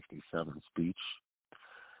 1967 speech.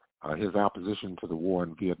 His opposition to the war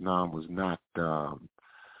in Vietnam was not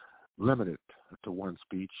limited to one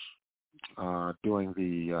speech. During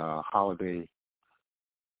the holiday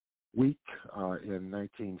week in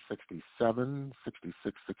 1967,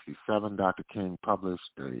 66, 67, Dr. King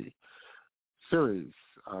published a series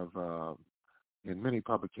of, in many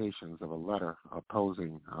publications, of a letter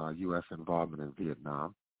opposing U.S. involvement in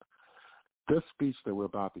Vietnam. This speech that we're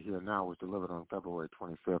about to hear now was delivered on February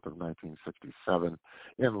 25th of 1967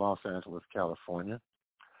 in Los Angeles, California,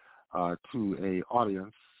 to an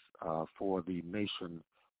audience for the Nation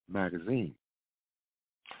magazine.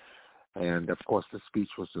 And, of course, this speech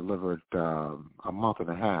was delivered a month and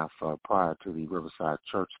a half prior to the Riverside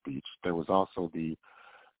Church speech. There was also the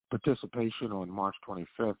participation on March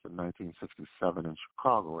 25th of 1967 in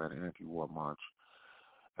Chicago at an anti-war march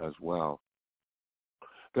as well.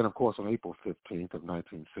 Then, of course, on April 15th of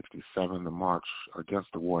 1967, the march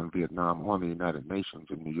against the war in Vietnam on the United Nations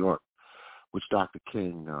in New York, which Dr.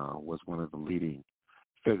 King was one of the leading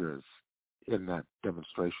figures in that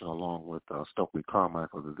demonstration, along with Stokely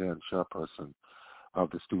Carmichael, the then chairperson of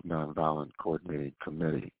the Student Nonviolent Coordinating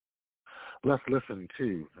Committee. Let's listen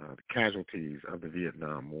to the casualties of the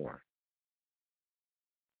Vietnam War.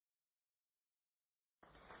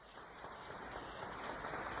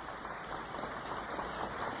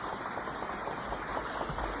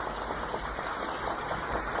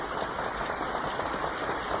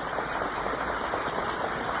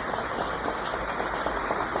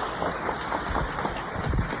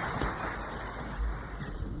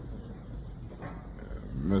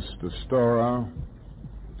 Mr. Storer,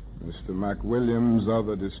 Mr. McWilliams,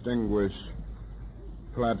 other distinguished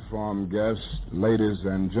platform guests, ladies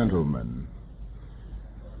and gentlemen.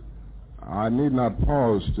 I need not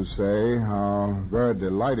pause to say how very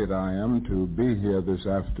delighted I am to be here this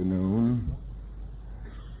afternoon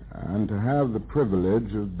and to have the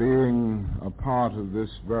privilege of being a part of this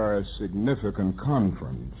very significant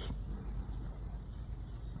conference.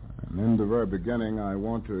 And in the very beginning, I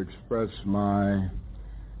want to express my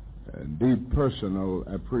deep personal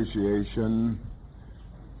appreciation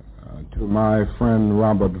to my friend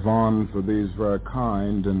Robert Vaughn for these very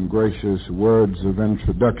kind and gracious words of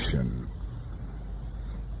introduction.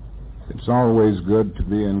 It's always good to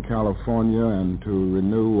be in California and to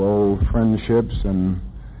renew old friendships and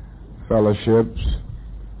fellowships,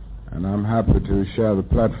 and I'm happy to share the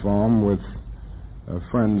platform with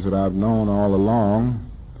friends that I've known all along.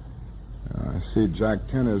 I see Jack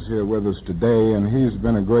Tenner's here with us today, and he's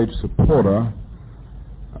been a great supporter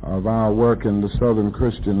of our work in the Southern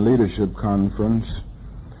Christian Leadership Conference.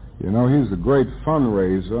 You know, he's a great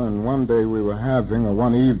fundraiser, and one evening, we were having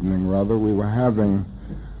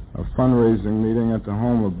a fundraising meeting at the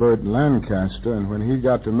home of Burt Lancaster, and when he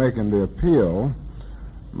got to making the appeal,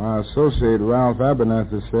 my associate Ralph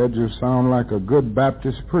Abernathy said, "You sound like a good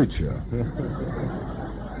Baptist preacher."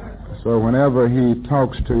 So whenever he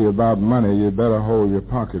talks to you about money, you better hold your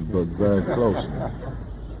pocketbook very closely.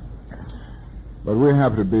 But we're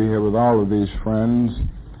happy to be here with all of these friends.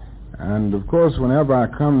 And, of course, whenever I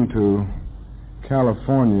come to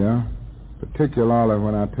California, particularly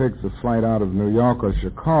when I take the flight out of New York or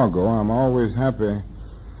Chicago, I'm always happy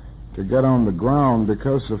to get on the ground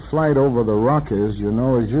because the flight over the Rockies, you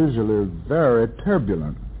know, is usually very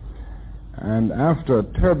turbulent. And after a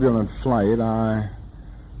turbulent flight,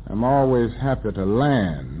 I'm always happy to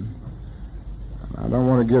land. I don't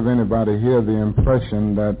want to give anybody here the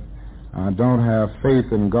impression that I don't have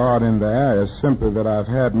faith in God in the air. It's simply that I've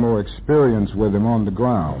had more experience with him on the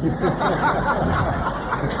ground.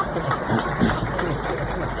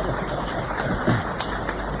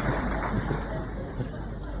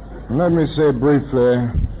 Let me say briefly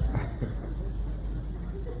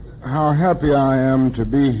how happy I am to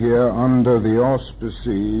be here under the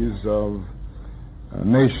auspices of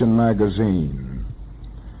Nation magazine.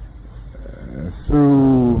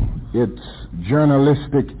 Through its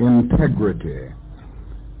journalistic integrity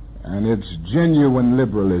and its genuine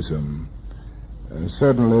liberalism,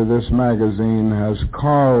 certainly this magazine has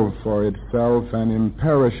carved for itself an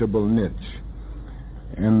imperishable niche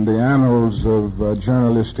in the annals of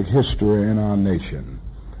journalistic history in our nation.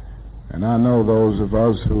 And I know those of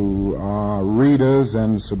us who are readers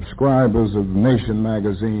and subscribers of Nation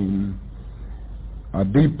magazine are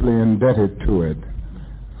deeply indebted to it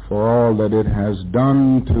for all that it has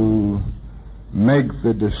done to make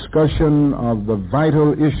the discussion of the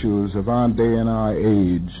vital issues of our day and our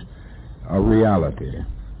age a reality.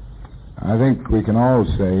 I think we can all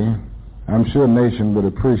say, I'm sure Nation would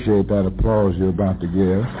appreciate that applause you're about to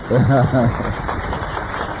give.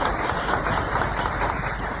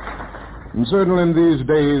 And certainly in these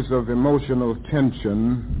days of emotional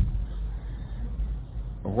tension,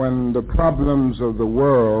 when the problems of the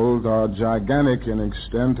world are gigantic in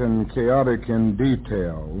extent and chaotic in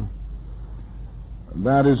detail,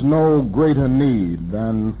 that is no greater need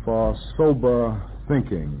than for sober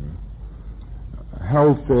thinking,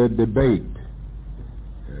 healthy debate,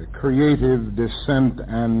 creative dissent,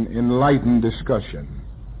 and enlightened discussion.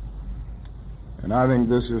 And I think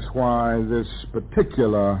this is why this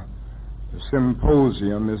particular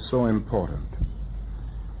symposium is so important.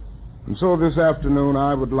 And so this afternoon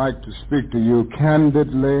I would like to speak to you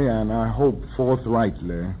candidly and I hope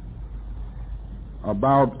forthrightly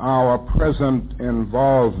about our present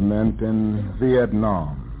involvement in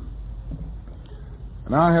Vietnam.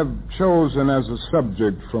 And I have chosen as a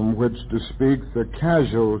subject from which to speak the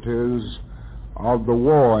casualties of the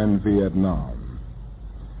war in Vietnam.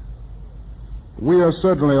 We are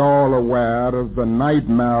certainly all aware of the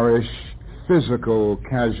nightmarish physical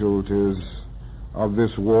casualties of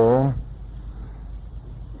this war.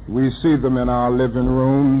 We see them in our living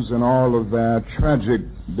rooms and all of their tragic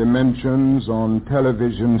dimensions on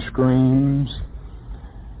television screens,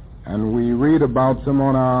 and we read about them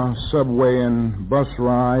on our subway and bus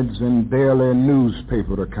rides in daily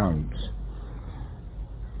newspaper accounts.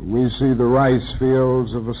 We see the rice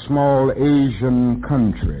fields of a small Asian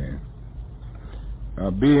country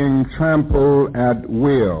being trampled at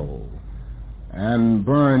will and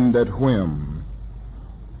burned at whim.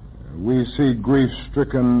 We see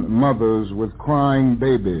grief-stricken mothers with crying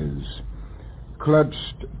babies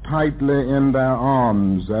clutched tightly in their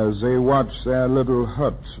arms as they watch their little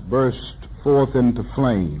huts burst forth into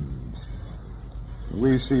flames.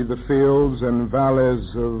 We see the fields and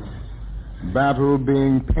valleys of battle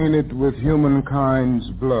being painted with humankind's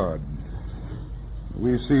blood.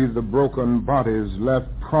 We see the broken bodies left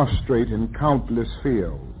prostrate in countless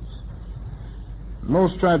fields.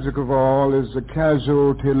 Most tragic of all is the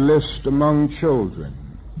casualty list among children.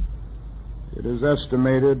 It is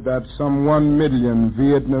estimated that some 1 million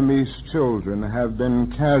Vietnamese children have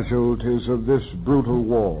been casualties of this brutal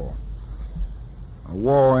war. A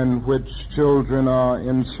war in which children are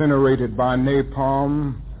incinerated by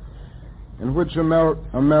napalm, in which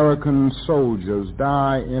American soldiers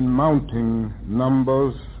die in mounting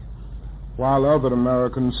numbers, while other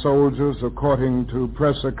American soldiers, according to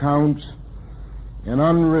press accounts, in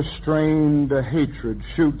unrestrained hatred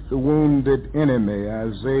shoot the wounded enemy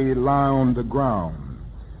as they lie on the ground.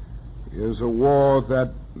 It is a war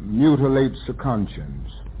that mutilates the conscience.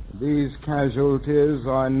 These casualties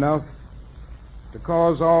are enough to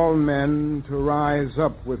cause all men to rise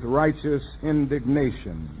up with righteous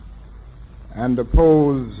indignation and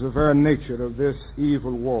oppose the very nature of this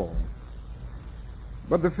evil war.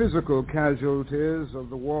 But the physical casualties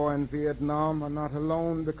of the war in Vietnam are not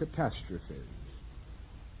alone the catastrophes.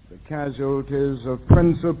 The casualties of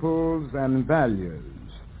principles and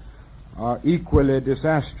values are equally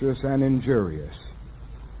disastrous and injurious.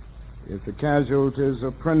 If the casualties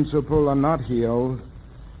of principle are not healed,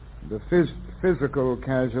 the physical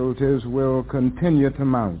casualties will continue to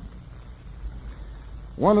mount.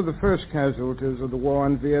 One of the first casualties of the war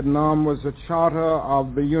in Vietnam was the Charter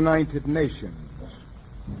of the United Nations.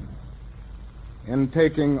 In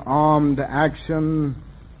taking armed action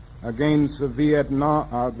against the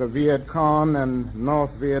Viet Cong and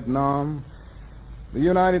North Vietnam, the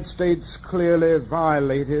United States clearly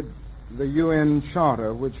violated the UN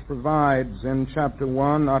Charter, which provides in Chapter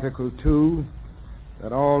 1, Article 2,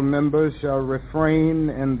 that all members shall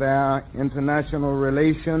refrain in their international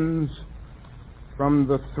relations from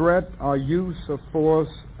the threat or use of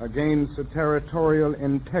force against the territorial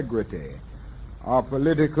integrity or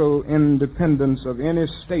political independence of any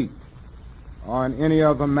state or in any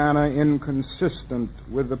other manner inconsistent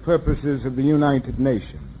with the purposes of the United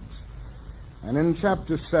Nations. And in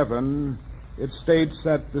Chapter 7, it states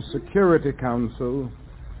that the Security Council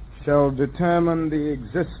shall determine the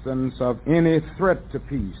existence of any threat to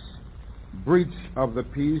peace, breach of the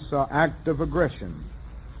peace, or act of aggression,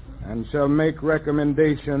 and shall make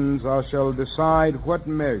recommendations or shall decide what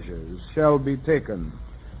measures shall be taken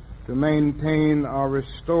to maintain or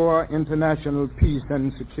restore international peace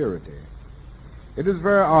and security. It is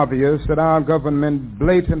very obvious that our government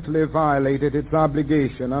blatantly violated its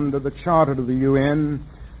obligation under the Charter of the UN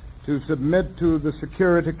to submit to the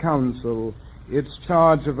Security Council its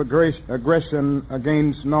charge of aggression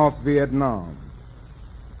against North Vietnam.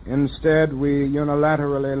 Instead, we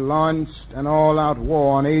unilaterally launched an all-out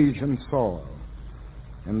war on Asian soil.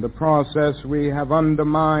 In the process, we have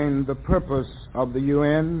undermined the purpose of the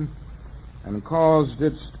UN and caused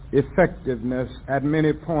its effectiveness at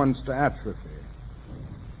many points to atrophy.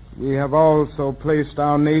 We have also placed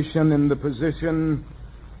our nation in the position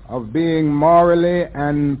of being morally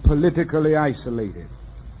and politically isolated.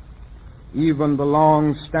 Even the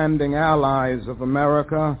long-standing allies of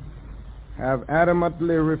America have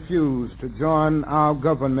adamantly refused to join our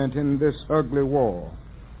government in this ugly war.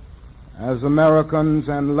 As Americans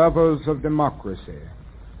and lovers of democracy,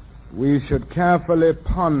 we should carefully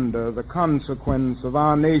ponder the consequence of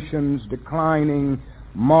our nation's declining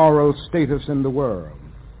moral status in the world.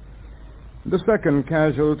 The second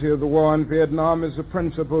casualty of the war in Vietnam is the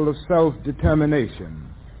principle of self-determination.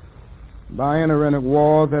 By entering a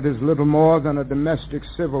war that is little more than a domestic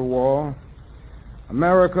civil war,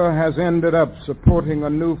 America has ended up supporting a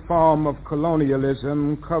new form of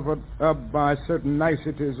colonialism covered up by certain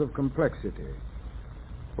niceties of complexity.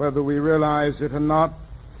 Whether we realize it or not,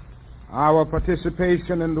 our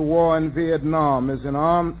participation in the war in Vietnam is an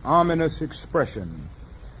ominous expression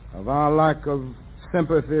of our lack of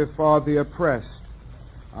sympathy for the oppressed,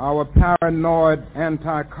 our paranoid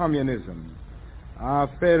anti-communism, our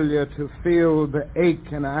failure to feel the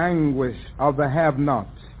ache and anguish of the have-nots.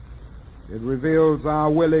 It reveals our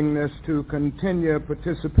willingness to continue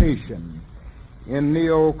participation in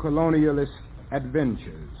neo-colonialist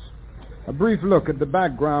adventures. A brief look at the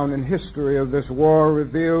background and history of this war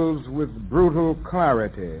reveals with brutal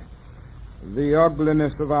clarity the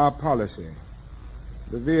ugliness of our policy.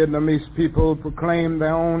 The Vietnamese people proclaimed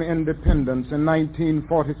their own independence in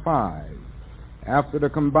 1945 after the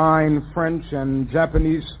combined French and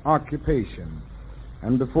Japanese occupation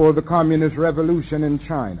and before the Communist Revolution in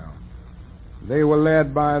China. They were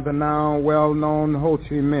led by the now well-known Ho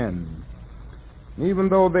Chi Minh. Even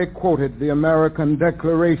though they quoted the American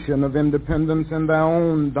Declaration of Independence in their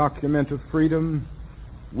own document of freedom,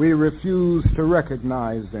 we refused to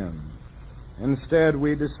recognize them. Instead,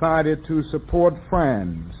 we decided to support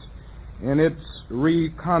France in its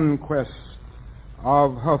reconquest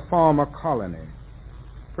of her former colony.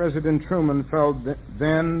 President Truman felt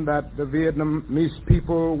then that the Vietnamese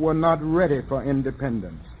people were not ready for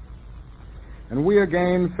independence. And we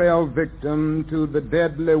again fell victim to the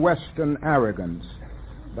deadly Western arrogance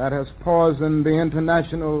that has poisoned the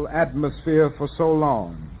international atmosphere for so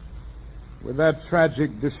long. With that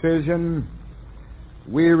tragic decision,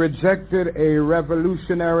 we rejected a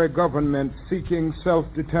revolutionary government seeking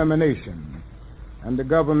self-determination, and a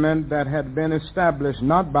government that had been established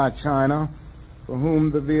not by China, for whom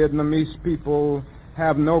the Vietnamese people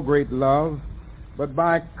have no great love, but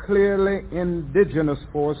by clearly indigenous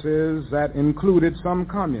forces that included some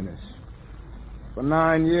communists. For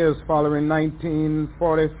 9 years following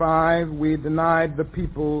 1945, we denied the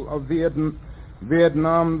people of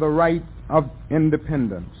Vietnam the right of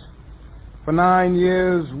independence. For 9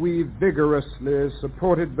 years, we vigorously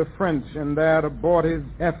supported the French in their abortive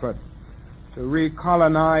effort to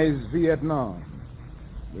recolonize Vietnam.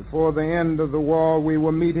 Before the end of the war, we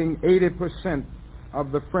were meeting 80%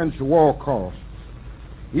 of the French war cost.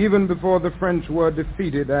 Even before the French were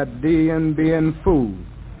defeated at Dien Bien Phu,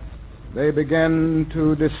 they began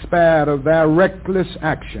to despair of their reckless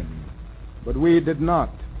action. But we did not.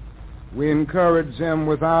 We encouraged them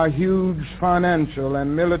with our huge financial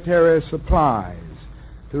and military supplies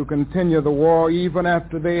to continue the war even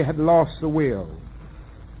after they had lost the will.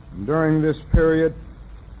 And during this period,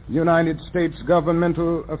 United States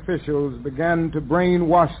governmental officials began to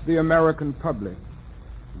brainwash the American public.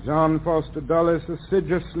 John Foster Dulles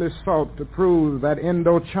assiduously sought to prove that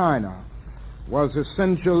Indochina was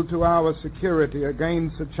essential to our security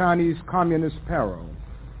against the Chinese Communist peril.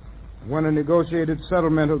 When a negotiated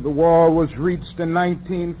settlement of the war was reached in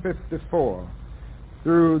 1954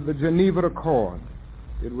 through the Geneva Accord,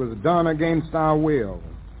 it was done against our will.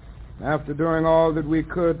 After doing all that we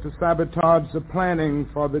could to sabotage the planning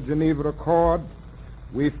for the Geneva Accord,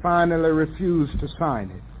 we finally refused to sign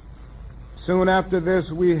it. Soon after this,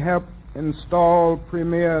 we helped install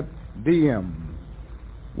Premier Diem.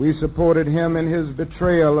 We supported him in his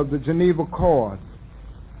betrayal of the Geneva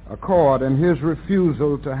Accord and his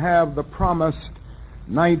refusal to have the promised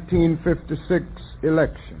 1956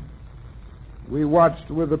 election. We watched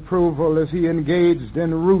with approval as he engaged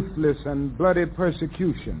in ruthless and bloody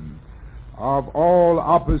persecution of all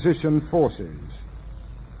opposition forces.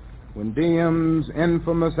 When Diem's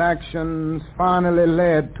infamous actions finally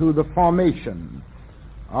led to the formation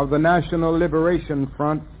of the National Liberation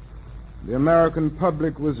Front, the American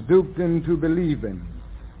public was duped into believing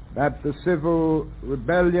that the civil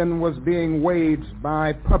rebellion was being waged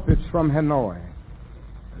by puppets from Hanoi.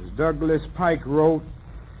 As Douglas Pike wrote,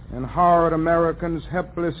 and horrid Americans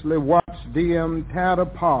helplessly watched Diem tear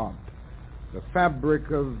apart the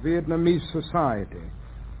fabric of Vietnamese society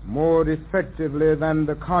more effectively than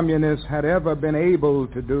the communists had ever been able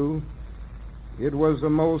to do. It was the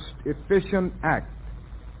most efficient act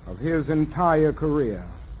of his entire career.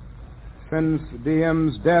 Since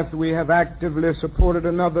Diem's death, we have actively supported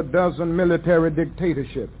another dozen military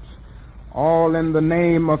dictatorships, all in the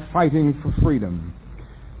name of fighting for freedom.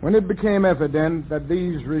 When it became evident that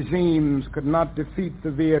these regimes could not defeat the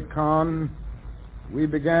Viet Cong, we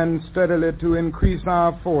began steadily to increase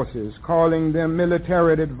our forces, calling them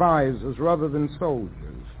military advisors rather than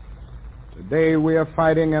soldiers. Today we are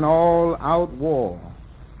fighting an all-out war,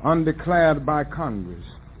 undeclared by Congress.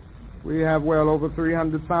 We have well over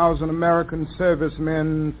 300,000 American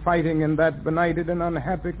servicemen fighting in that benighted and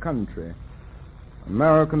unhappy country.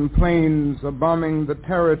 American planes are bombing the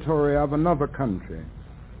territory of another country,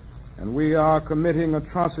 and we are committing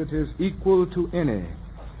atrocities equal to any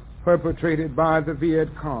perpetrated by the Viet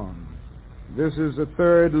Cong. This is the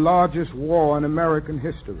third largest war in American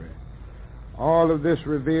history. All of this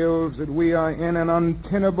reveals that we are in an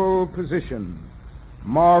untenable position,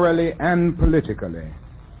 morally and politically.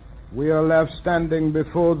 We are left standing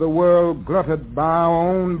before the world glutted by our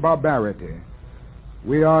own barbarity.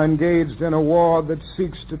 We are engaged in a war that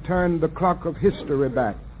seeks to turn the clock of history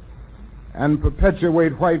back and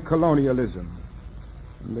perpetuate white colonialism.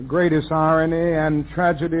 And the greatest irony and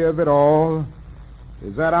tragedy of it all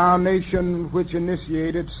is that our nation, which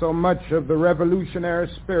initiated so much of the revolutionary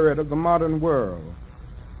spirit of the modern world,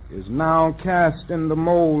 is now cast in the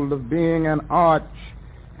mold of being an arch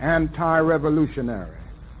anti-revolutionary.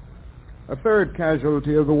 A third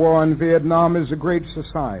casualty of the war in Vietnam is the Great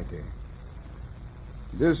Society.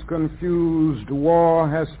 This confused war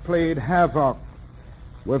has played havoc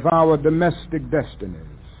with our domestic destinies.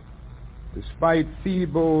 Despite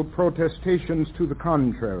feeble protestations to the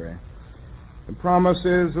contrary, the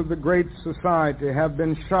promises of the Great Society have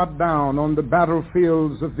been shot down on the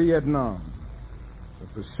battlefields of Vietnam. The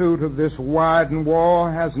pursuit of this widened war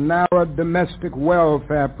has narrowed domestic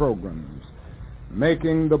welfare programs,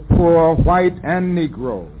 making the poor, white and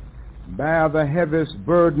Negro, bear the heaviest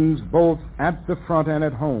burdens both at the front and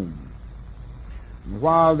at home. And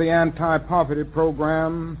while the anti-poverty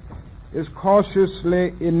program is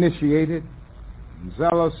cautiously initiated,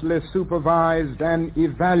 zealously supervised and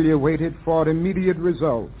evaluated for immediate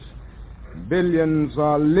results, billions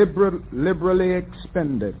are liberally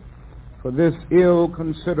expended for this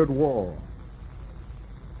ill-considered war.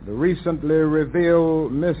 The recently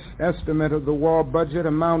revealed misestimate of the war budget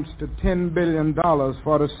amounts to $10 billion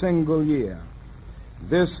for a single year.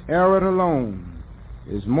 This error alone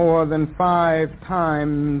is more than 5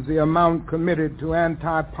 times the amount committed to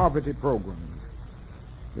anti-poverty programs.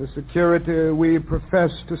 The security we profess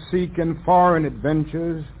to seek in foreign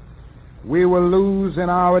adventures, we will lose in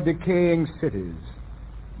our decaying cities.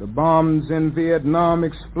 The bombs in Vietnam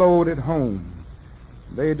explode at home.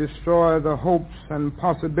 They destroy the hopes and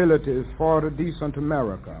possibilities for a decent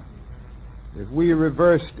America. If we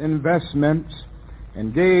reversed investments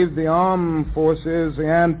and gave the armed forces the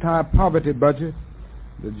anti-poverty budget,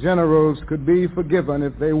 the generals could be forgiven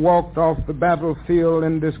if they walked off the battlefield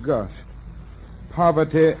in disgust.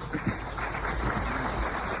 Poverty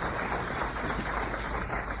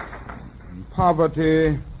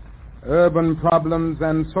urban problems,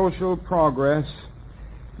 and social progress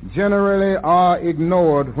generally are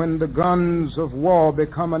ignored when the guns of war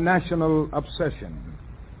become a national obsession,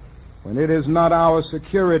 when it is not our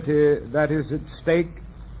security that is at stake,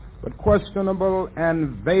 but questionable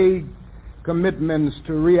and vague commitments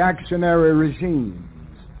to reactionary regimes.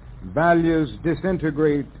 Values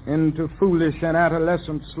disintegrate into foolish and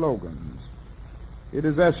adolescent slogans. It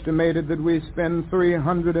is estimated that we spend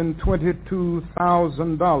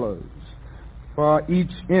 $322,000 for each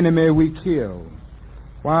enemy we kill,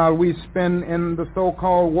 while we spend in the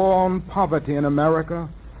so-called war on poverty in America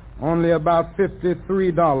only about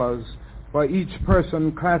 $53 for each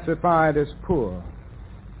person classified as poor.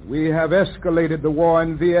 We have escalated the war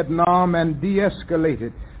in Vietnam and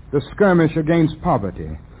de-escalated the skirmish against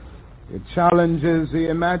poverty. It challenges the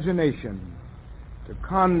imagination to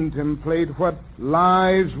contemplate what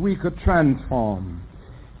lives we could transform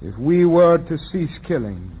if we were to cease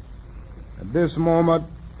killing. At this moment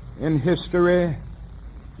in history,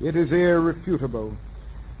 it is irrefutable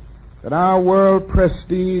that our world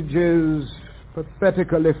prestige is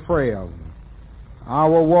pathetically frail.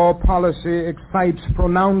 Our war policy excites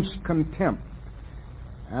pronounced contempt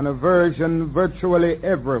and aversion virtually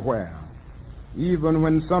everywhere, even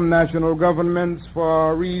when some national governments,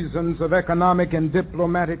 for reasons of economic and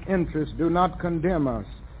diplomatic interest, do not condemn us.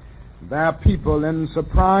 Their people, in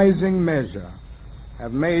surprising measure,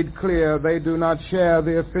 have made clear they do not share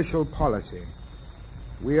the official policy.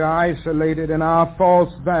 We are isolated in our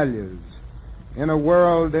false values in a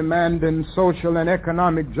world demanding social and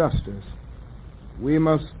economic justice. We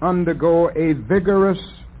must undergo a vigorous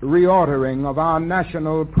reordering of our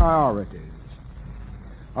national priorities.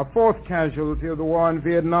 A fourth casualty of the war in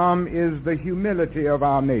Vietnam is the humility of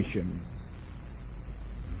our nation.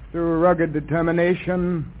 Through rugged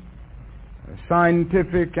determination,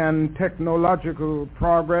 scientific and technological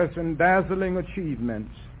progress, and dazzling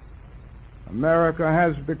achievements, America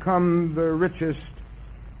has become the richest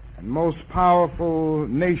and most powerful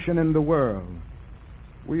nation in the world.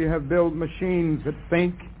 We have built machines that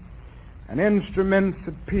think and instruments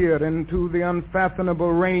that peer into the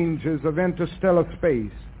unfathomable ranges of interstellar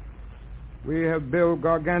space. We have built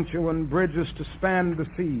gargantuan bridges to span the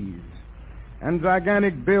seas and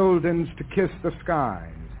gigantic buildings to kiss the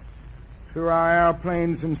skies. Through our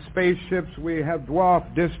airplanes and spaceships, we have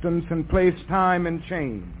dwarfed distance and placed time in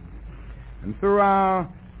chains. And through our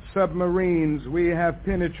submarines, we have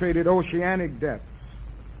penetrated oceanic depths.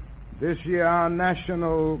 This year, our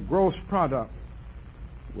national gross product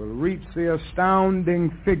will reach the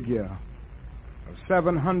astounding figure of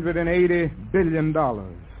 $780 billion.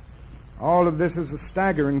 All of this is a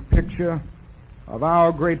staggering picture of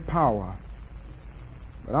our great power.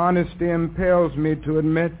 But honesty impels me to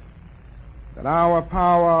admit that our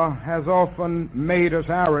power has often made us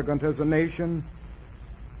arrogant as a nation.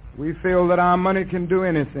 We feel that our money can do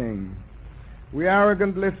anything. We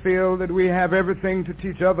arrogantly feel that we have everything to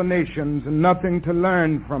teach other nations and nothing to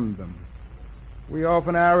learn from them. We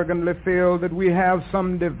often arrogantly feel that we have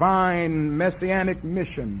some divine messianic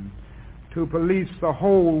mission to police the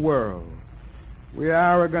whole world. We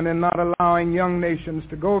are arrogant in not allowing young nations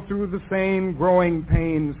to go through the same growing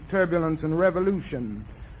pains, turbulence, and revolution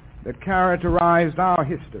that characterized our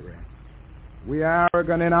history. We are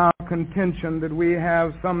arrogant in our contention that we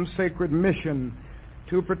have some sacred mission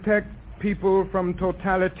to protect people from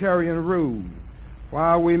totalitarian rule,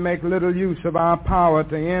 while we make little use of our power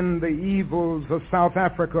to end the evils of South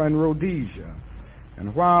Africa and Rhodesia,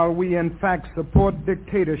 and while we in fact support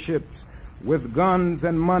dictatorships with guns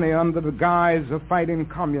and money under the guise of fighting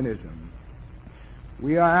communism.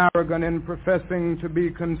 We are arrogant in professing to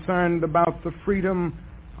be concerned about the freedom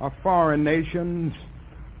of foreign nations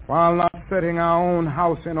while not setting our own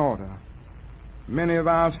house in order. Many of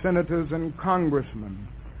our senators and congressmen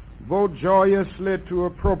vote joyously to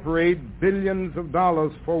appropriate billions of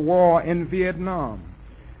dollars for war in Vietnam.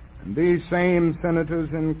 And these same senators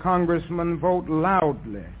and congressmen vote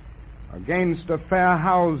loudly against a fair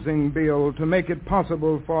housing bill to make it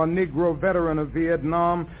possible for a Negro veteran of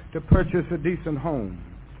Vietnam to purchase a decent home.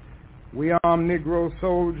 We arm Negro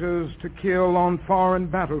soldiers to kill on foreign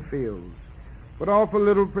battlefields, but offer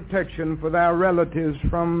little protection for their relatives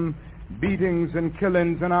from beatings and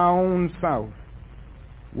killings in our own South.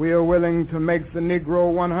 We are willing to make the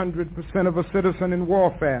Negro 100% of a citizen in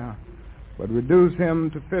warfare, but reduce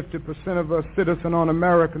him to 50% of a citizen on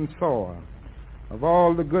American soil. Of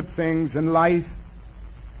all the good things in life,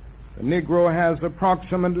 the Negro has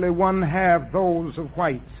approximately one-half those of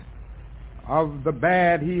whites. Of the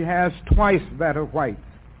bad, he has twice that of whites.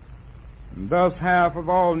 And thus half of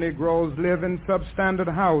all Negroes live in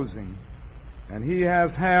substandard housing, and he has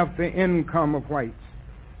half the income of whites.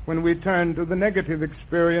 When we turn to the negative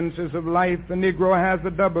experiences of life, the Negro has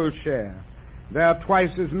a double share. There are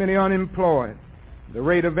twice as many unemployed. The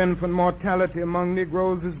rate of infant mortality among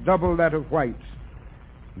Negroes is double that of whites.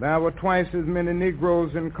 There were twice as many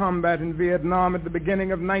Negroes in combat in Vietnam at the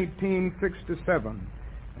beginning of 1967,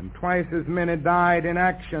 and twice as many died in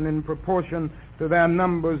action in proportion to their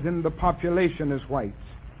numbers in the population as whites.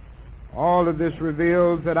 All of this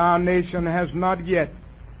reveals that our nation has not yet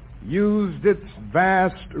used its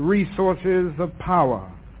vast resources of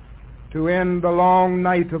power to end the long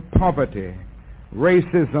night of poverty,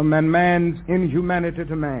 racism, and man's inhumanity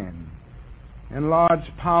to man.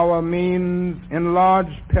 Enlarged power means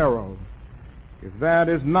enlarged peril. If that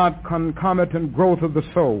is not concomitant growth of the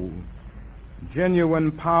soul,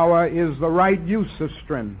 genuine power is the right use of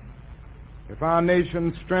strength. If our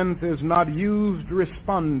nation's strength is not used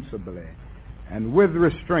responsibly and with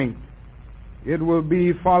restraint, it will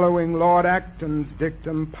be, following Lord Acton's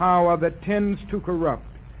dictum, power that tends to corrupt,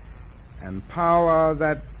 and power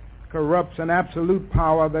that corrupts, an absolute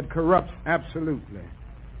power that corrupts absolutely.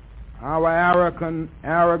 Our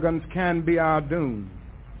arrogance can be our doom.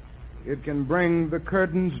 It can bring the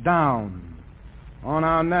curtains down on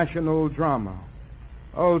our national drama.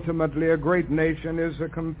 Ultimately, a great nation is a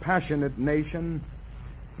compassionate nation.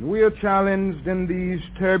 We are challenged in these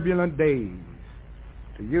turbulent days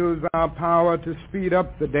to use our power to speed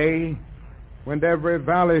up the day when every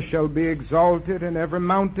valley shall be exalted and every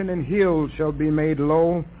mountain and hill shall be made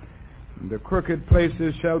low, and the crooked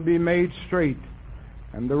places shall be made straight,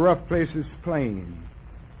 and the rough places plain.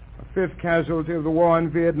 A fifth casualty of the war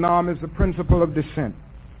in Vietnam is the principle of dissent.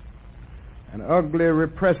 An ugly,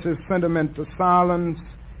 repressive sentiment to silence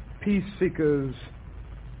peace seekers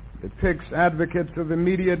depicts advocates of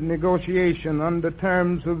immediate negotiation under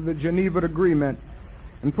terms of the Geneva Agreement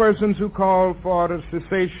and persons who call for the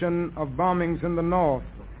cessation of bombings in the North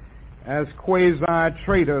as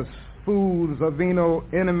quasi-traitors, fools, or venal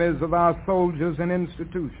enemies of our soldiers and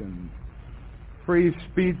institutions. Free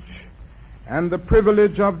speech and the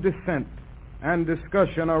privilege of dissent and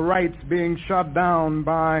discussion are rights being shot down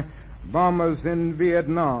by bombers in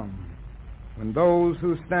Vietnam. When those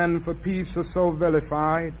who stand for peace are so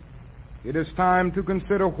vilified, it is time to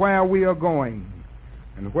consider where we are going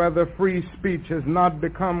and whether free speech has not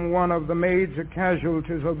become one of the major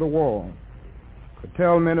casualties of the war.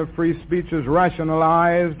 Curtailment of free speech is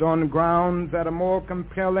rationalized on grounds that a more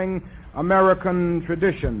compelling American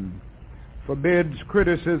tradition forbids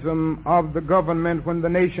criticism of the government when the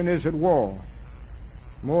nation is at war.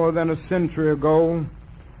 More than a century ago,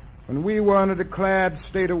 when we were in a declared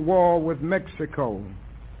state of war with Mexico,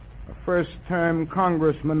 a first-term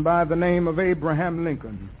congressman by the name of Abraham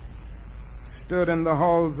Lincoln stood in the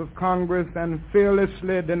halls of Congress and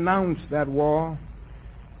fearlessly denounced that war.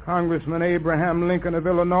 Congressman Abraham Lincoln of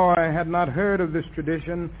Illinois had not heard of this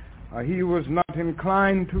tradition, or he was not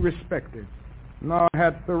inclined to respect it, nor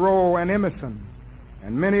had Thoreau and Emerson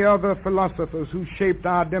and many other philosophers who shaped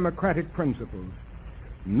our democratic principles.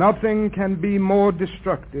 Nothing can be more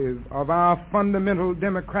destructive of our fundamental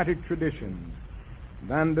democratic traditions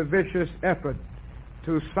than the vicious effort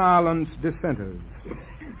to silence dissenters.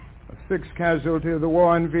 A sixth casualty of the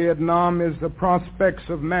war in Vietnam is the prospects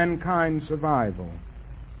of mankind's survival.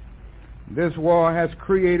 This war has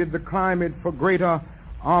created the climate for greater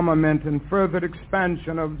armament and further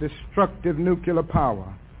expansion of destructive nuclear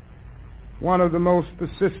power. One of the most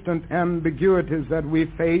persistent ambiguities that we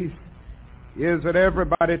face is that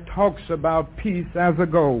everybody talks about peace as a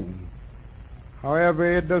goal.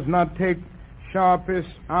 However, it does not take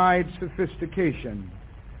sharpest-eyed sophistication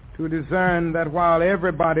to discern that while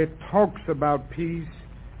everybody talks about peace,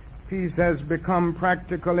 peace has become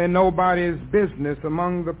practically nobody's business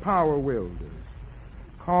among the power wielders.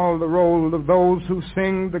 Call the roll of those who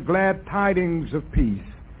sing the glad tidings of peace,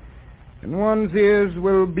 and one's ears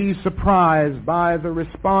will be surprised by the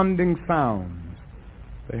responding sounds.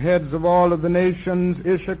 The heads of all of the nations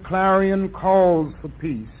issue clarion calls for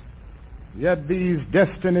peace, yet these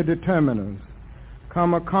destiny determiners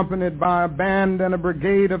come accompanied by a band and a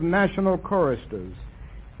brigade of national choristers,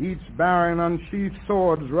 each bearing unsheathed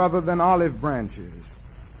swords rather than olive branches.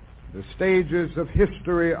 The stages of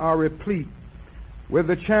history are replete with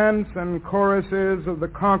the chants and choruses of the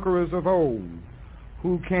conquerors of old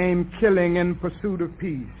who came killing in pursuit of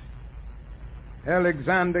peace.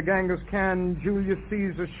 Alexander, Genghis Khan, Julius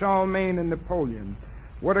Caesar, Charlemagne, and Napoleon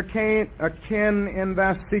were akin in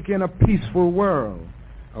their seeking a peaceful world,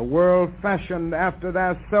 a world fashioned after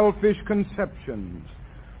their selfish conceptions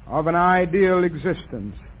of an ideal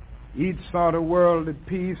existence. Each sought a world at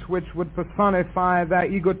peace which would personify their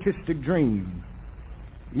egotistic dream.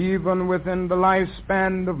 Even within the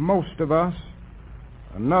lifespan of most of us,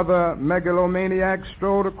 another megalomaniac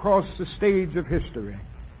strode across the stage of history.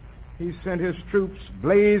 He sent his troops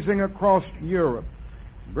blazing across Europe,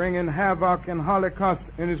 bringing havoc and holocaust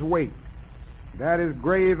in his wake. That is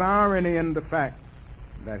grave irony in the fact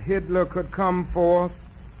that Hitler could come forth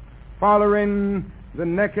following the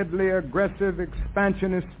nakedly aggressive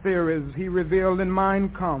expansionist theories he revealed in Mein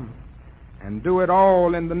Kampf and do it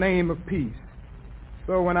all in the name of peace.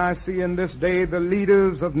 So when I see in this day the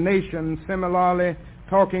leaders of nations similarly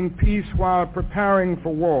talking peace while preparing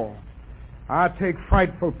for war, I take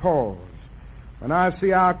frightful pause. When I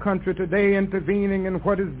see our country today intervening in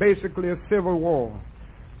what is basically a civil war,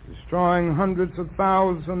 destroying hundreds of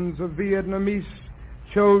thousands of Vietnamese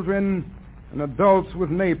children and adults with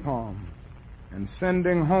napalm, and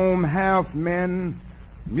sending home half men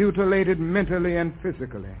mutilated mentally and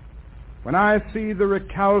physically. When I see the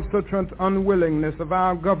recalcitrant unwillingness of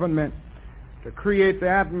our government to create the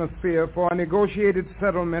atmosphere for a negotiated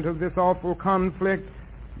settlement of this awful conflict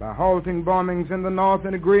by halting bombings in the north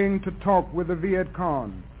and agreeing to talk with the Viet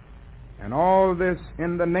Cong, and all this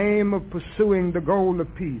in the name of pursuing the goal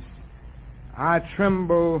of peace, I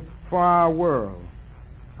tremble for our world.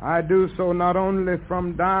 I do so not only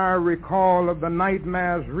from dire recall of the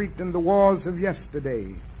nightmares wreaked in the wars of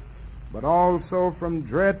yesterday, but also from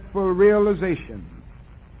dreadful realization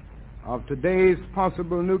of today's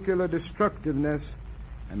possible nuclear destructiveness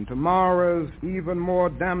and tomorrow's even more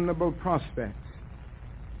damnable prospects.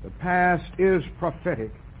 The past is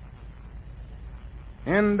prophetic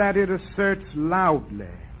in that it asserts loudly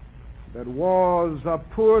that wars are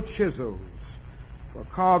poor chisels for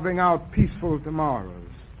carving out peaceful tomorrows.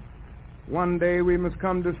 One day we must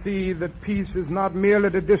come to see that peace is not merely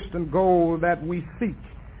the distant goal that we seek,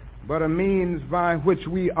 but a means by which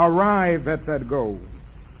we arrive at that goal.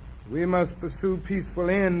 We must pursue peaceful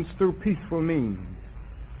ends through peaceful means.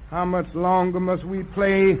 How much longer must we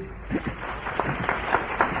play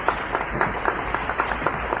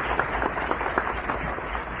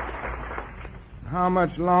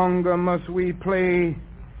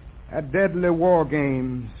at deadly war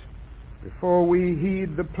games before we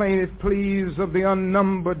heed the plaintive pleas of the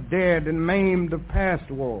unnumbered dead and maimed of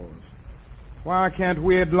past wars? Why can't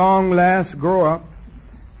we at long last grow up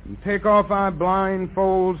and take off our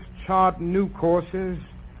blindfolds, chart new courses,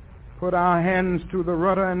 put our hands to the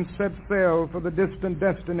rudder and set sail for the distant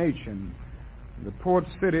destination, the port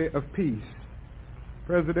city of peace?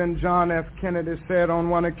 President John F. Kennedy said on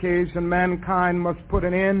one occasion, mankind must put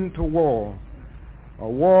an end to war,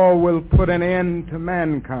 or war will put an end to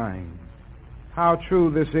mankind. How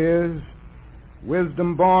true this is.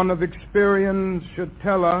 Wisdom born of experience should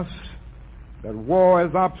tell us that war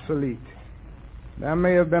is obsolete. There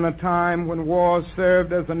may have been a time when war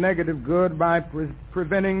served as a negative good by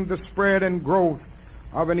preventing the spread and growth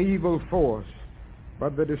of an evil force,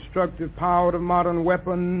 but the destructive power of modern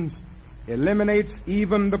weapons eliminates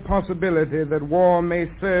even the possibility that war may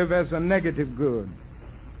serve as a negative good.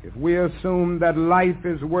 If we assume that life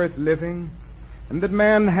is worth living and that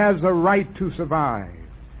man has a right to survive,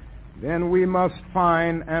 then we must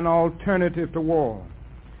find an alternative to war.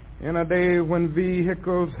 In a day when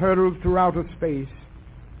vehicles hurtle through outer space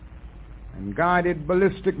and guided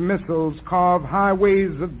ballistic missiles carve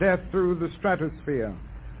highways of death through the stratosphere,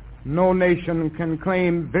 no nation can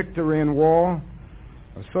claim victory in war.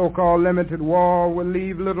 A so-called limited war will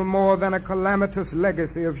leave little more than a calamitous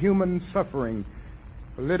legacy of human suffering,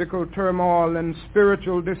 political turmoil, and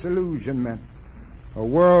spiritual disillusionment. A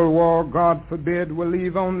world war, God forbid, will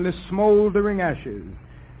leave only smoldering ashes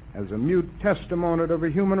as a mute testimony of a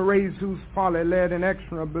human race whose folly led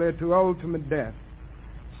inexorably to ultimate death.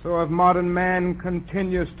 So if modern man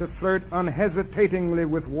continues to flirt unhesitatingly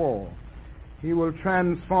with war, he will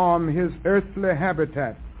transform his earthly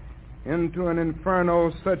habitat into an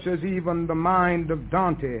inferno such as even the mind of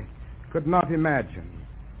Dante could not imagine.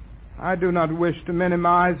 I do not wish to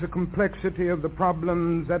minimize the complexity of the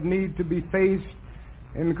problems that need to be faced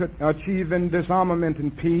in achieving disarmament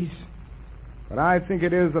and peace, but I think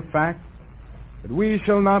it is a fact that we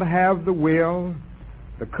shall not have the will,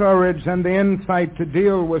 the courage, and the insight to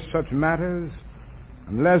deal with such matters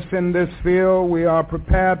unless in this field we are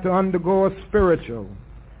prepared to undergo a spiritual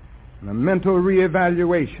and a mental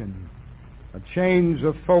reevaluation, a change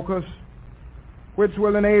of focus, which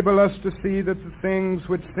will enable us to see that the things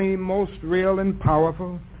which seem most real and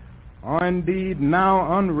powerful are indeed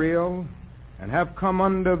now unreal and have come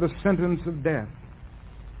under the sentence of death.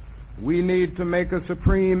 We need to make a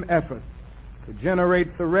supreme effort to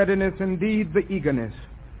generate the readiness, indeed the eagerness,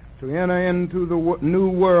 to enter into the new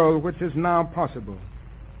world which is now possible.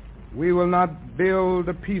 We will not build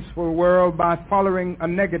a peaceful world by following a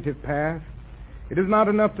negative path. It is not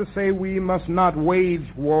enough to say we must not wage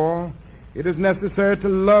war. It is necessary to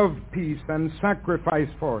love peace and sacrifice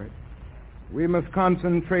for it. We must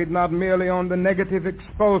concentrate not merely on the negative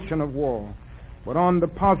expulsion of war, but on the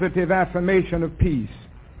positive affirmation of peace.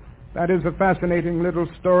 That is a fascinating little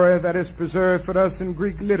story that is preserved for us in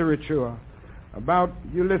Greek literature about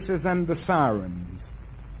Ulysses and the Sirens.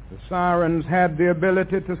 The sirens had the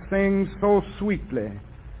ability to sing so sweetly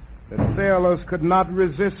that sailors could not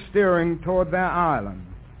resist steering toward their island.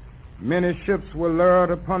 Many ships were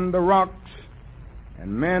lured upon the rocks,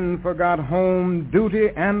 and men forgot home, duty,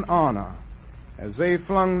 and honor as they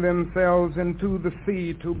flung themselves into the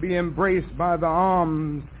sea to be embraced by the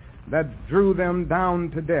arms that drew them down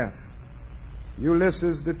to death.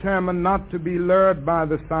 Ulysses, determined not to be lured by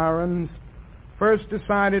the sirens, first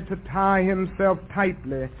decided to tie himself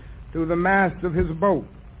tightly to the mast of his boat,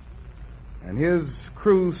 and his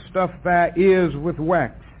crew stuffed their ears with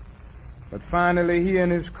wax. But finally he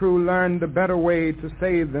and his crew learned a better way to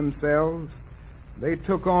save themselves. They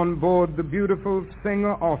took on board the beautiful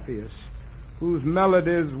singer Orpheus, whose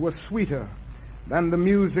melodies were sweeter than the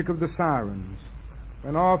music of the sirens.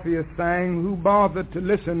 When Orpheus sang, who bothered to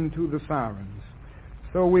listen to the sirens?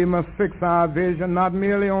 So we must fix our vision not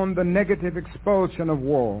merely on the negative expulsion of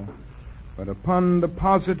war, but upon the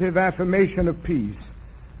positive affirmation of peace.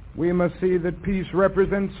 We must see that peace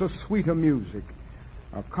represents a sweeter music,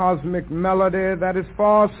 a cosmic melody that is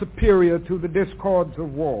far superior to the discords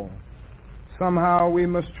of war. Somehow we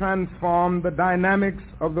must transform the dynamics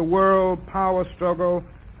of the world power struggle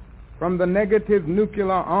from the negative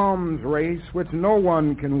nuclear arms race, which no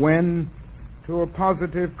one can win, to a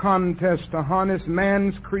positive contest to harness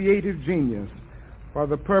man's creative genius for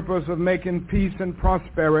the purpose of making peace and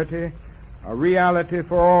prosperity a reality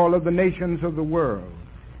for all of the nations of the world.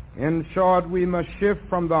 In short, we must shift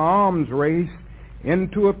from the arms race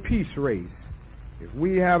into a peace race. If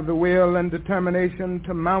we have the will and determination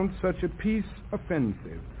to mount such a peace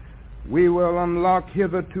offensive, we will unlock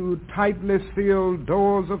hitherto tightly sealed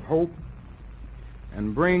doors of hope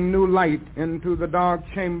and bring new light into the dark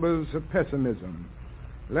chambers of pessimism.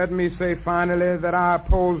 Let me say finally that I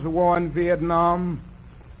oppose the war in Vietnam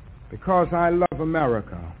because I love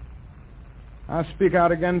America. I speak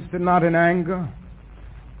out against it not in anger,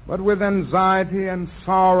 but with anxiety and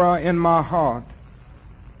sorrow in my heart,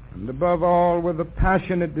 and above all with a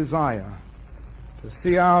passionate desire to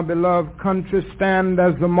see our beloved country stand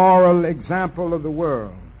as the moral example of the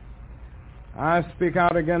world. I speak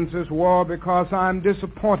out against this war because I'm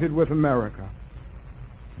disappointed with America.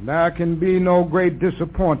 There can be no great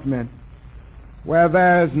disappointment where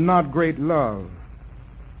there is not great love.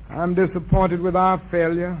 I'm disappointed with our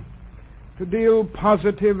failure to deal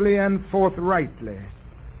positively and forthrightly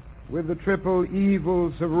with the triple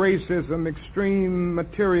evils of racism, extreme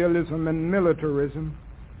materialism, and militarism.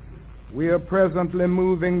 We are presently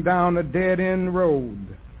moving down a dead-end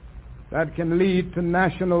road that can lead to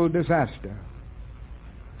national disaster.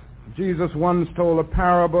 Jesus once told a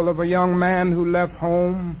parable of a young man who left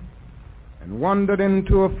home and wandered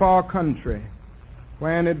into a far country,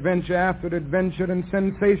 where in adventure after adventure and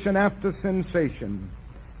sensation after sensation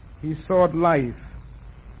he sought life,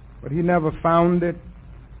 but he never found it.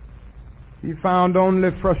 He found only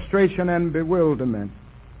frustration and bewilderment.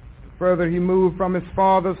 The further he moved from his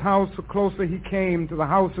father's house, the closer he came to the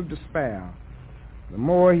house of despair. The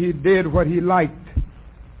more he did what he liked,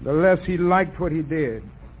 the less he liked what he did.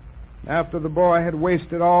 After the boy had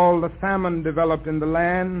wasted all, the famine developed in the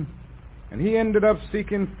land, and he ended up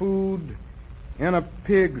seeking food in a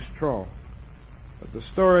pig's trough. But the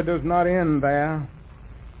story does not end there.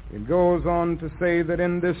 It goes on to say that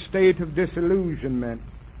in this state of disillusionment,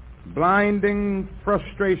 blinding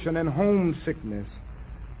frustration and homesickness,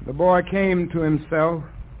 the boy came to himself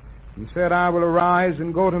and said, I will arise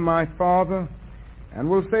and go to my father, and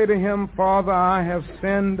will say to him, Father, I have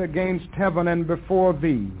sinned against heaven and before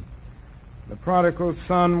thee. The prodigal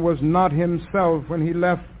son was not himself when he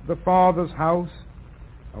left the father's house,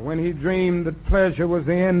 or when he dreamed that pleasure was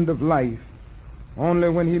the end of life. Only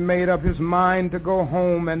when he made up his mind to go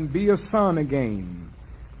home and be a son again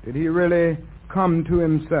did he really come to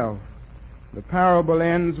himself. The parable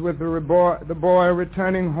ends with the boy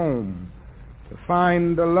returning home to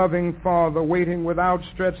find a loving father waiting with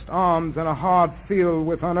outstretched arms and a heart filled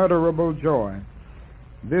with unutterable joy.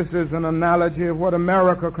 This is an analogy of what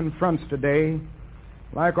America confronts today.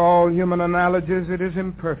 Like all human analogies, it is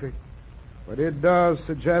imperfect, but it does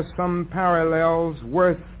suggest some parallels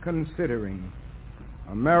worth considering.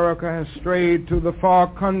 America has strayed to the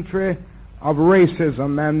far country of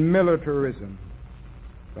racism and militarism.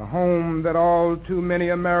 The home that all too many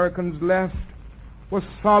Americans left was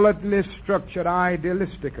solidly structured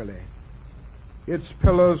idealistically. Its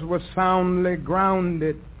pillars were soundly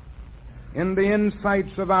grounded in the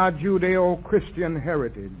insights of our Judeo-Christian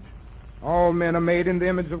heritage. All men are made in the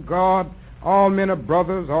image of God. All men are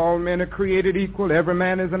brothers. All men are created equal. Every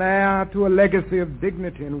man is an heir to a legacy of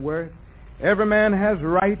dignity and worth. Every man has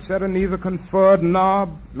rights that are neither conferred nor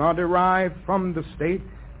derived from the state.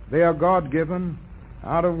 They are God-given.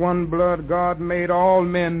 Out of one blood God made all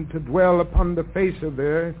men to dwell upon the face of the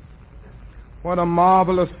earth. What a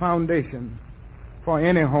marvelous foundation for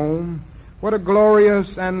any home. What a glorious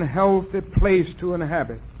and healthy place to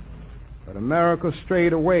inhabit. But America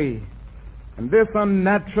strayed away, and this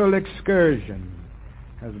unnatural excursion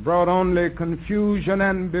has brought only confusion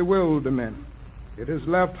and bewilderment. It has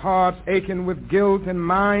left hearts aching with guilt and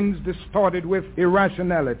minds distorted with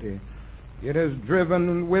irrationality. It has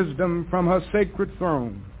driven wisdom from her sacred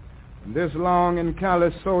throne. This long and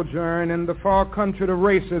callous sojourn in the far country of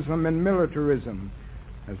racism and militarism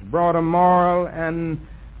has brought a moral and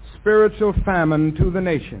spiritual famine to the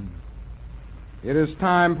nation. It is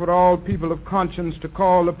time for all people of conscience to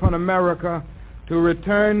call upon America to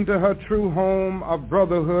return to her true home of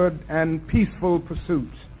brotherhood and peaceful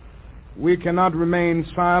pursuits. We cannot remain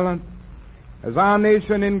silent as our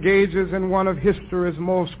nation engages in one of history's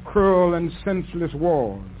most cruel and senseless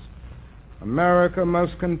wars. America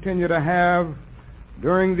must continue to have,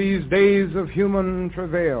 during these days of human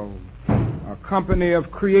travail, a company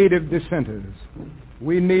of creative dissenters.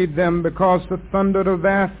 We need them because the thunder of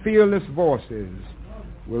their fearless voices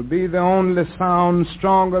will be the only sound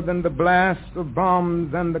stronger than the blast of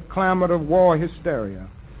bombs and the clamor of war hysteria.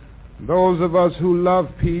 Those of us who love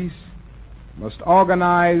peace must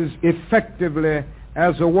organize effectively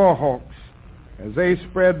as the war hawks. As they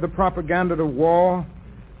spread the propaganda of war,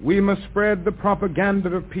 we must spread the propaganda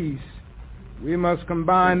of peace. We must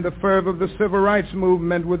combine the fervor of the civil rights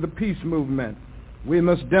movement with the peace movement. We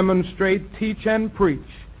must demonstrate, teach, and preach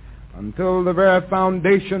until the very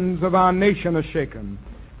foundations of our nation are shaken.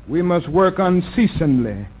 We must work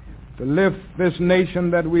unceasingly to lift this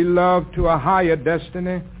nation that we love to a higher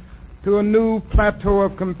destiny, to a new plateau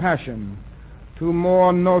of compassion, to a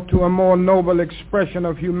more noble expression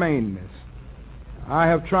of humaneness. I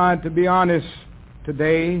have tried to be honest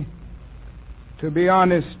today. To be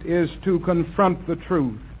honest is to confront the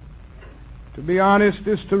truth. To be honest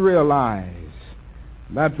is to realize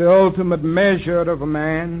that the ultimate measure of a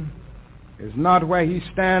man is not where he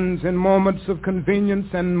stands in moments of convenience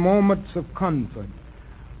and moments of comfort,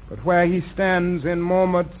 but where he stands in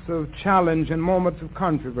moments of challenge and moments of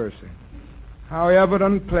controversy. However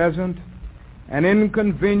unpleasant and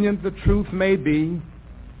inconvenient the truth may be,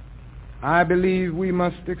 I believe we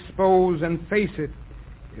must expose and face it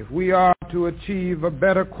if we are to achieve a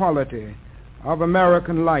better quality of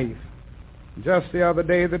American life. Just the other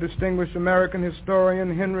day, the distinguished American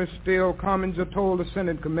historian Henry Steele Comminger told the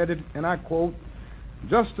Senate committee, and I quote,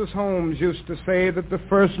 "Justice Holmes used to say that the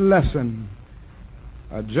first lesson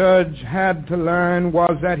a judge had to learn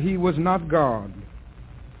was that he was not God.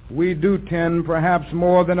 We do tend, perhaps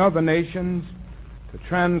more than other nations, to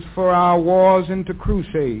transfer our wars into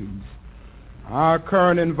crusades. Our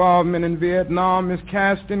current involvement in Vietnam is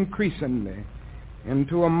cast increasingly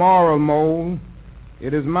into a moral mold.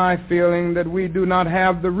 It is my feeling that we do not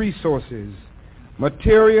have the resources,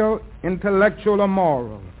 material, intellectual, or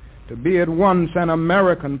moral, to be at once an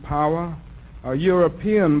American power, a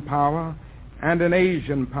European power, and an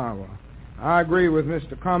Asian power." I agree with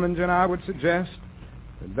Mr. Comminger, and I would suggest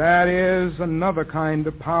that that is another kind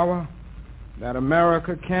of power that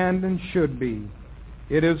America can and should be.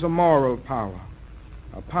 It is a moral power,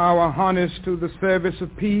 a power harnessed to the service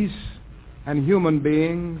of peace and human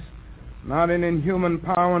beings, not an inhuman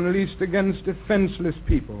power unleashed against defenseless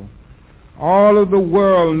people. All of the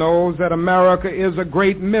world knows that America is a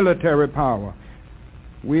great military power.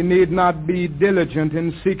 We need not be diligent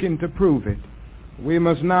in seeking to prove it. We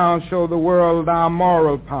must now show the world our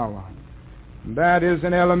moral power. That is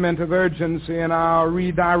an element of urgency in our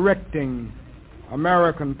redirecting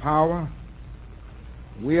American power.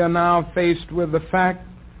 We are now faced with the fact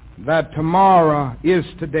that tomorrow is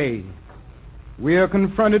today. We are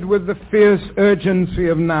confronted with the fierce urgency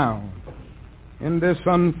of now. In this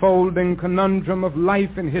unfolding conundrum of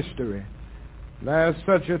life and history, there's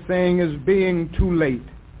such a thing as being too late.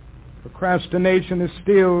 Procrastination is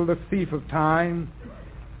still the thief of time.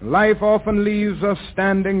 Life often leaves us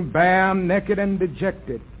standing bare, naked, and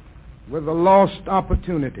dejected with a lost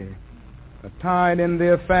opportunity. The tide in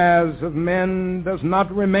the affairs of men does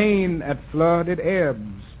not remain at flood, it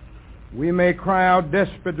ebbs. We may cry out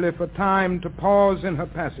desperately for time to pause in her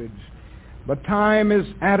passage, but time is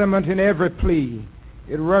adamant in every plea.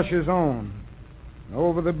 It rushes on.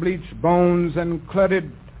 Over the bleached bones and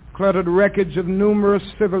cluttered wreckage of numerous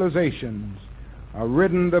civilizations are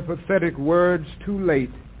written the pathetic words, "Too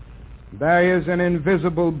late." There is an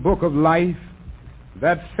invisible book of life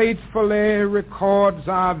that faithfully records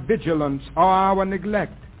our vigilance or our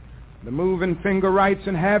neglect. The moving finger writes,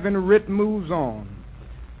 and having writ moves on.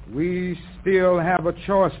 We still have a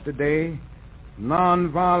choice today: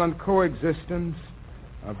 nonviolent coexistence,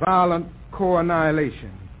 a violent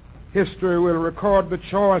co-annihilation. History will record the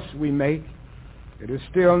choice we make. It is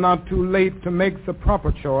still not too late to make the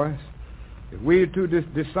proper choice. If we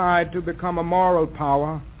decide to become a moral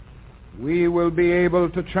power, we will be able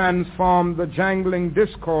to transform the jangling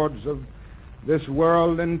discords of this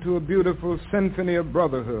world into a beautiful symphony of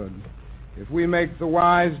brotherhood. If we make the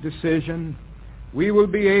wise decision, we will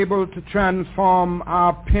be able to transform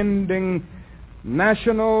our pending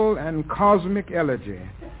national and cosmic elegy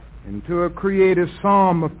into a creative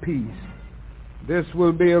psalm of peace. This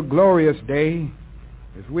will be a glorious day.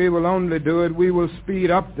 If we will only do it, we will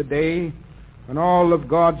speed up the day when all of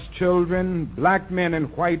God's children, black men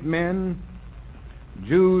and white men,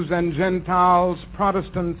 Jews and Gentiles,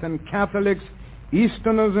 Protestants and Catholics,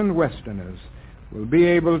 Easterners and Westerners, will be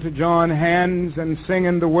able to join hands and sing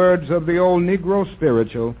in the words of the old Negro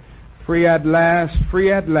spiritual, free at last,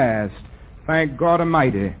 free at last. Thank God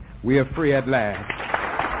Almighty, we are free at last.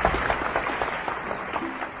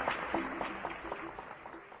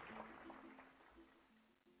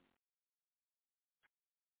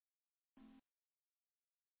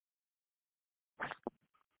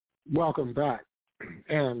 Welcome back.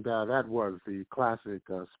 And that was the classic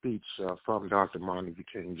speech from Dr. Martin Luther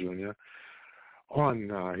King Jr. on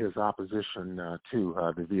his opposition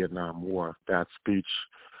to the Vietnam War. That speech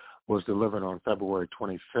was delivered on February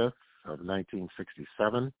 25th of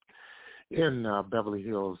 1967 in Beverly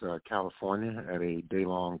Hills, California, at a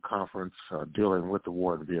day-long conference dealing with the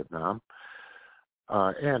war in Vietnam.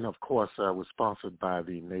 And, of course, was sponsored by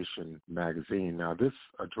The Nation magazine. Now, this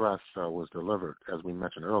address was delivered, as we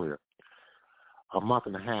mentioned earlier, a month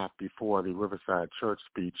and a half before the Riverside Church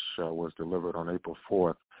speech was delivered on April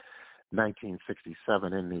 4th,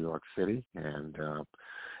 1967 in New York City. And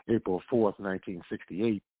April 4th,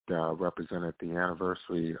 1968 represented the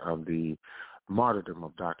anniversary of the martyrdom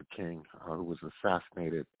of Dr. King, who was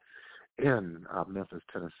assassinated in Memphis,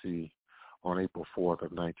 Tennessee on April 4th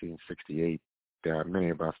of 1968. Many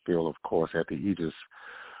of us feel, of course, at the aegis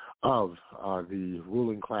of the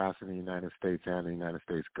ruling class in the United States and the United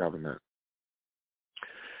States government.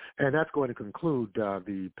 And that's going to conclude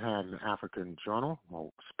the Pan-African Journal, a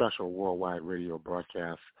special worldwide radio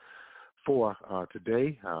broadcast for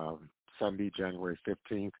today, Sunday, January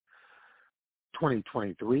 15th,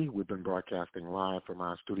 2023. We've been broadcasting live from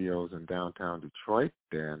our studios in downtown Detroit,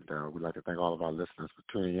 and we'd like to thank all of our listeners for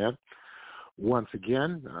tuning in once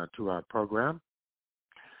again to our program.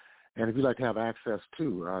 And if you'd like to have access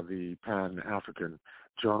to the Pan-African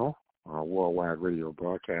Journal, worldwide radio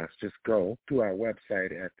broadcast, just go to our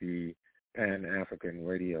website at the Pan-African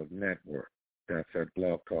Radio Network. That's at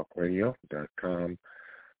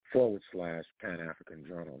blogtalkradio.com/Pan-African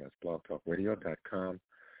Journal. That's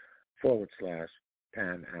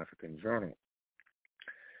blogtalkradio.com/Pan-African Journal.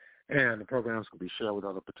 And the programs can be shared with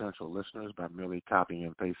other potential listeners by merely copying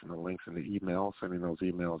and pasting the links in the email, sending those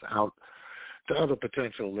emails out to other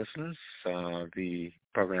potential listeners. The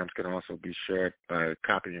programs can also be shared by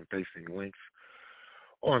copying and pasting links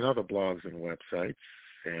on other blogs and websites,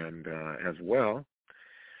 and as well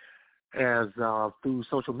as through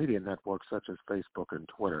social media networks such as Facebook and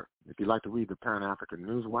Twitter. If you'd like to read the Pan-African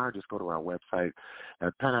Newswire, just go to our website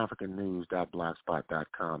at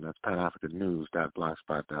panafricannews.blogspot.com. That's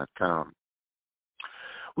panafricannews.blogspot.com.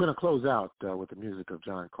 We're going to close out with the music of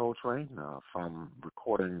John Coltrane from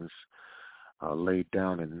recordings laid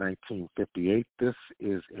down in 1958. This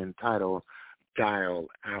is entitled Dial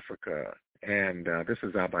Africa. And this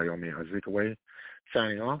is Abayomi Azikiwe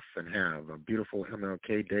signing off, and have a beautiful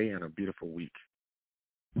MLK Day and a beautiful week.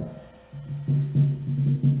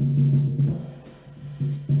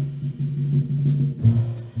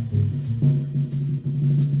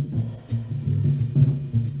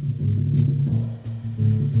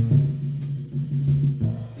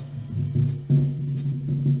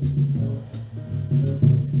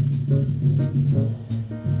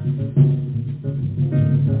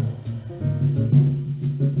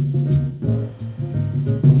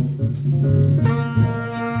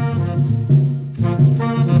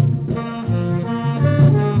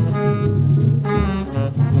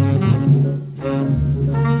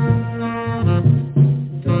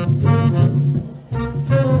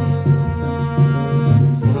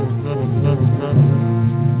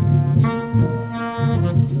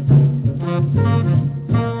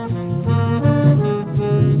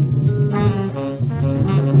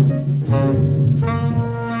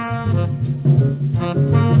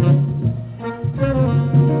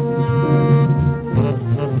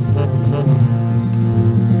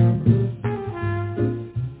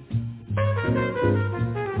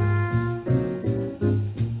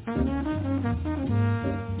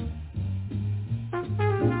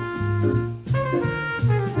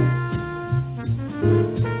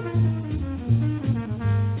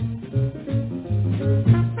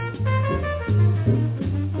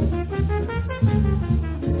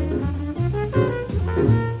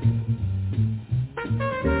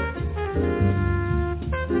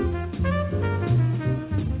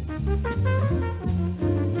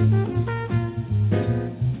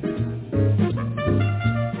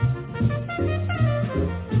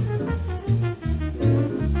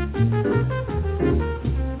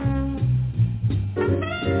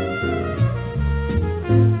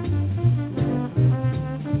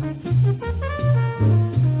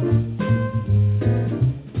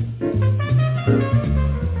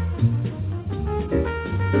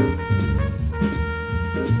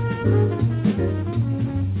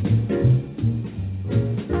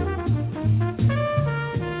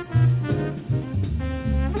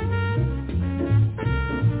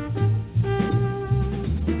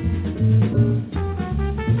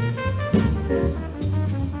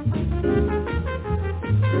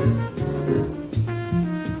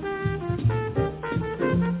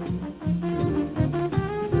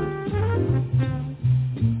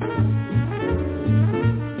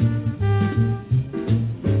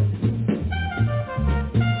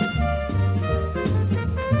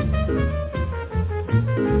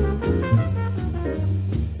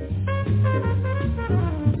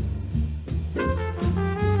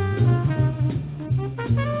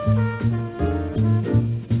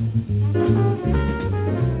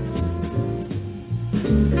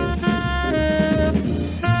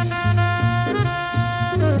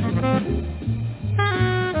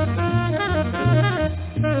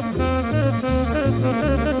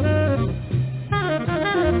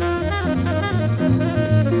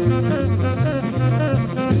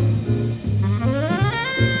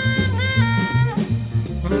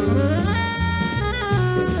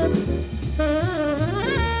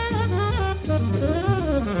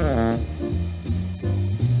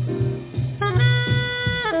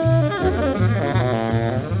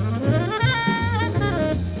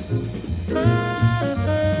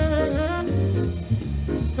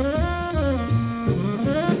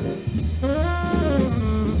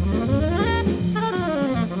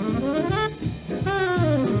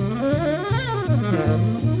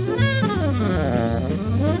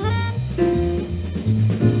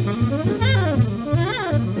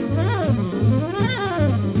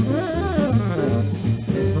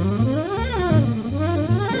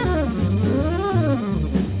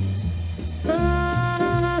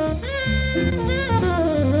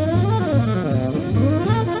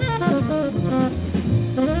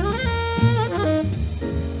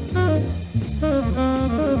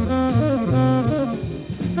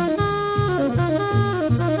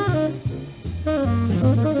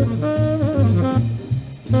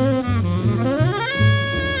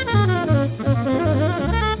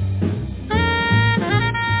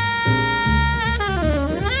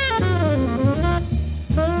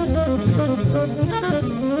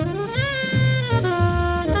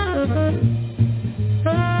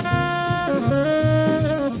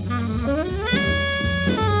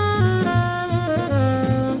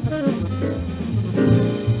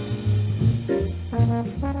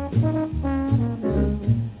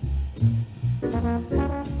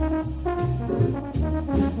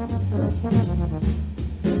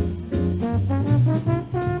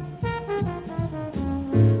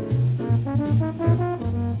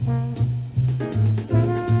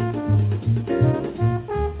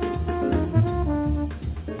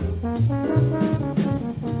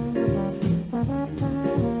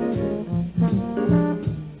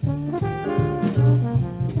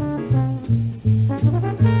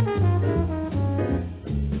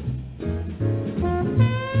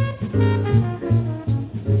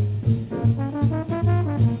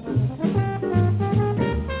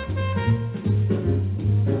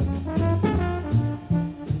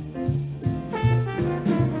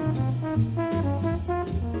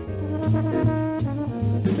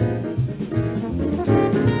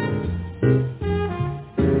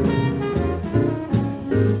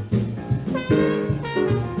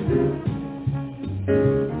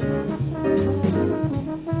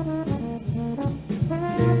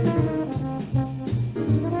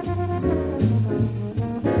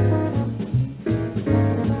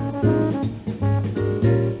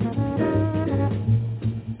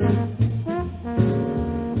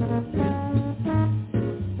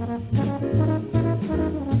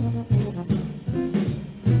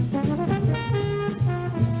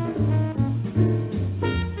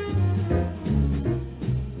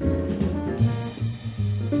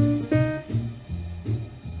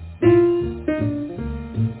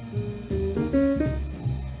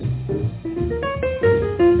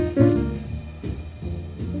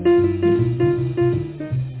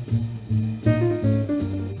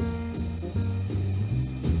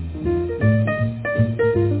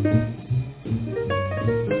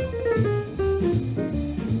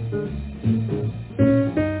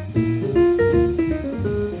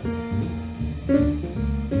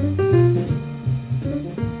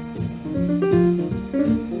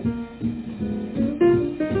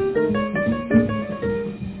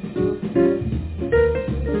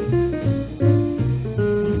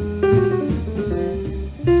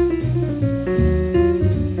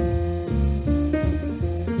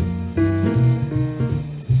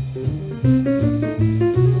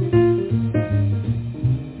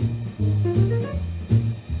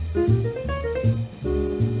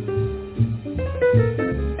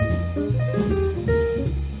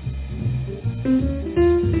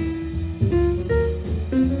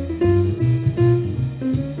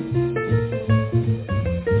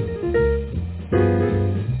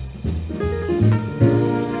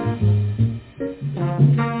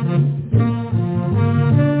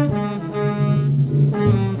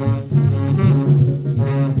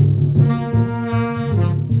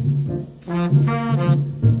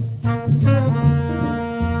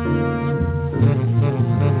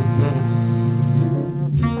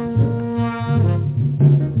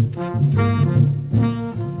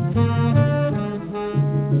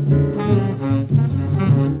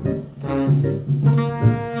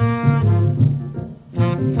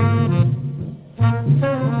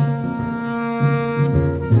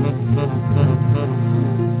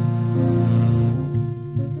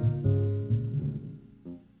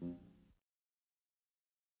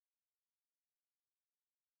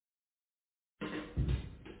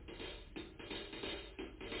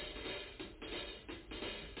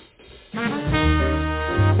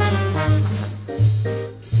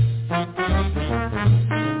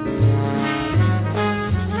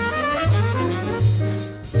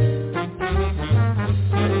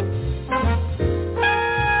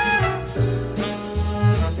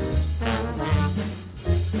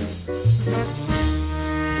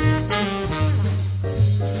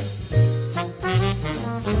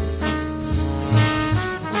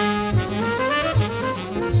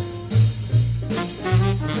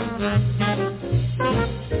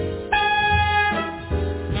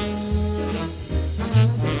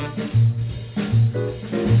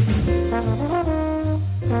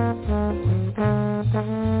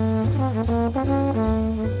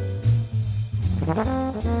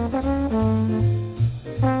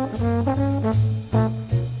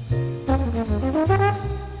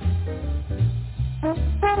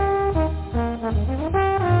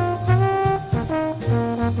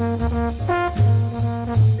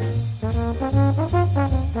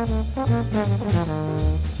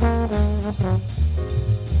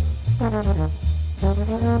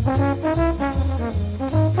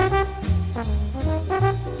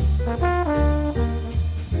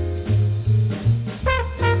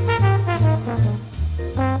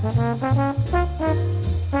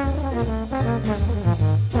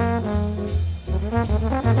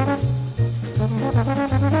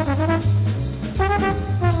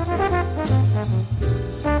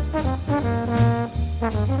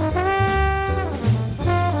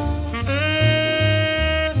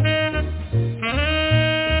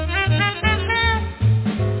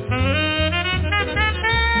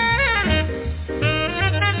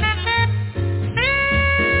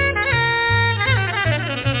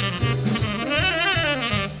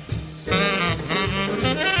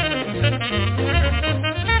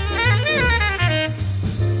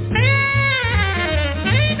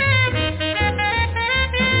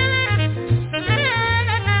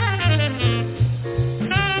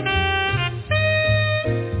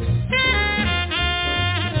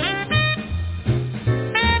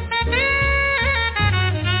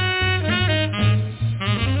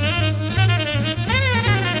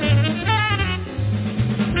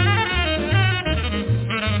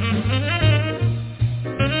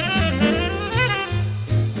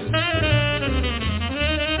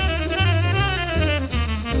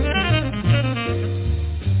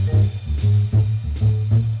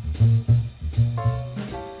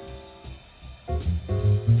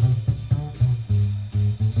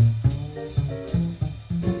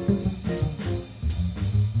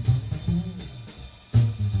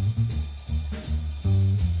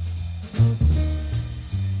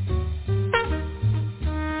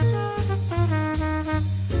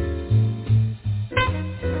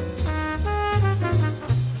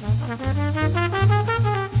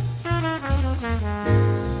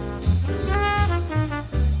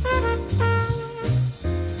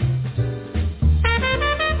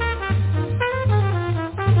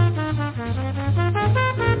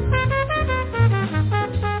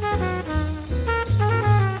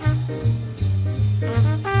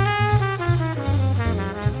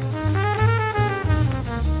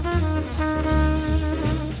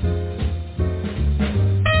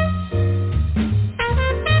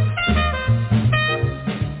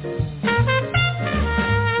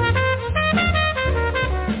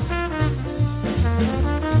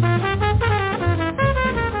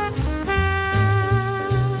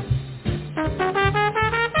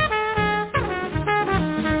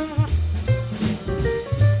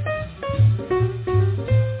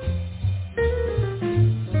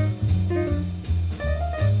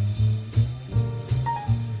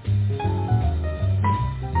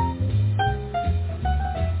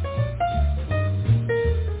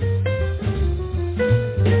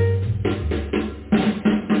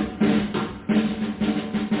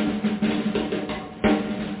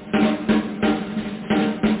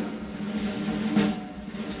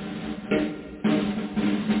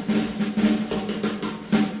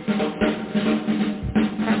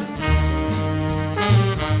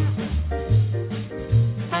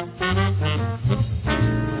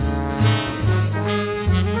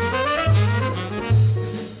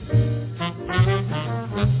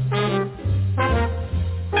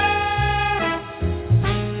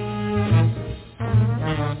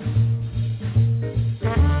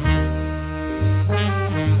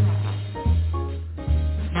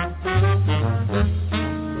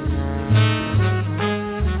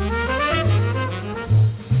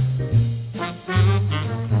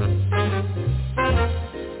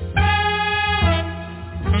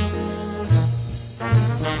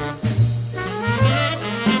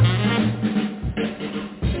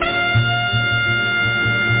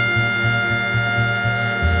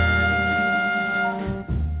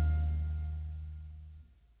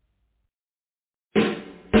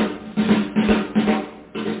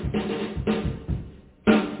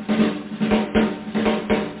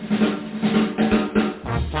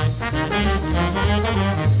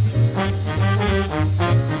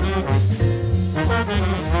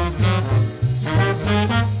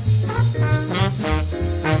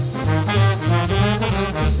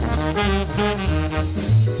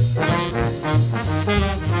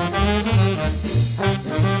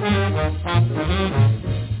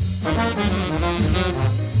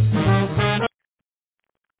 Thank you.